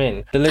know what I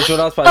mean? The literal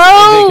last part is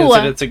it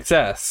considered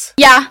success?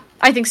 Yeah.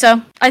 I think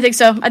so. I think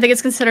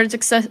it's considered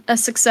a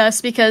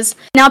success because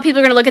now people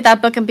are going to look at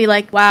that book and be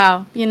like,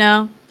 wow, you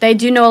know, they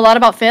do know a lot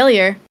about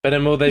failure. But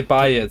then will they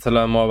buy it to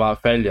learn more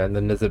about failure, and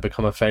then does it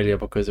become a failure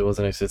because it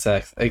wasn't a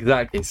success?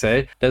 Exactly,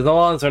 see? There's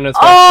no answer in this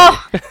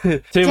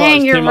question. Too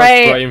much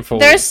brain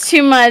force. There's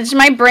too much.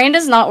 My brain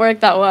does not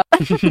work that well.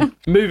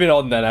 Moving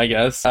on then, I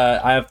guess.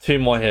 I have two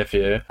more here for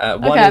you.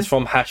 One is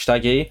from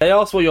 #E. They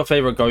asked what your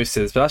favorite ghost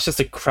is, but that's just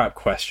a crap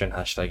question,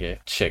 #E.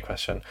 Shit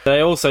question. They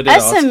also did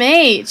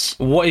SMH. ask,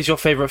 what is your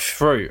favorite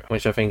fruit?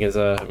 Which I think is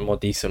a more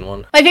decent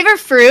one. My favorite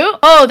fruit?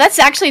 Oh, that's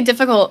actually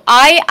difficult.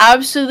 I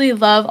absolutely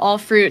love all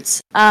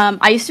fruits.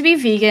 I used to be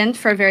vegan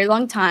for a very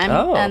long time,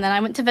 and then I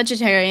went to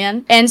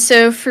vegetarian, and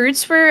so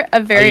fruits were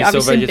a very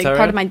obviously big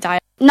part of my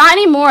diet. Not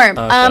anymore. Okay.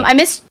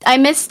 I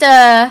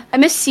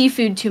miss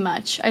seafood too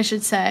much, I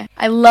should say.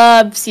 I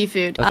love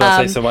seafood. I was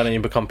gonna say, so why don't you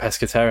become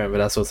pescatarian? But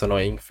that's also not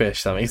eating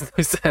fish. That makes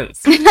no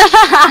sense.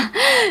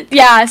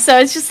 Yeah, so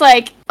it's just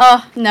like,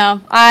 oh no.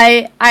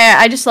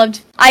 I just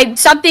loved, I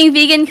stopped being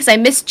vegan because I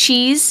missed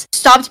cheese.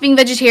 Stopped being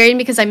vegetarian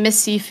because I miss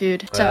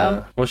seafood.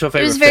 So what's your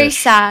favorite? It was very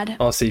sad.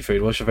 Oh,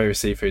 seafood. What's your favorite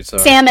seafood?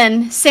 Sorry.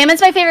 Salmon. Salmon's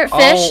my favorite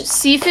fish.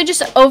 Seafood,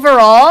 just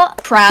overall,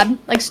 crab,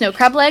 like snow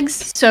crab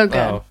legs, so good.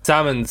 Oh,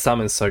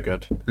 salmon's so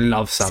good.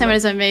 Love salmon. Salmon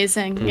is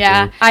amazing. Mm-hmm.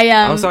 Yeah,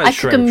 I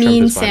cook a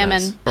mean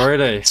salmon.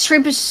 Really?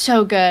 Shrimp is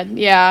so good.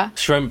 Yeah.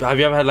 Shrimp. Have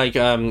you ever had like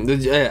I'm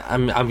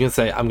gonna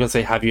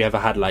say have you ever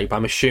had like? But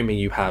I'm assuming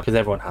you have because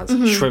everyone has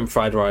shrimp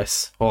fried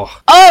rice.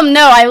 Oh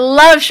no, I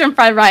love shrimp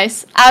fried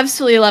rice.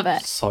 Absolutely love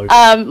it. So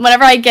good.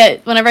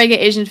 Whenever I get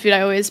Asian food,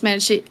 I always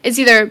manage to. It's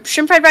either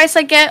shrimp fried rice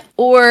I get,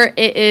 or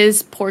it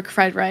is pork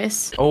fried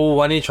rice. Oh,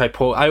 I need to try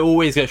pork. I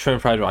always get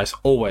shrimp fried rice,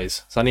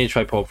 always. So I need to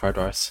try pork fried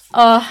rice.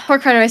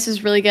 Pork fried rice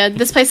is really good.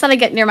 This place that I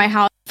get near my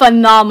house,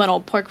 phenomenal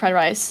pork fried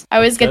rice. I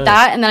always get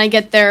that, and then I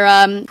get their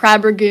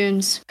crab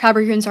ragoons. Crab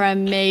ragoons are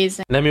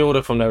amazing. Let me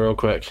order from there real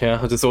quick. Yeah,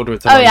 I'll just order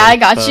it. Yeah, I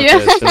got you.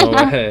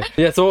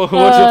 Yeah. So,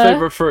 what's your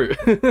favorite fruit?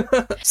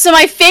 So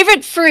my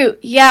favorite fruit,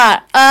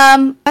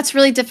 that's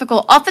really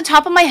difficult. Off the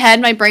top of my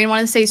head, my brain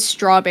wanted to say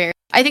strawberry.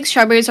 I think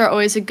strawberries are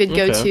always a good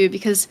go-to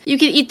because you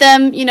can eat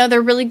them, you know, they're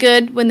really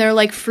good when they're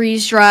like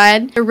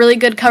freeze-dried. They're really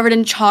good covered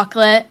in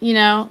chocolate, you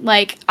know,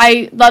 like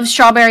I love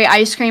strawberry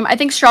ice cream. I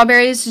think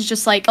strawberries is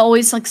just like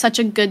always like such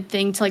a good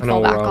thing to like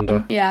fall back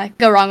on. Yeah,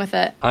 go wrong with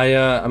it.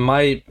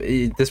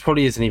 This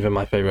probably isn't even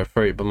my favorite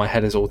fruit, but my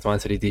head is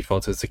automatically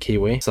defaulted to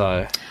kiwi,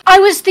 so. I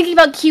was thinking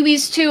about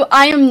kiwis too.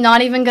 I am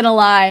not even gonna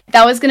lie.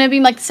 That was gonna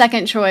be my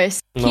second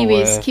choice.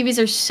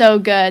 Kiwis are so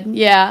good.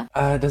 Yeah.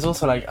 There's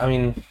also like, I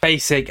mean,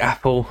 basic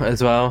apple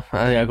as well.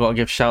 I gotta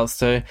give shouts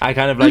to. I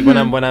kind of like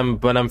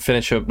when I'm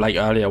finished with like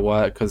early at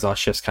work because our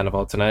shifts kind of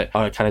alternate.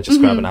 I kind of just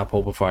grab an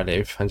apple before I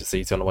leave and just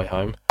eat it on the way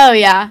home. Oh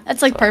yeah,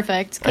 that's like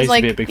perfect. I used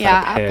to be a big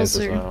fan of pears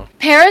as well.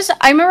 Pears.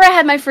 I remember I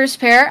had my first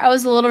pear. I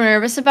was a little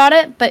nervous about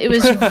it, but it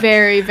was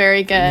very,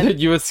 very good.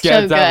 You were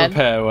scared to have a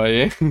pear, were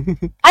you?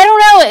 I don't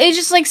know. It's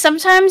just like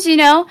sometimes, you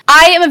know,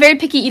 I am a very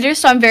picky eater,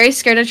 so I'm very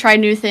scared to try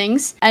new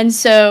things, and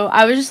so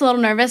I was just a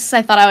little nervous because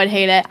I thought I would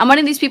hate it. I'm one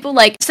of these people,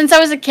 like, since I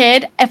was a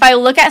kid, if I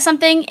look at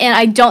something and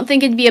I don't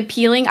think it'd be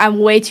appealing, I'm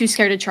way too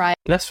scared to try it.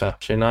 That's fair.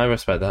 Actually, I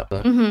respect that.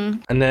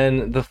 And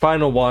then the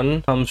final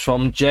one comes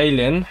from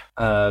Jaylin,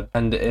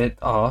 and it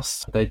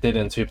asks, they did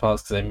in two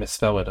parts because they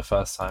misspelled it the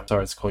first time.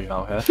 Sorry to call you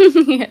out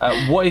here.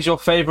 What is your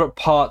favorite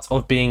part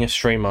of being a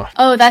streamer?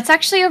 Oh, that's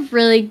actually a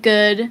really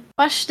good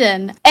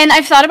question. And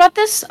I've thought about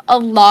this a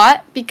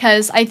lot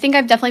because I think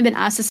I've definitely been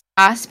asked this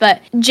past,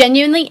 but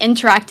genuinely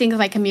interacting with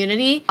my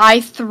community,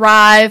 I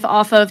thrive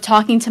off of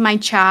talking to my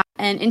chat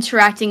and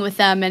interacting with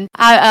them, and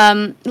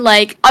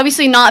like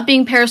obviously not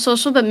being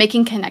parasocial but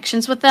making connections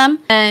connections with them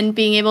and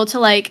being able to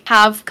like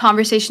have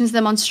conversations with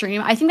them on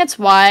stream. I think that's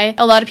why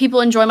a lot of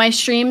people enjoy my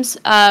streams.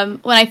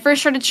 When I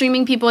first started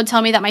streaming, people would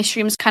tell me that my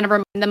streams kind of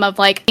remind them of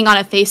like being on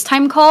a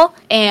FaceTime call,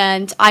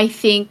 and I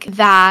think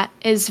that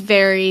is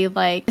very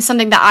like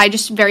something that I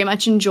just very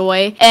much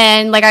enjoy.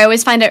 And like I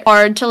always find it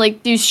hard to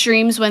like do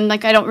streams when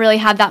like I don't really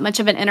have that much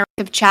of an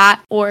interactive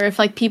chat, or if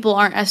like people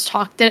aren't as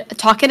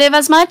talkative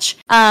as much.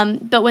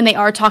 But when they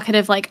are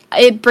talkative, like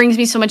it brings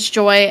me so much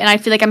joy, and I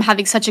feel like I'm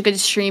having such a good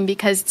stream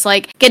because it's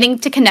like getting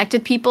to connect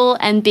with people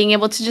and being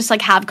able to just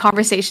like have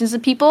conversations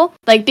with people,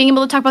 like being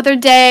able to talk about their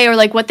day or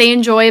like what they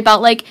enjoy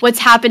about like what's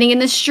happening in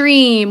the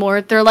stream,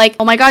 or they're like,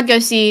 oh my god,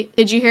 Ghosty,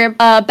 did you hear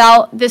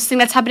about this thing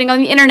that's happening on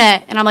the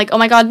internet? And I'm like, oh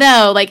my god,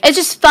 no. Like it's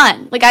just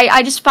fun. Like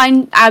I just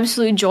find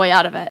absolute joy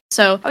out of it.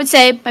 So I would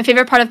say my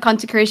favorite part of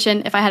content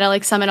creation, if I had to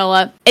like sum it all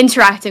up,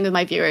 interacting with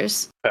my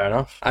viewers. Fair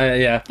enough.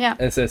 Yeah.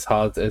 It's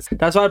hard.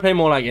 That's why I play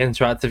more like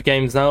interactive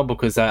games now,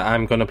 because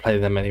I'm gonna play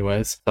them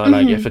anyways. So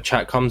like, if a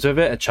chat comes with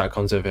it, a chat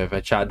comes with it. If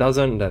a chat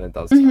doesn't, then it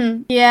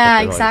doesn't.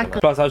 Yeah,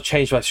 exactly. Plus, I've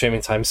changed my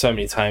streaming time so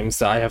many times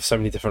that I have so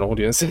many different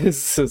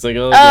audiences. It's like,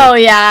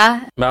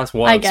 yeah. That's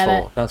work's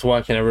fault. That's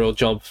working a real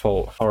job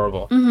fault.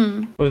 Horrible.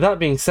 With that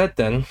being said,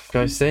 then,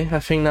 Ghosty, I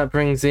think that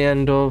brings the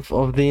end of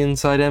the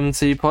Inside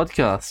MC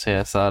podcast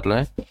here.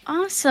 Sadly.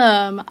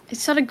 Awesome.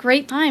 It's had a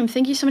great time.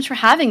 Thank you so much for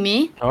having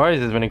me. No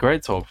worries. It's been a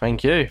great talk.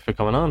 Thank you for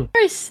coming on. Of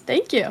course.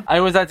 Thank you. I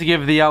always like to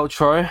give the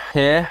outro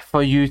here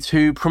for you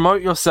to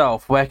promote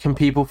yourself. Where can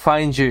people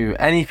find you?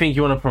 Anything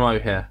you want to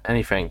promote here?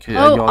 Anything.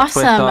 Your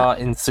awesome.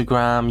 Twitter,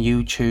 Instagram,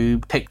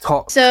 YouTube,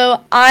 TikTok.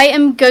 So I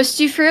am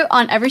ghostiefruit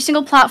on every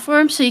single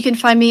platform. So you can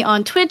find me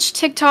on Twitch,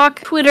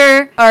 TikTok,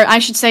 Twitter, or I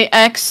should say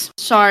X.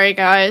 Sorry,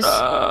 guys.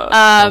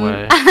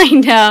 I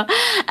know.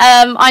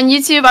 On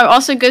YouTube, I'm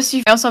also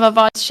ghostiefruit. I also have a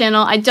VODs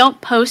channel. I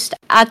don't post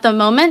at the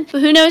moment,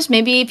 but who knows?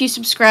 Maybe if you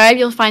subscribe,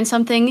 you'll find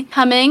something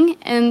coming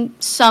in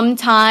some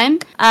time.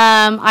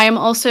 I am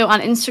also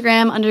on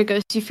Instagram under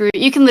ghostiefruit.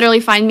 You can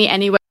literally find me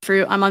anywhere.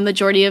 Fruit. I'm on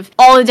majority of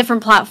all the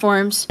different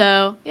platforms.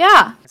 So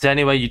yeah. Is there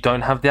any way you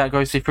don't have the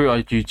 @ghostiefruit,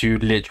 or do you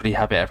literally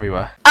have it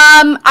everywhere?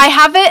 I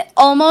have it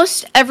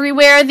almost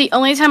everywhere. The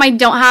only time I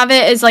don't have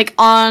it is like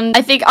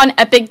I think on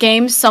Epic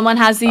Games, someone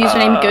has the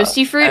username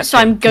ghostiefruit, so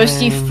I'm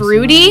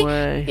ghostiefruity.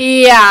 No,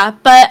 yeah,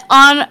 but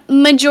on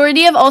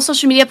majority of all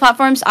social media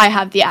platforms, I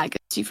have the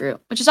 @ghostiefruit,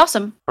 which is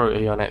awesome.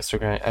 Fruity on extra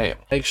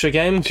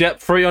games. Yep,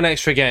 free on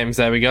extra games.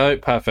 There we go.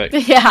 Perfect.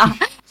 Yeah.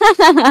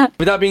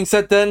 With that being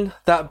said, then,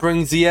 that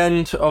brings the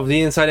end of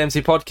the Inside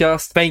MC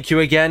podcast. Thank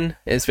you again.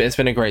 It's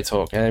been a great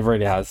talk, and it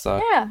really has.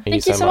 So yeah,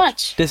 thank you so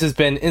much. This has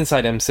been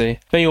Inside MC.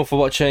 Thank you all for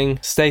watching.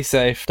 Stay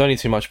safe. Don't eat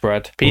too much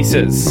bread.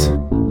 Pieces.